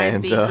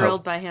Epstein be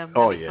grilled by him.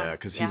 Oh, yeah,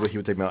 because he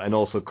would take him out. And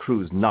also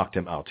Cruz knocked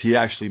him out. He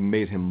actually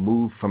made him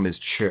move from his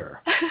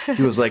chair.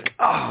 He was like,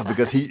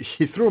 because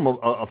he threw him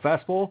a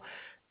fastball,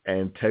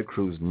 and Ted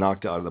Cruz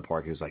knocked it out of the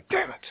park. He was like,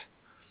 damn it.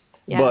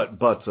 Yeah.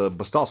 But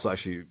Bastos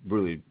actually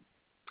really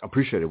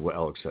appreciated what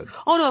Alex said.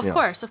 Oh, no, of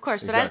course. But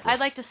exactly. I'd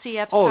like to see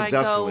Epstein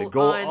go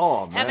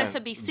on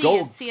MSNBC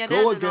and CNN.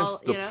 Go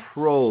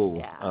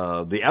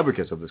against the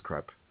advocates of this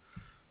crap.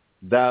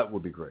 That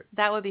would be great.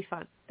 That would be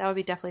fun. That would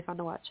be definitely fun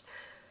to watch.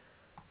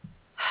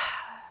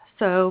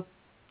 So,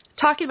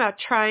 talking about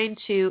trying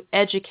to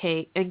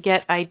educate and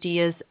get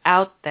ideas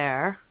out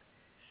there,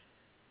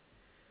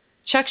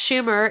 Chuck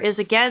Schumer is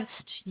against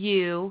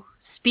you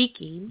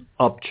speaking.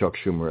 Up Chuck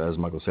Schumer, as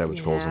Michael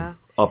Savage calls him.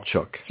 Up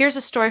Chuck. Here's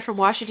a story from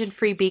Washington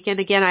Free Beacon.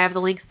 Again, I have the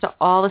links to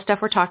all the stuff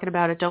we're talking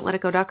about at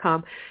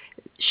don'tletitgo.com.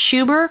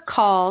 Schumer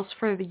calls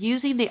for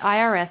using the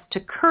IRS to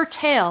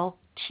curtail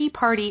Tea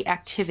Party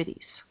activities.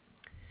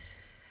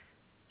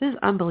 This is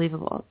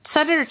unbelievable.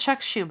 Senator Chuck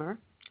Schumer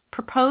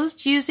proposed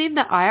using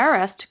the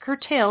IRS to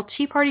curtail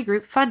Tea Party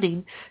group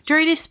funding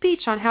during a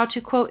speech on how to,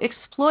 quote,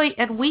 exploit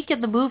and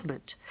weaken the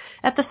movement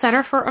at the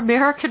Center for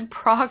American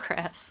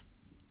Progress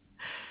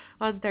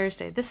on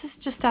Thursday. This is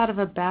just out of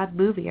a bad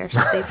movie or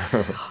something.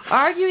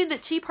 Arguing that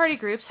Tea Party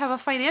groups have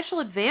a financial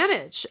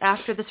advantage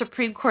after the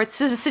Supreme Court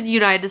Citizen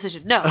United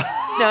decision. No.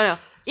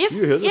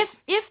 If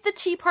the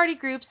Tea Party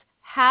groups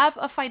have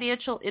a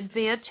financial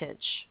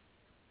advantage,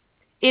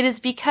 it is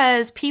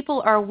because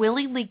people are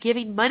willingly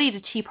giving money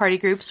to Tea Party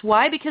groups.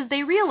 Why? Because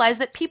they realize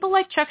that people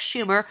like Chuck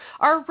Schumer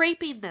are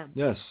raping them.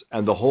 Yes,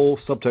 and the whole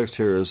subtext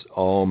here is,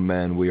 oh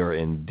man, we are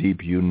in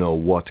deep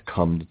you-know-what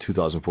come the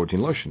 2014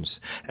 elections.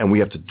 And we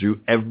have to do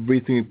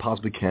everything we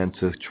possibly can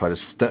to try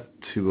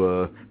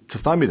to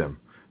stymie them.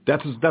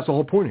 That's the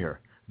whole point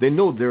here. They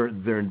know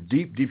they're in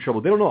deep, deep trouble.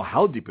 They don't know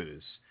how deep it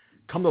is.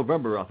 Come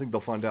November, I think they'll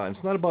find out. And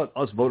it's not about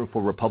us voting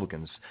for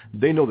Republicans.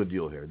 They know the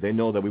deal here. They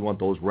know that we want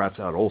those rats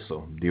out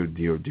also, the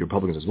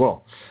Republicans as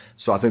well.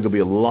 So I think there'll be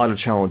a lot of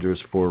challengers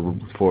for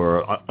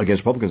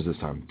against Republicans this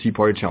time. Tea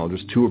Party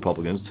challengers, 2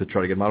 Republicans, to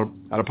try to get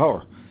them out of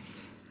power.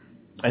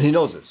 And he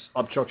knows this.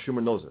 Chuck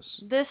Schumer knows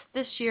this.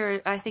 This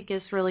year, I think,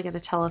 is really going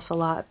to tell us a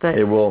lot. But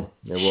it will.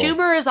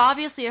 Schumer is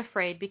obviously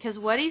afraid because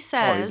what he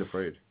says. Oh, he's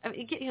afraid. I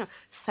mean,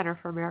 Center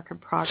for American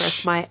Progress,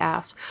 my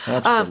ass.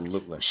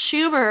 Absolutely.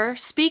 Schumer,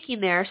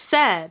 speaking there,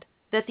 said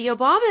that the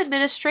Obama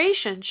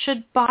administration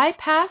should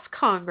bypass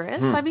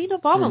Congress. I mean,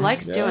 Obama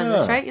likes doing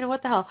this, right? You know,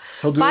 what the hell?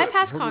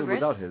 Bypass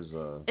Congress,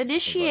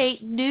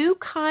 initiate new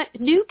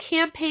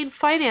campaign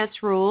finance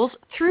rules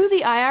through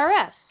the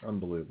IRS.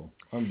 Unbelievable.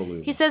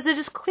 He says it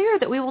is clear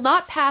that we will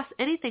not pass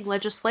anything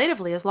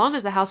legislatively as long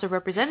as the House of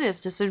Representatives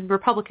is in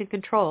Republican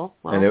control.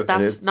 Well,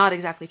 that's not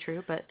exactly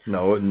true, but...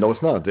 No,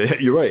 it's not.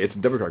 You're right. It's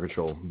Democrat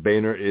control.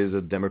 Boehner is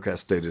a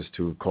Democrat statist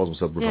who calls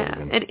himself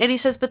Republican. Yeah, and he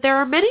says, but there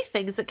are many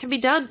things that can be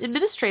done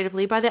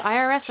administratively by the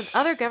IRS and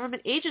other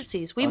government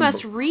agencies. We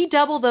must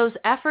redouble those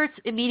efforts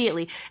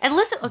immediately. And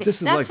listen, okay, this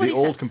is like the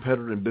old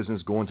competitor in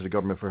business going to the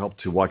government for help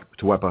to wipe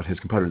out his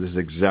competitor. This is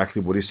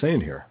exactly what he's saying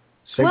here.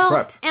 Same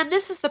crap. And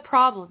this is the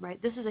problem,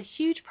 right? This is a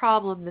huge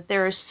problem that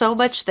there is so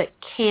much that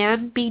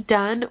can be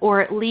done,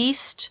 or at least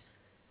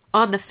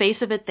on the face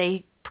of it,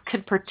 they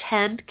can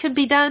pretend can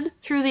be done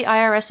through the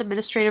IRS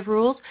administrative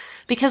rules.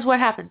 Because what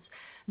happens?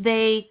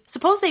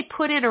 Suppose they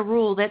put in a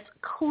rule that's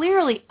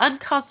clearly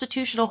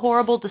unconstitutional,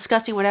 horrible,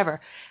 disgusting, whatever.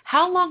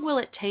 How long will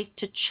it take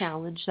to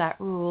challenge that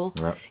rule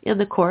in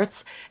the courts?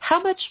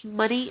 How much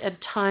money and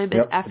time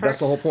and effort? That's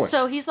the whole point.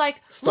 So he's like,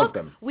 look,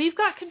 we've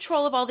got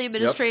control of all the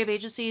administrative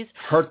agencies.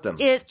 Hurt them.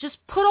 Just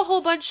put a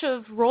whole bunch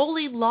of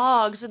rolling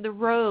logs in the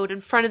road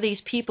in front of these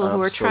people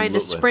who are trying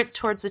to sprint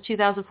towards the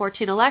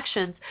 2014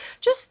 elections.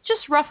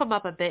 Just rough them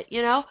up a bit,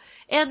 you know?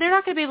 And they're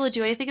not going to be able to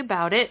do anything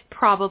about it,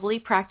 probably,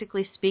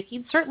 practically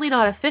speaking, certainly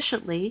not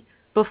efficiently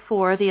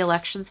before the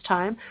election's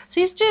time. So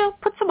you just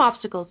put some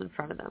obstacles in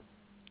front of them.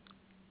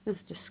 This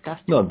is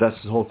disgusting. No,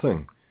 that's the whole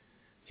thing.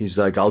 He's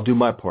like, I'll do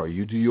my part.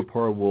 You do your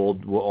part. We'll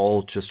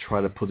all just try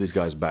to put these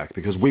guys back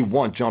because we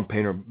want John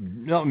Boehner.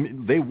 No,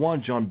 they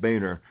want John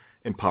Boehner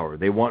in power.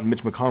 They want Mitch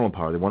McConnell in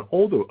power. They want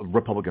all the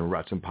Republican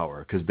rats in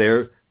power because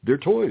they're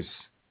toys.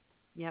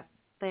 Yep,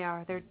 they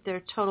are.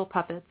 They're total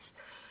puppets.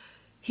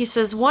 He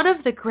says, one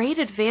of the great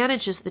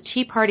advantages the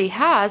Tea Party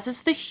has is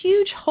the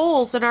huge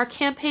holes in our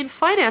campaign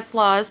finance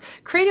laws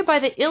created by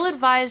the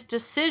ill-advised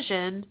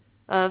decision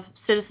of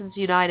Citizens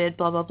United,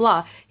 blah, blah,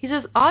 blah. He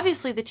says,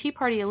 obviously the Tea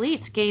Party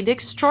elites gained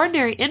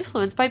extraordinary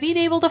influence by being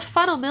able to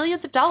funnel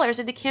millions of dollars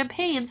into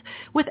campaigns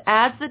with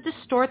ads that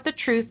distort the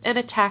truth and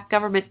attack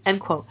government,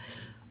 end quote.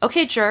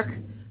 Okay, jerk.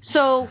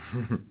 So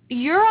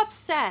you're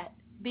upset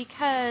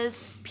because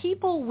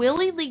people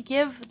willingly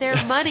give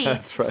their money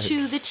right.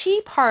 to the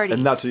Tea Party.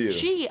 And not to you.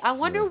 Gee, I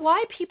wonder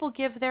why people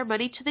give their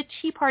money to the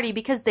Tea Party,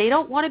 because they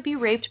don't want to be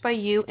raped by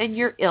you and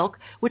your ilk,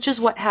 which is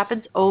what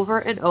happens over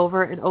and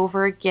over and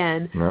over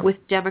again with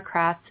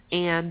Democrats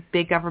and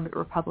big government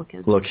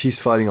Republicans. Look, he's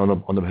fighting on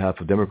the behalf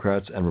of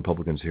Democrats and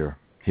Republicans here.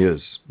 He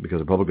is, because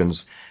Republicans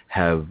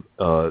have,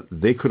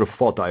 they could have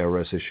fought the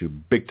IRS issue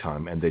big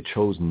time, and they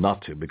chose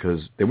not to,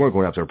 because they weren't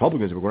going after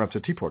Republicans, they were going after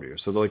the Tea Partiers.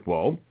 So they're like,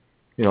 well,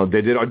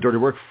 they did our dirty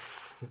work,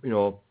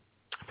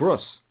 for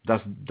us.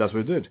 That's what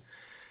they did.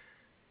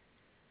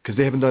 Because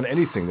they haven't done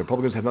anything. The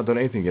Republicans have not done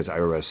anything against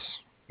IRS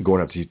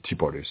going after Tea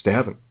Partiers. They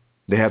haven't.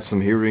 They had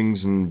some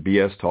hearings and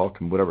BS talk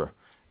and whatever.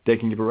 They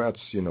can give a rat's,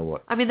 you know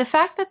what. I mean, the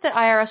fact that the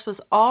IRS was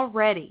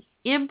already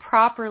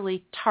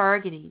improperly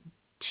targeting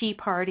Tea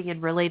Party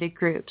and related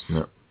groups.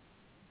 Yeah.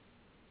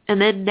 And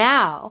then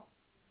now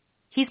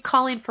he's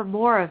calling for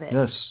more of it.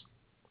 Yes.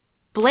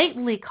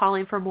 Blatantly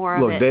calling for more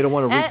of it. Look, they don't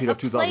want to repeat of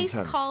 2010.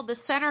 A place called the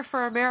Center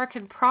for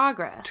American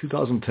Progress.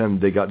 2010,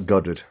 they got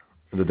gutted,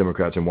 the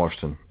Democrats in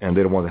Washington, and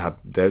they don't want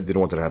they don't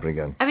want that to happen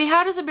again. I mean,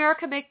 how does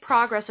America make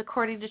progress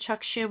according to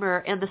Chuck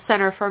Schumer and the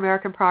Center for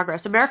American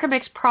Progress? America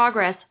makes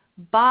progress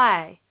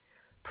by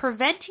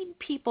preventing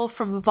people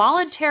from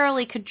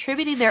voluntarily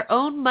contributing their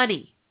own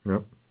money.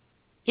 Yep.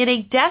 In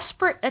a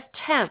desperate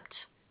attempt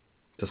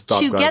to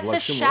get the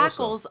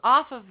shackles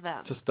off of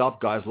them. To stop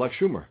guys like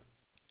Schumer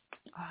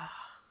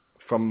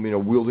from,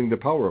 wielding the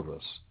power of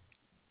this.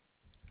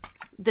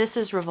 This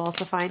is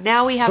revulsifying.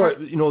 Now we have... Sorry,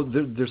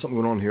 there's something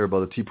going on here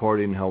about the Tea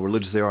Party and how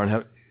religious they are.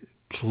 And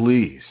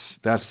please,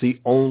 that's the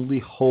only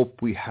hope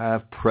we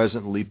have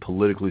presently,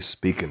 politically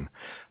speaking.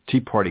 Tea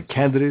Party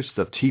candidates,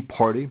 the Tea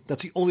Party,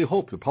 that's the only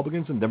hope.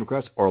 Republicans and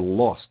Democrats are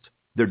lost.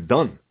 They're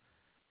done.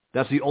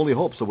 That's the only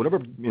hope. So whatever,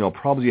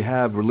 problems you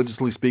have,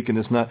 religiously speaking,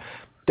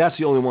 that's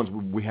the only ones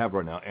we have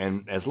right now.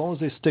 And as long as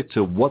they stick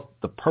to what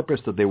the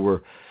purpose that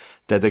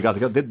they got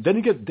together, they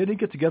didn't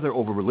get together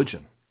over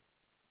religion.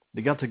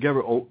 They got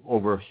together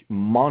over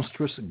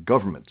monstrous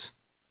government.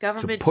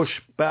 To push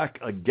back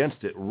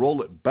against it,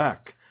 roll it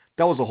back.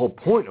 That was the whole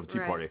point of Tea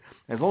Party.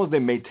 As long as they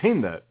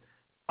maintain that,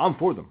 I'm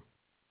for them.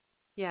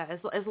 Yeah,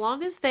 as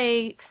long as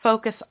they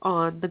focus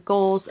on the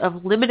goals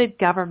of limited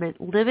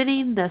government,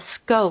 limiting the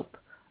scope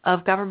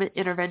of government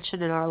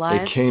intervention in our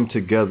lives. They came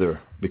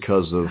together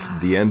because of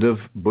the end of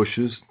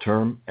Bush's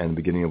term and the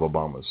beginning of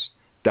Obama's.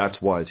 That's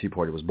why the Tea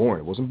Party was born.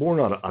 It wasn't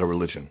born out of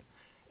religion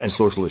and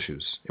social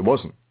issues. It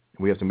wasn't.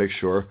 We have to make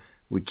sure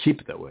we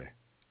keep it that way.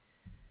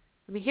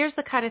 I mean, here's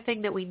the kind of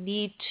thing that we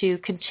need to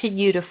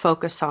continue to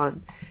focus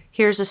on.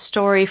 Here's a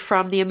story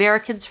from the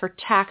Americans for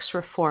Tax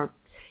Reform.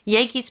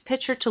 Yankees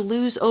pitcher to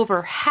lose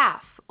over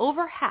half of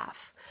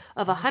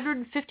a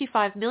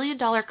 $155 million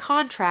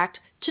contract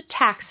to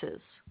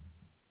taxes.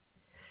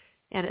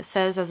 And it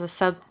says as a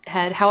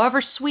subhead,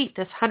 however sweet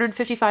this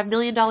 $155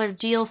 million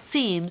deal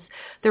seems,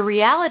 the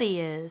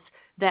reality is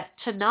that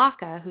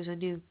Tanaka, who's a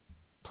new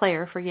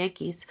player for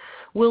Yankees,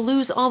 will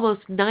lose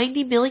almost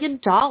 $90 million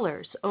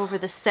over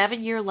the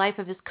 7-year life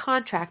of his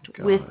contract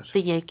with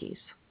the Yankees.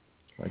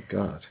 My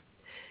God.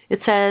 It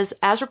says,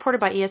 as reported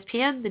by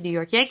ESPN, the New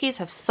York Yankees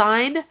have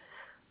signed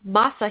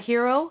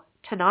Masahiro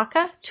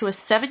Tanaka to a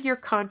 7-year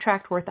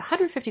contract worth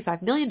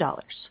 $155 million,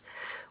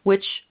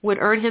 which would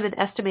earn him an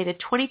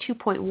estimated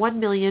 $22.1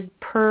 million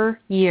per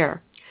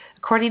year.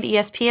 According to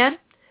ESPN,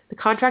 the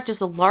contract is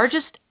the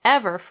largest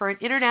ever for an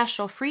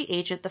international free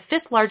agent, the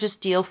 5th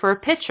largest deal for a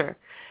pitcher.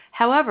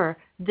 However,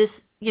 this,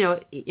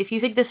 if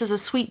you think this is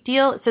a sweet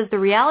deal, it says the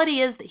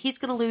reality is that he's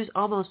going to lose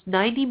almost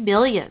 $90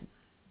 million.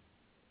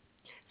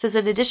 It says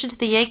in addition to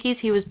the Yankees,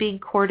 he was being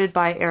courted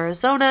by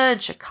Arizona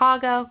and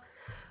Chicago.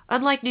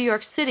 Unlike New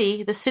York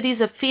City, the cities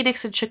of Phoenix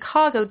and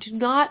Chicago do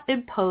not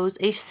impose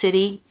a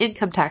city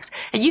income tax.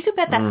 And you can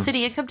bet that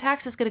city income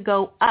tax is going to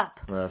go up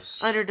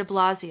under de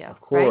Blasio.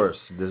 Of course.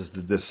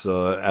 Right? This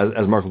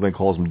as Mark Levin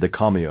calls him, the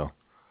cameo.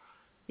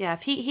 Yeah,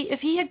 if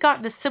he had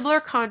gotten a similar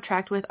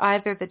contract with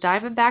either the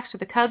Diamondbacks or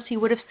the Cubs, he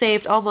would have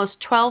saved almost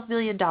 $12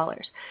 million.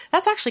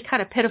 That's actually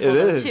kind of pitiful,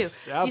 though, too.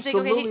 Absolutely you think,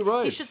 okay,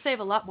 right. He should save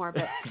a lot more,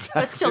 but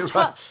exactly still,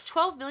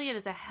 $12 million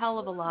is a hell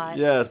of a lot.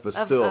 Yes, but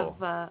still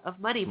of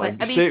money.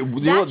 But I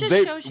mean,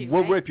 shows you.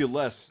 We'll rape you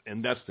less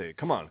in that state.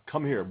 Come on,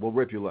 come here. We'll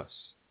rape you less.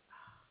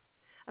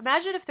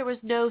 Imagine if there was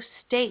no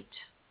state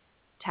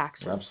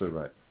taxes. Absolutely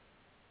right.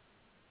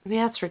 I mean,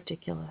 that's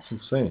ridiculous.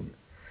 It's insane.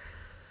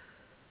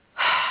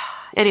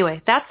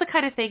 Anyway, that's the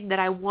kind of thing that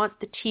I want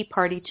the Tea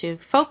Party to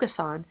focus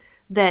on,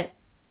 that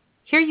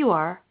here you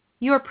are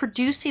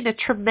producing a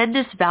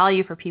tremendous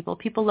value for people.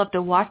 People love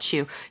to watch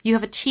you. You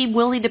have a team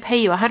willing to pay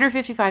you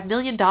 $155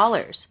 million,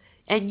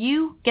 and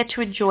you get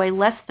to enjoy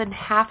less than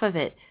half of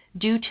it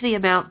due to the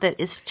amount that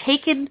is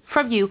taken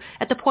from you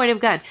at the point of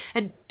gun.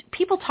 And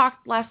people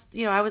talked I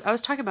was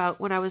talking about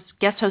when I was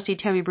guest hosting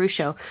Tammy Bruce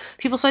show.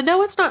 People said,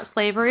 no, it's not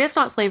slavery. It's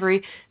not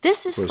slavery. This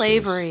is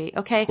slavery,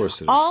 okay?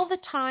 All the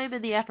time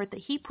and the effort that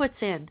he puts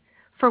in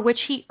for which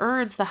he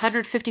earns the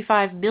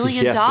 $155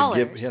 million.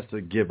 He has to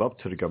give up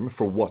to the government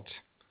for what?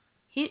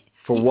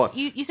 For what?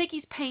 You think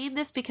he's paying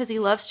this because he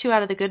loves to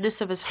out of the goodness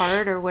of his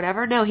heart or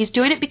whatever? No, he's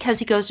doing it because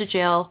he goes to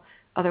jail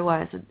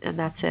otherwise, and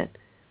that's it.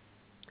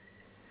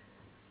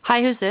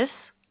 Hi, who's this?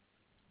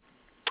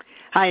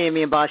 Hi,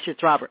 Amy and Bosch.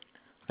 It's Robert.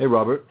 Hey,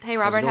 Robert. Hey,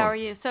 Robert. How are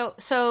you?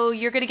 So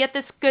you're going to get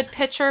this good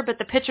pitcher, but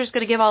the pitcher's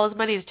going to give all his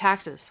money to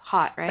taxes.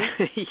 Hot, right?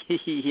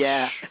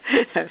 Yeah,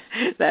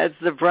 that's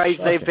the price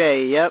they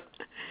pay. Yep.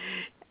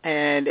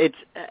 And it's,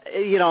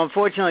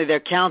 unfortunately, they're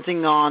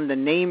counting on the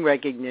name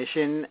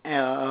recognition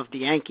of the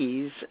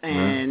Yankees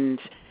and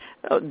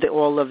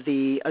all of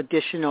the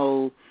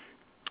additional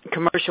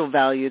commercial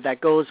value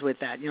that goes with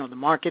that, the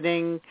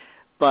marketing.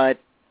 But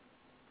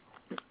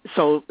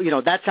so,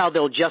 that's how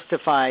they'll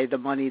justify the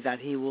money that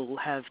he will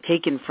have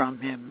taken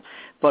from him.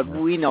 But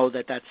we know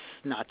that that's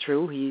not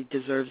true. He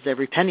deserves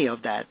every penny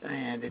of that.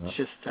 And it's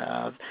just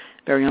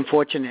very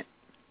unfortunate.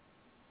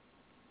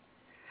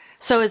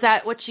 So is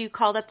that what you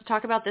called up to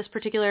talk about, this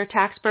particular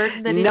tax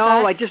burden that he's No,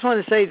 got? I just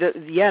want to say that,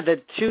 the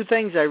two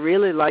things I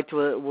really liked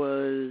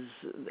was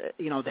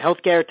the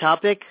healthcare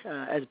topic.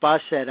 As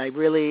Bosch said, I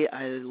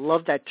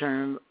love that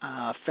term,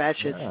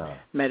 fascist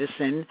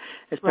medicine,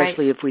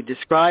 especially if we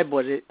describe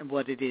what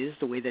it is,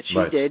 the way that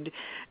she did.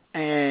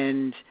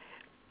 And,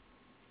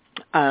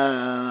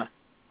 what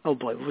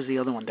was the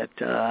other one that,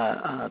 the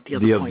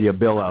other point? The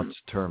bailouts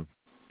term.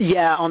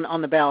 Yeah,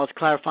 on the ballots,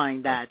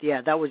 clarifying that.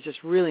 Yeah, that was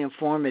just really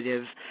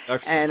informative.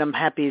 Excellent. And I'm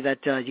happy that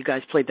you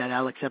guys played that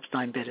Alex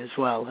Epstein bit as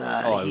well.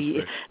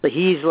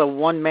 He's a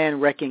one-man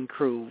wrecking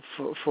crew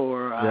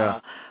for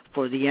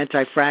the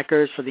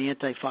anti-frackers, for the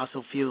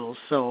anti-fossil fuels.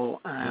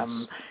 So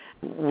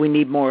we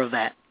need more of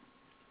that.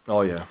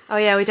 Oh, yeah. Oh,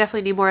 yeah, we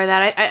definitely need more of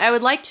that. I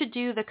would like to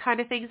do the kind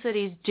of things that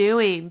he's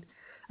doing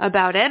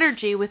about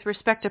energy with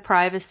respect to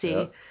privacy.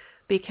 Yeah.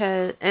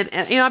 Because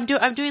I'm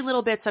doing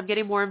little bits. I'm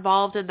getting more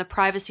involved in the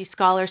privacy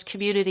scholars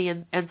community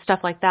and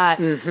stuff like that.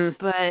 Mm-hmm.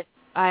 But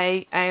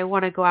I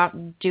want to go out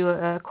and do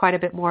quite a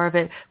bit more of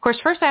it. Of course,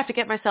 first I have to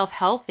get myself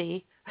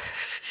healthy.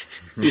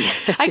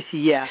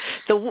 Yeah.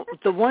 The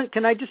one.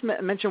 Can I just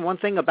mention one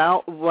thing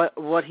about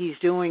what he's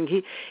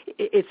doing?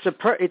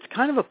 It's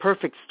kind of a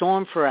perfect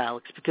storm for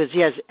Alex because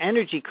he has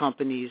energy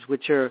companies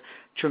which are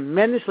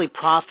tremendously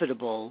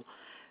profitable.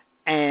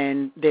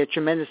 And they're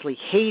tremendously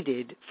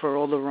hated for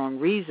all the wrong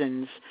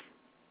reasons.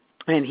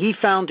 And he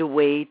found a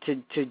way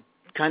to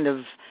kind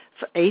of,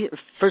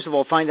 first of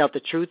all, find out the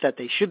truth that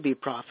they should be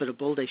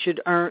profitable. They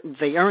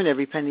earn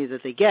every penny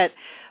that they get,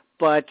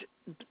 but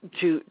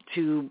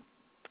to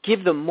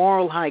give them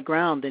moral high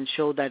ground and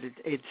show that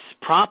it's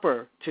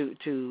proper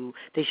to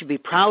they should be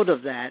proud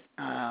of that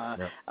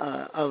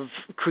of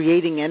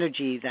creating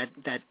energy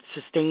that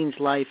sustains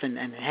life and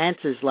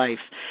enhances life.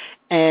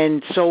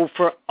 And so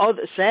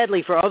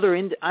sadly for other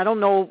I don't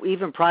know,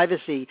 even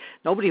privacy,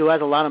 nobody who has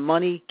a lot of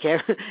money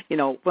care,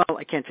 well,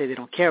 I can't say they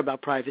don't care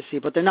about privacy,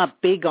 but they're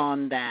not big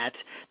on that.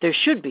 There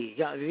should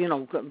be,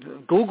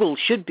 Google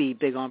should be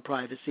big on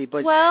privacy.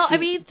 But well, I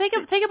mean, think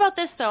about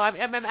this though.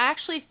 I'm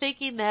actually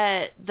thinking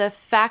that the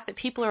fact that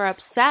people are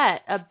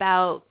upset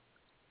about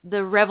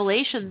the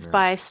revelations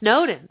by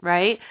Snowden,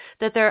 right?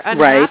 That they're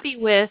unhappy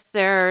with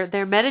their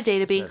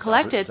metadata being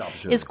collected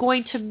is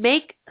going to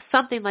make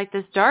something like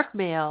this dark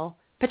mail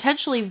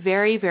potentially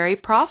very, very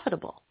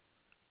profitable.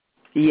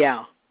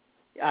 Yeah.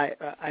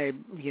 I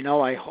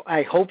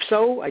hope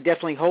so. I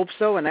definitely hope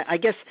so. And I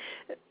guess,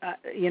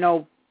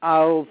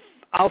 I'll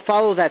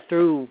follow that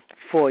through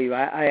for you.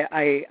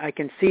 I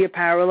can see a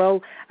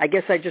parallel. I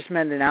guess I just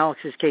meant in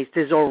Alex's case,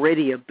 there's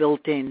already a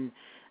built-in,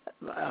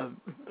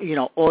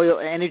 oil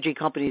energy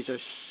companies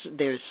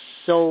they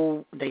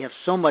have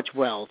so much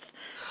wealth.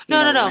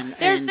 No.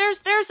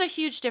 There's a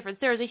huge difference.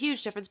 There's a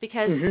huge difference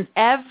because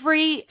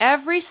every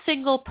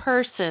single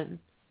person,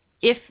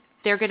 if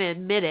they're going to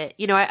admit it,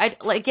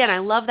 I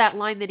love that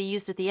line that he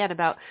used at the end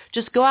about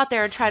just go out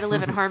there and try to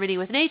live in harmony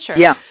with nature.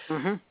 Yeah.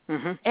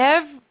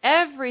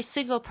 Every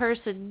single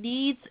person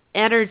needs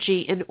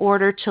energy in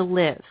order to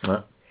live.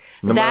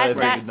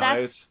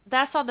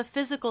 That's on the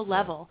physical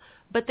level.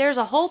 But there's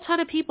a whole ton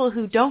of people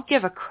who don't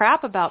give a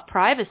crap about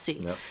privacy.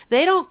 Yep.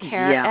 They don't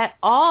care at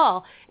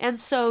all. And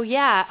so,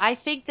 I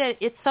think that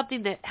it's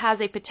something that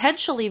has a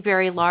potentially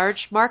very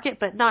large market,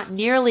 but not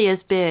nearly as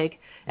big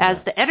as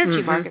the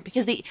energy market,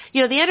 because the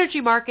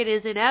energy market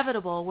is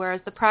inevitable,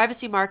 whereas the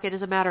privacy market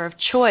is a matter of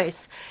choice.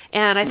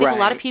 And I think a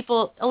lot of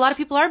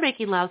people are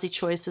making lousy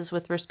choices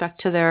with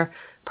respect to their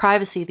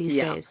privacy these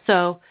days.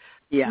 So.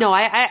 Yeah. No,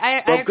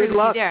 I agree good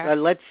luck. with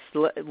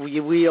you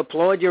there. We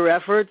applaud your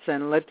efforts,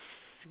 and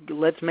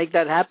let's make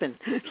that happen.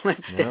 Let's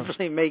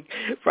definitely make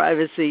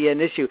privacy an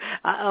issue.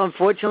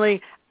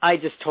 Unfortunately, I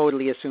just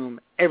totally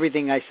assume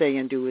everything I say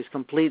and do is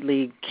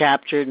completely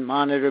captured and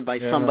monitored by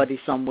somebody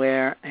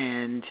somewhere,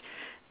 and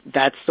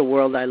that's the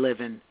world I live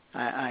in.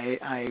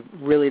 I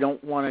really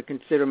don't want to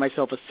consider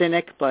myself a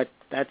cynic, but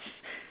that's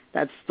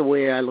the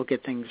way I look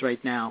at things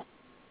right now.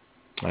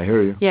 I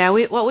hear you. Yeah,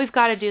 what we've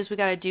got to do is we've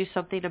got to do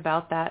something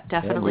about that,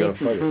 definitely.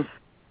 Yeah,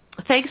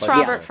 Thanks,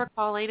 Robert, for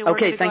calling. And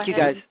okay, thank you,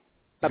 guys.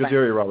 Good to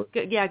hear you, Robert.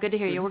 Good to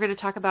hear you. We're going to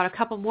talk about a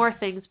couple more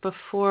things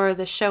before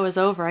the show is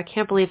over. I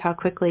can't believe how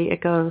quickly it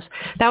goes.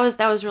 That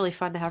was really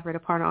fun to have Rita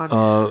Parna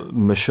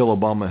on. Michelle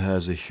Obama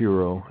has a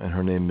hero, and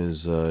her name is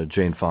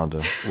Jane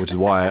Fonda, which is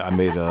why I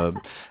made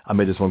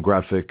this one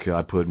graphic.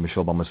 I put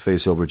Michelle Obama's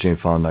face over Jane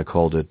Fonda. I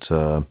called it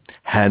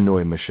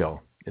Hanoi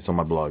Michelle. It's on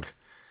my blog.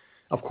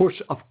 Of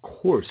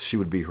course, she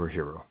would be her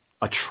hero.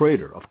 A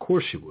traitor. Of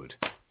course she would.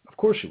 Of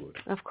course she would.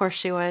 Of course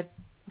she would.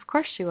 Of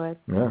course she would.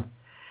 Yeah.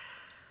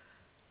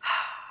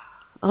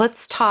 Let's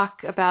talk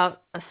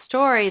about a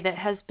story that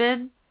has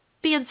been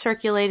being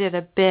circulated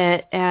a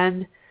bit,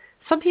 and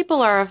some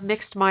people are of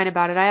mixed mind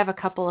about it. I have a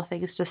couple of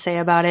things to say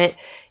about it.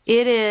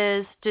 It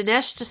is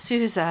Dinesh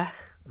D'Souza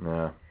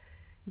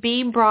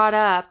being brought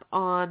up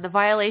on the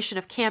violation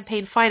of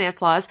campaign finance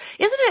laws.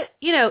 Isn't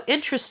it,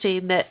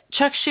 interesting that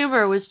Chuck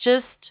Schumer was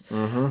just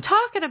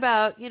talking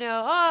about,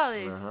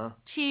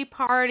 Tea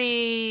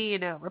Party,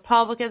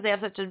 Republicans, they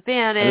have such an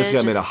advantage. And this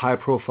guy made a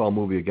high-profile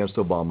movie against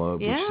Obama,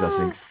 which is, I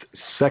think,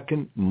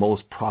 second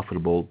most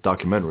profitable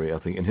documentary, I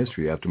think, in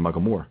history after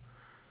Michael Moore,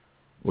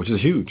 which is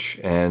huge,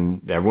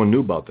 and everyone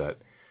knew about that.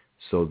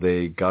 So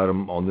they got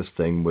him on this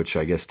thing, which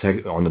I guess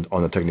on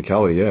the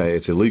technicality,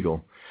 it's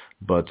illegal.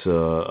 But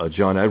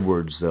John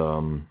Edwards,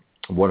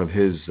 one of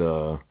his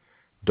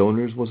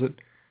donors, was it,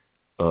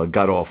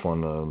 got off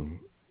on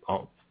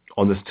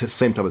this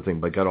same type of thing,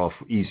 but got off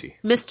easy.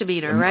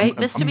 Misdemeanor, right?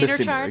 Misdemeanor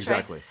charge,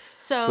 exactly.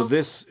 Right? So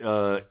this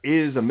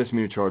is a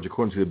misdemeanor charge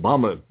according to the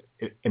Obama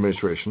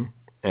administration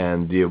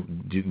and the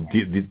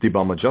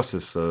Obama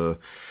Justice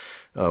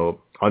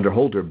under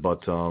Holder,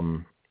 but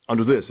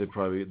under this,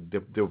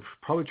 they'll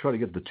probably try to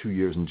get the 2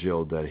 years in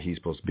jail that he's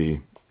supposed to be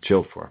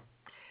jailed for.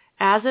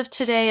 As of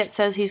today, it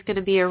says he's going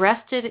to be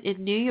arrested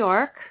in New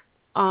York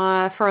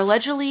for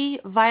allegedly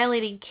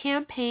violating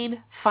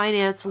campaign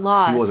finance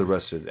laws. He was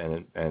arrested,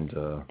 and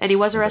he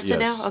was arrested yes.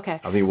 now? Okay.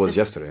 I think it was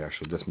yesterday,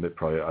 actually. Just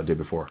probably a day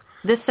before.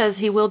 This says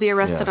he will be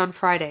arrested on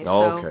Friday.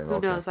 Oh, so okay.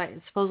 Who knows?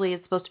 Supposedly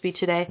it's supposed to be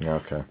today.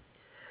 Yeah, okay.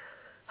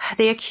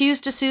 They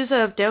accused D'Souza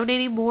of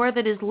donating more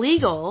than is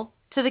legal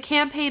to the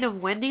campaign of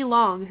Wendy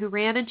Long, who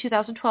ran in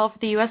 2012 for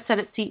the U.S.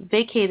 Senate seat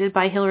vacated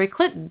by Hillary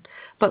Clinton,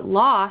 but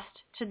lost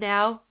to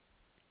now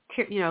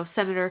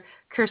Senator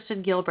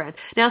Kirsten Gillibrand.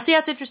 Now, see,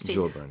 that's interesting.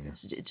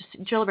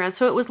 Gillibrand.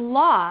 So it was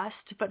lost,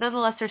 but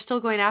nonetheless, they're still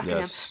going after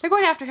him. They're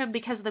going after him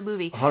because of the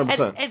movie.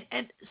 100%.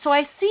 And so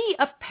I see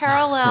a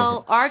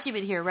parallel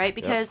argument here, right?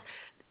 Because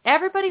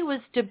everybody was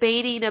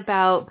debating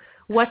about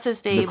what's his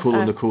name?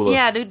 Nakula.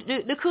 Yeah,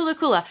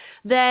 Nakula.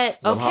 That,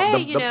 the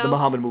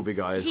Muhammad movie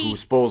guy, who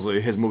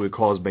supposedly his movie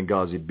calls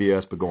Benghazi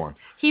BS, but go on.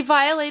 He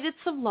violated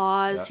some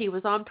laws. Yeah. He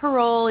was on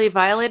parole. He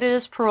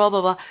violated his parole,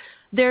 blah, blah.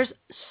 There's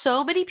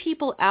so many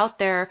people out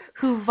there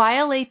who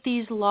violate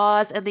these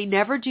laws and they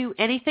never do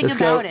anything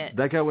about it.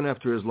 That guy went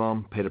after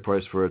Islam, paid a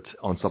price for it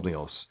on something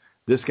else.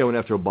 This guy went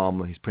after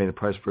Obama. He's paying a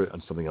price for it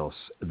on something else.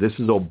 This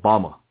is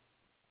Obama.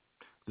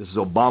 This is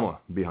Obama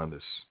behind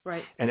this.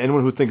 Right. And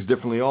anyone who thinks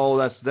differently,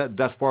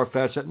 that's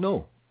far-fetched.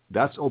 No,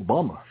 that's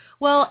Obama.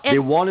 Well, they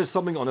wanted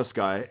something on this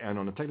guy, and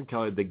on the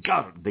technicality, they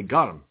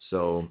got him.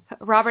 So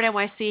Robert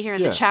NYC here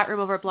in the chat room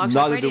over at Blog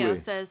Talk Radio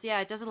says,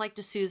 it doesn't like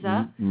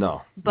D'Souza.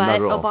 No, but not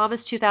at all.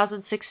 Obama's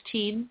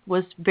 2016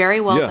 was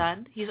very well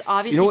done. He's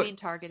obviously being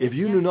targeted. If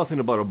you knew nothing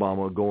about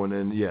Obama going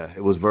in,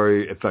 it was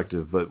very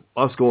effective. But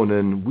us going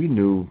in, we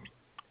knew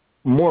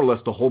more or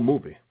less the whole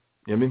movie.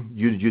 You know what I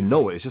mean? You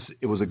know it.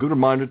 It was a good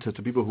reminder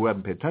to people who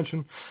haven't paid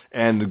attention,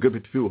 and the good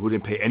people who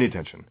didn't pay any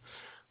attention.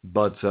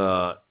 But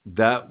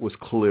that was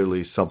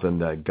clearly something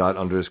that got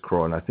under his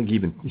craw, and I think he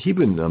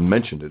even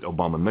mentioned it.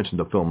 Obama mentioned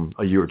the film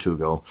a year or two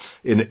ago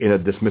in a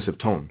dismissive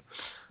tone.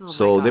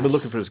 So they've been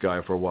looking for this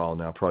guy for a while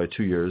now, probably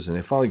 2 years, and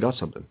they finally got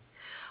something.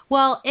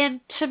 Well, and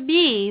to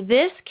me,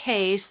 this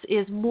case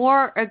is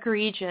more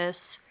egregious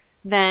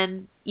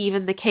than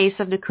even the case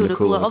of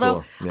Nakula.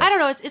 Although, I don't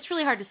know, it's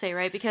really hard to say,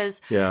 right? Because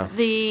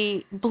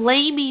the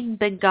blaming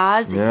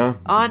Benghazi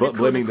on Nakula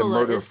blaming the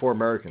murder of 4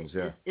 Americans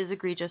is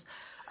egregious.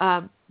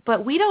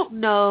 But we don't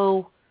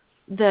know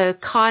the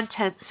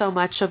content so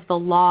much of the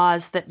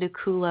laws that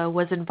Nakula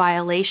was in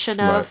violation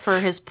of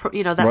for his,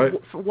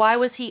 why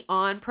was he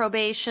on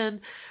probation?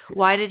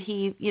 Why did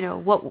he,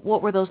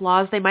 what were those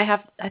laws? They might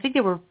have, I think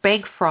they were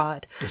bank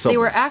fraud. They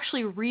were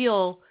actually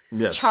real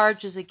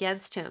charges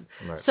against him.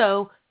 Right.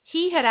 So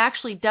he had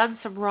actually done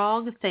some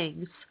wrong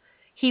things.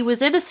 He was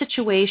in a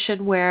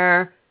situation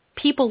where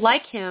people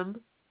like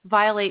him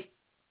violate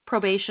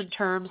probation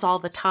terms all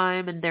the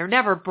time, and they're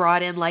never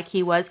brought in like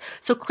he was.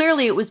 So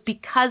clearly it was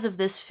because of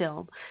this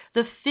film.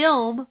 The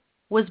film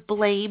was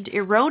blamed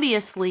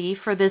erroneously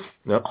for this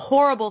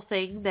horrible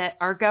thing that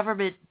our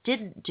government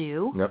didn't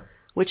do,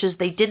 which is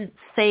they didn't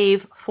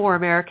save 4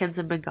 Americans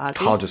in Benghazi.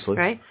 Consciously.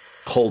 Right?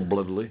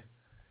 Cold-bloodedly.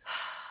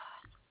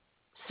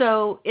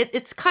 So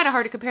it's kind of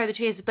hard to compare the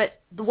two cases,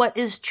 but what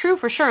is true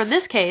for sure in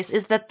this case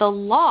is that the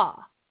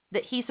law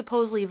that he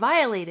supposedly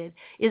violated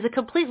is a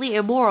completely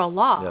immoral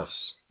law. Yes.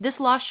 This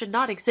law should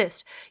not exist.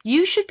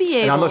 You should be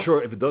able... And I'm not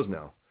sure if it does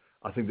now.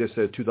 I think they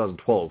said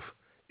 2012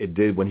 it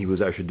did when he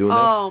was actually doing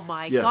that. Oh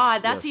my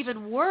God, that's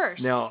even worse.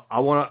 Now I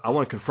want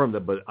to confirm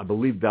that, but I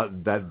believe that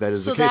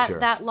is the case here. So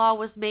that law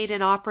was made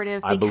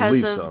inoperative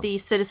because of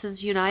the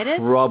Citizens United?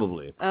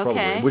 Probably.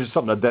 Okay. Which is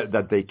something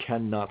that they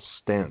cannot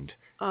stand.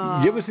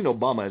 You ever seen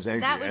Obama as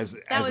angry as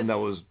that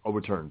was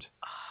overturned?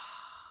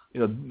 You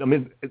know, I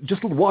mean,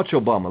 just watch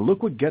Obama.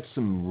 Look what gets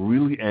him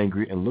really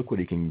angry, and look what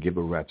he can give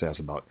a rat's ass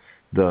about.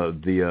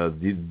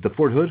 The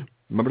Fort Hood,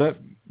 remember that?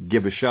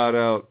 Give a shout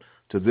out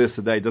to this,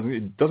 to that. He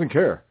doesn't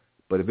care.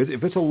 But if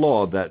it's a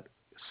law that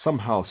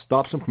somehow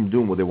stops them from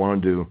doing what they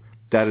want to do,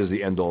 that is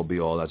the end all be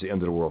all. That's the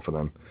end of the world for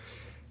them.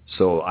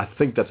 So I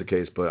think that's the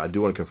case, but I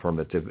do want to confirm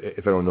that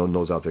if anyone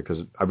knows out there,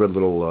 because I read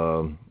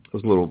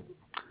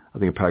I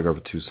think a paragraph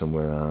or two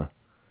somewhere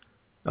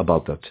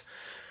about that.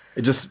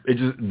 It just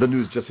the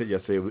news just hit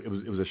yesterday.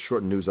 It was a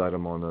short news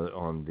item on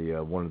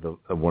one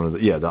of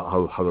the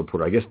how the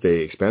reporter. I guess they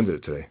expanded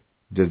it today.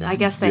 I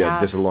guess they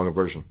have. Just a longer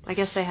version. I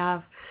guess they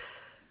have.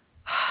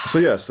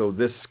 So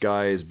this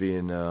guy is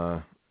being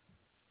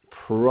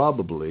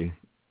probably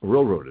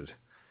railroaded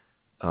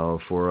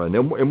for an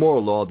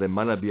immoral law that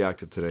might not be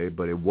active today,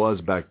 but it was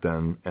back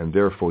then, and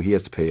therefore he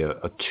has to pay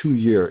a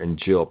 2-year in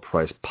jail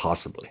price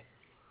possibly.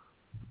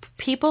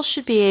 People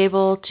should be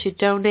able to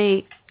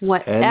donate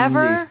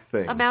whatever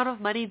amount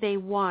of money they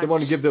want. They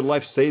want to give their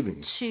life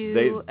savings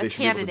to a candidate.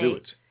 Be able to do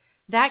it.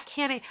 That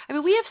candidate. I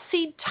mean, we have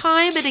seen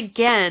time and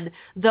again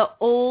the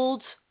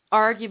old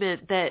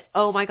argument that,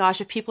 oh my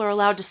gosh, if people are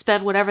allowed to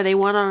spend whatever they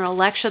want on an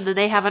election, then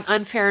they have an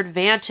unfair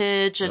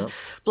advantage and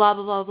blah,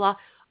 blah, blah, blah.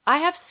 I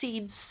have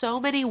seen so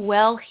many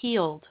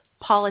well-heeled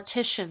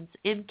politicians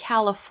in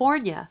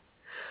California.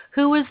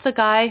 Who was the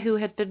guy who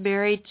had been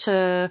married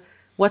to,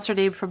 what's her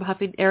name from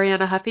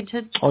Ariana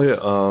Huffington? Oh, yeah.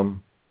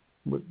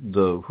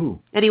 Who?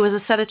 And he was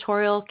a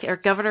senatorial or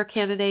governor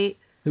candidate.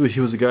 He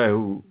was the guy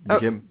who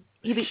became...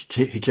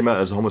 He came out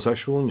as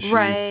homosexual,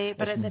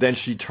 and then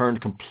she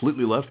turned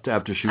completely left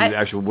after she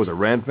actually was a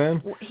Rand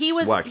fan. He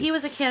was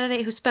a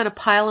candidate who spent a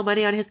pile of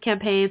money on his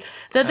campaign.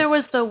 Then there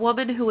was the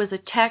woman who was a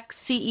tech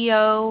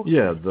CEO.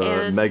 Yeah,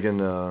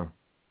 Megan.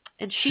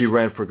 And she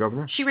ran for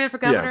governor? She ran for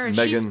governor, and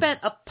Megan, she spent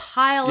a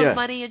pile of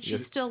money, and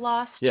she still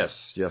lost. Yes,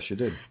 she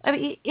did. I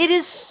mean, it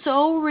is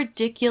so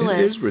ridiculous.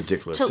 It is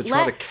ridiculous to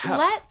try to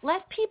cap.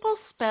 Let people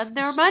spend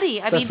their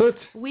money. I mean,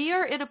 we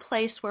are in a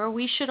place where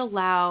we should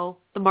allow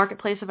the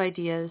marketplace of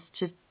ideas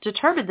to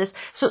determine this.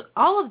 So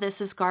all of this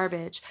is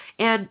garbage.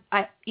 And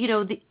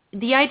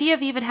the idea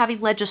of even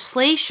having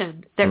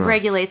legislation that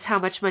regulates how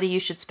much money you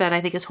should spend,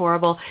 I think, is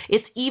horrible.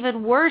 It's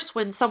even worse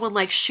when someone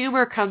like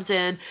Schumer comes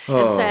in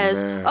and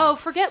says,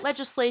 forget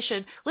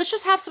legislation. Let's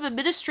just have some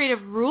administrative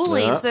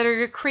rulings that are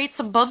going to create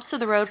some bumps in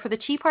the road for the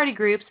Tea Party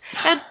groups.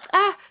 And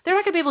they're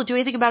not going to be able to do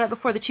anything about it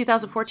before the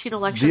 2014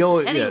 election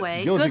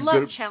anyway. Good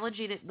luck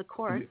challenging it in the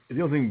court.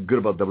 The only thing good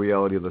about the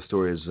reality of the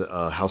story is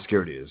how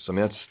scared he is. I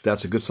mean,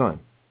 that's a good sign.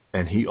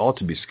 And he ought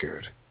to be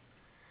scared.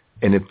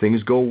 And if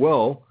things go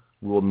well,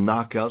 we'll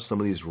knock out some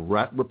of these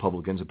rat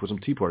Republicans and put some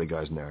Tea Party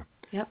guys in there.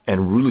 Yep.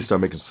 And really start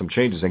making some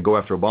changes and go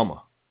after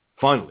Obama.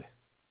 Finally.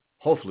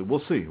 Hopefully.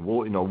 We'll see.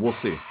 We'll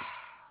see.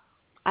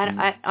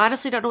 I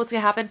honestly don't know what's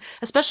going to happen,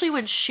 especially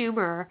when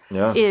Schumer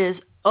is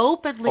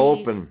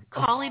openly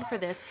calling for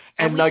this.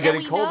 And not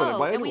getting called on it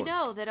by anyone. And we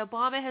know that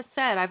Obama has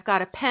said, I've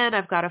got a pen,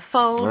 I've got a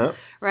phone,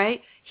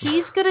 right?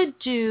 He's going to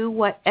do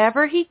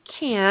whatever he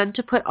can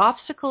to put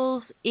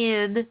obstacles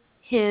in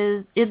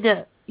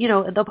the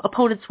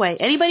opponent's way.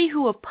 Anybody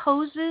who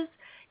opposes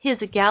his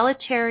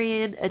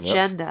egalitarian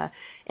agenda,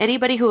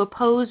 anybody who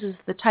opposes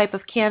the type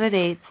of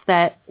candidates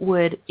that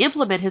would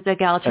implement his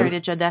egalitarian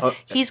agenda,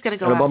 he's going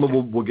to go after. And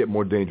Obama will get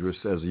more dangerous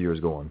as the years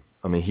go on.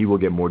 I mean, he will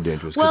get more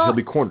dangerous because he'll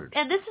be cornered.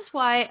 And this is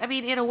why, I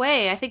mean, in a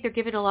way, I think they're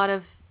giving a lot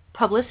of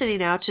publicity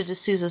now to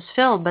D'Souza's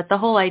film, but the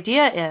whole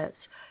idea is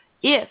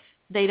if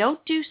they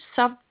don't do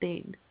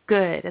something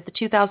good at the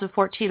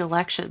 2014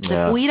 elections,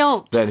 if we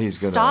don't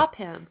stop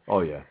him.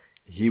 Oh, yeah.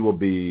 He will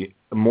be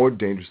more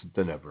dangerous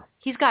than ever.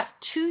 He's got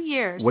 2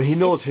 years. When he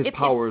knows his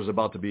power is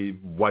about to be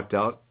wiped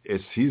out,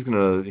 he's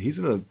gonna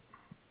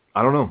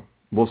I don't know.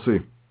 We'll see.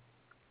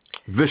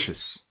 Vicious.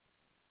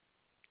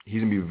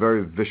 He's gonna be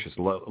very vicious,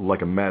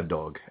 like a mad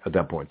dog at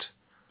that point.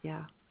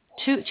 Yeah.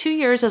 2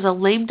 years as a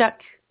lame duck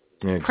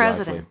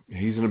president.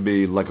 He's going to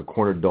be like a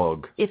cornered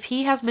dog. If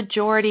he has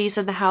majorities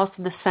in the House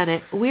and the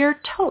Senate, we're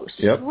toast.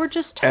 Yep. We're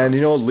just toast.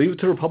 And, leave it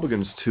to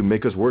Republicans to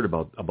make us worried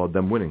about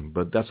them winning.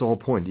 But that's the whole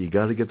point. You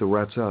got to get the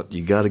rats out.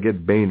 You got to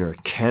get Boehner,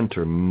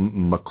 Cantor,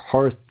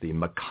 McCarthy,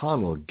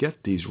 McConnell.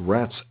 Get these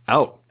rats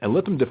out and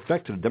let them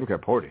defect to the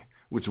Democrat Party,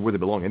 which is where they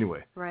belong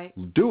anyway. Right.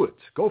 Do it.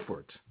 Go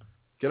for it.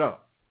 Get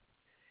out.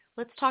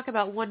 Let's talk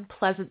about one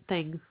pleasant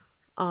thing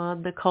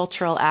on the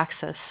cultural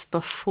axis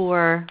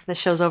before the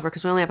show's over,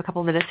 because we only have a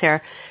couple of minutes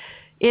here.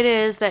 It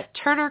is that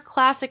Turner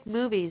Classic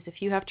Movies, if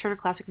you have Turner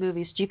Classic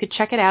Movies, you could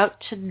check it out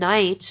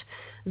tonight.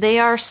 They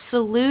are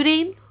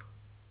saluting,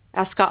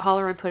 as Scott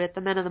Halloran put it,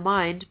 the men of the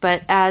mind,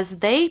 but as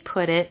they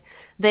put it,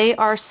 they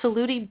are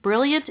saluting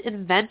brilliant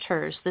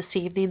inventors this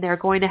evening. They're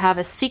going to have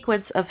a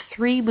sequence of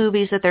 3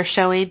 movies that they're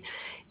showing.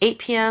 8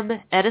 p.m.,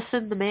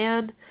 Edison the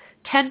Man.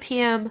 10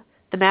 p.m.,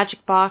 the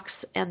magic box,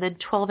 and then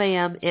 12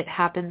 a.m. it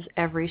happens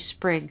every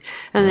spring.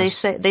 And nice.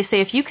 they say,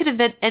 if you could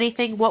invent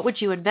anything, what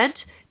would you invent?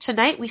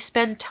 Tonight we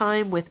spend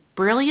time with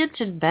brilliant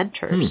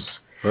inventors.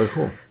 Very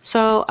cool.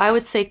 So I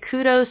would say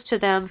kudos to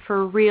them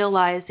for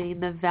realizing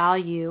the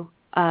value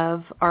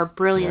of our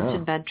brilliant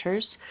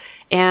inventors.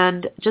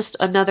 And just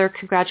another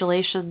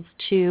congratulations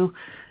to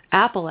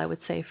Apple, I would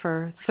say,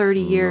 for 30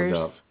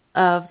 years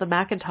of the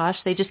Macintosh.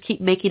 They just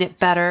keep making it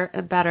better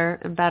and better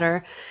and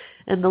better.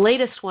 And the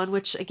latest one,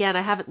 which, again,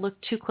 I haven't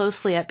looked too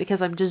closely at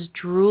because I'm just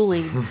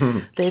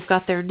drooling, they've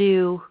got their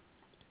new,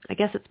 I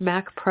guess it's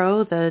Mac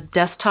Pro, the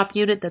desktop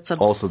unit that's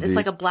it's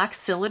like a black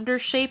cylinder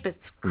shape. It's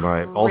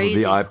right.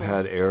 Crazy also the cool.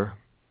 iPad Air.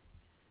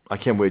 I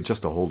can't wait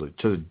just to hold it,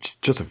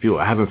 just to feel it.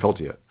 I haven't felt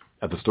it yet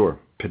at the store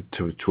to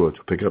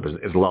pick it up.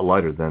 It's a lot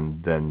lighter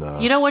than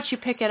you know, once you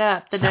pick it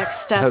up, the next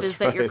step is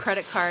that your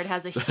credit card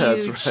has a huge...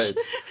 That's right.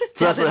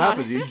 So that's what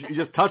happens. You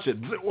just touch it.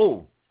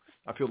 Whoa,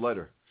 I feel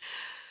lighter.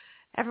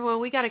 Everyone,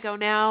 we got to go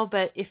now,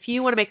 but if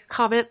you want to make a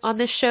comment on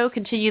this show,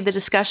 continue the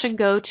discussion,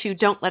 go to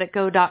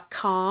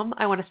don'tletitgo.com.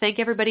 I want to thank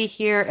everybody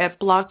here at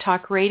Blog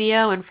Talk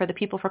Radio, and for the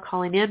people for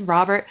calling in.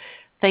 Robert,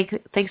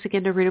 thanks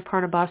again to Rita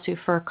Parnabasu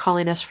for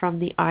calling us from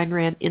the Ayn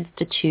Rand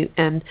Institute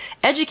and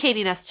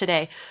educating us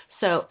today.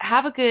 So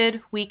have a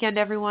good weekend,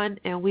 everyone,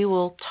 and we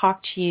will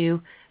talk to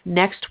you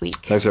next week.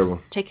 Thanks,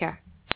 everyone. Take care.